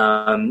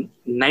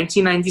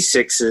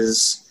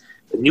 1996's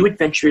New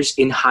Adventures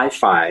in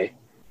Hi-Fi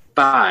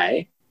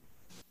by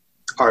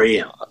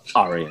REM.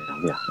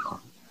 REM, yeah.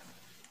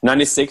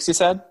 96, you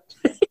said?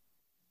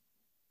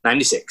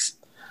 96.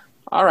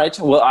 All right.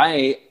 Well,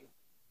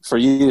 for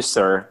you,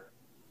 sir,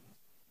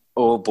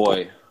 oh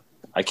boy,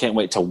 I can't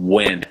wait to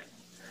win.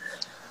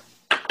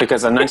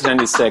 Because in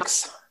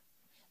 1996,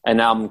 an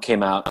album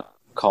came out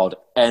called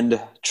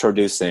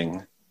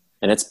Introducing,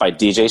 and it's by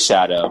DJ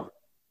Shadow,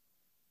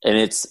 and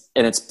it's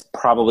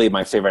probably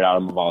my favorite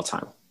album of all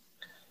time.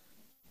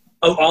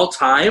 Of all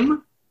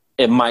time?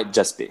 It might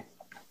just be.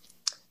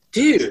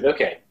 Dude,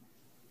 okay.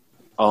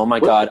 Oh my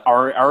God,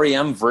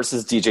 REM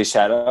versus DJ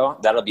Shadow.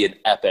 That'll be an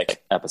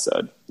epic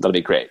episode. That'll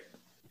be great.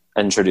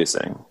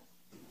 Introducing.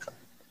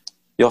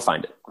 You'll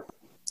find it.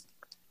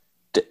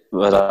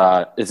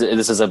 But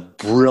this is a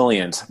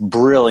brilliant,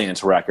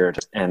 brilliant record,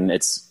 and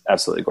it's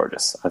absolutely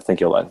gorgeous. I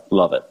think you'll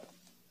love it.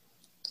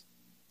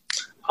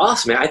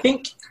 Awesome, man. I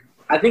think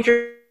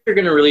you're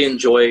going to really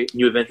enjoy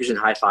New Adventures in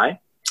Hi-Fi.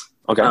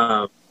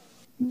 Okay.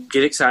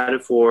 Get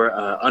excited for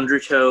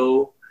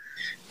Undertow,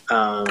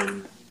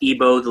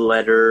 Ebo the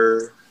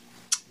Letter,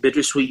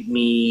 Bittersweet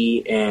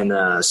Me,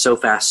 and So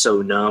Fast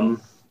So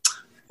Numb.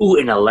 Ooh,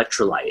 and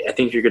Electrolyte. I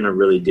think you're going to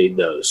really dig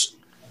those.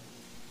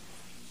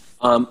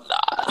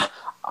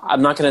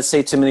 I'm not going to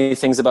say too many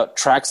things about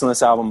tracks on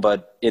this album,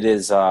 but it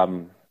is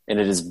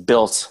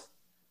built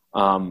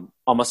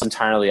almost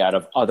entirely out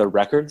of other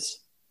records,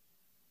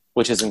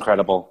 which is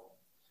incredible.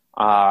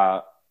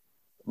 My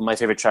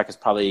favorite track is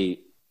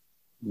probably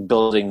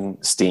Building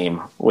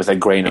Steam with a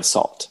Grain of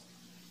Salt,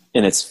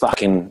 and it's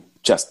fucking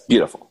just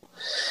beautiful.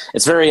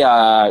 It's very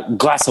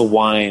glass of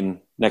wine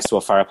next to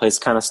a fireplace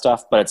kind of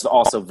stuff, but it's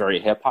also very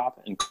hip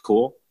hop and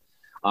cool.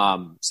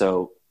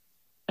 So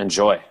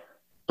enjoy.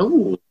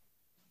 Ooh.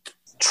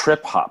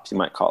 Trip hop, you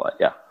might call it,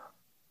 yeah.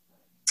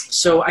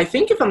 So I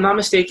think, if I'm not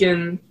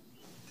mistaken,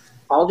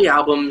 all the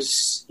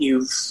albums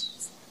you've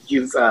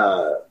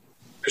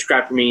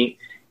prescribed for me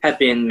have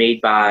been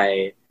made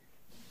by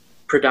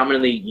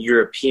predominantly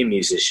European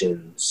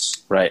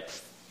musicians. Right.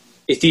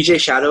 Is DJ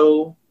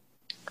Shadow,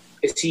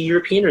 is he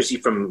European, or is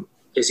he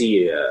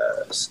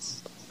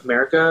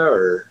America,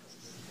 or?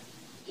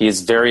 He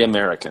is very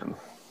American.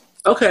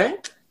 Okay.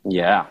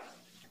 Yeah.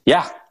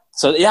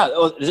 So yeah,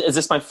 is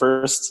this my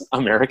first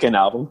American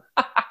album?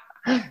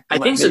 I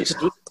think so.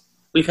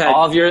 We've had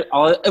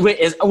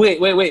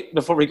wait.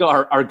 Before we go,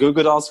 are Goo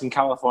Goo Dolls from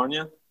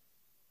California?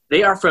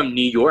 They are from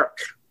New York.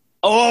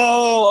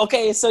 Oh,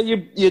 okay. So you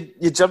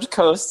jumped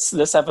coasts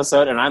this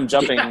episode, and I'm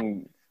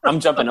jumping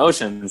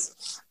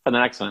oceans for the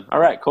next one. All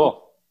right,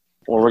 cool.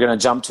 Well, we're gonna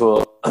jump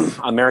to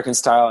American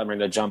style, and we're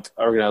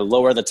gonna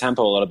lower the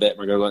tempo a little bit.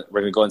 We're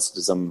gonna go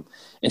into some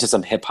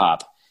hip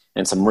hop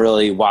and some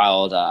really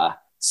wild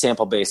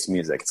sample based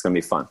music. It's gonna be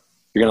fun.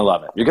 You're gonna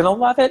love it.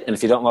 And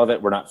if you don't love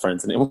it, we're not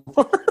friends anymore.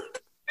 All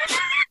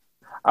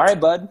right,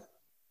 bud.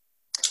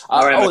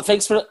 All right.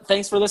 Thanks for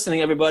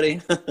listening,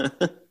 everybody.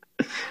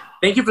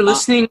 Thank you for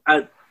listening.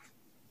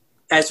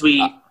 As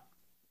we.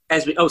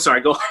 Oh,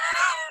 sorry. Go.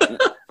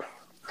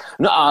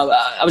 No,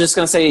 I was just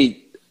gonna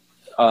say,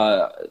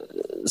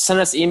 send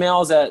us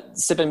emails at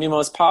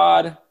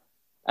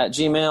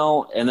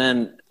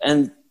sipandmimospod@gmail,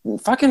 and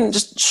fucking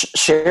just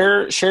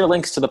share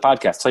links to the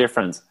podcast. Tell your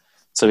friends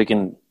so we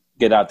can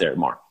get out there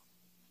more.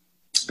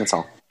 That's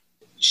all.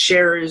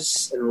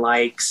 Shares and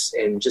likes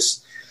and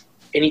just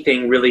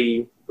anything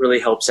really,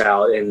 really helps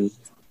out. And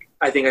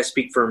I think I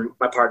speak for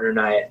my partner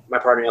Elliot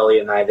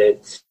and I,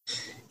 that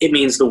it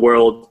means the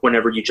world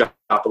whenever you drop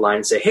a line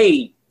and say,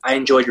 "Hey, I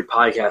enjoyed your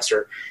podcast,"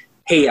 or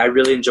 "Hey, I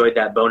really enjoyed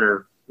that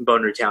Boner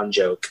Town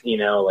joke."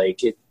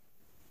 Like it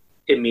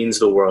means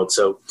the world.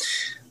 So,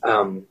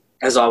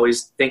 as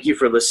always, thank you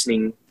for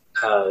listening.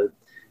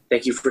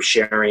 Thank you for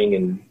sharing,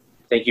 and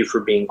thank you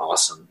for being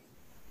awesome.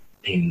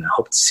 And I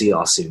hope to see you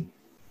all soon.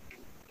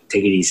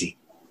 Take it easy.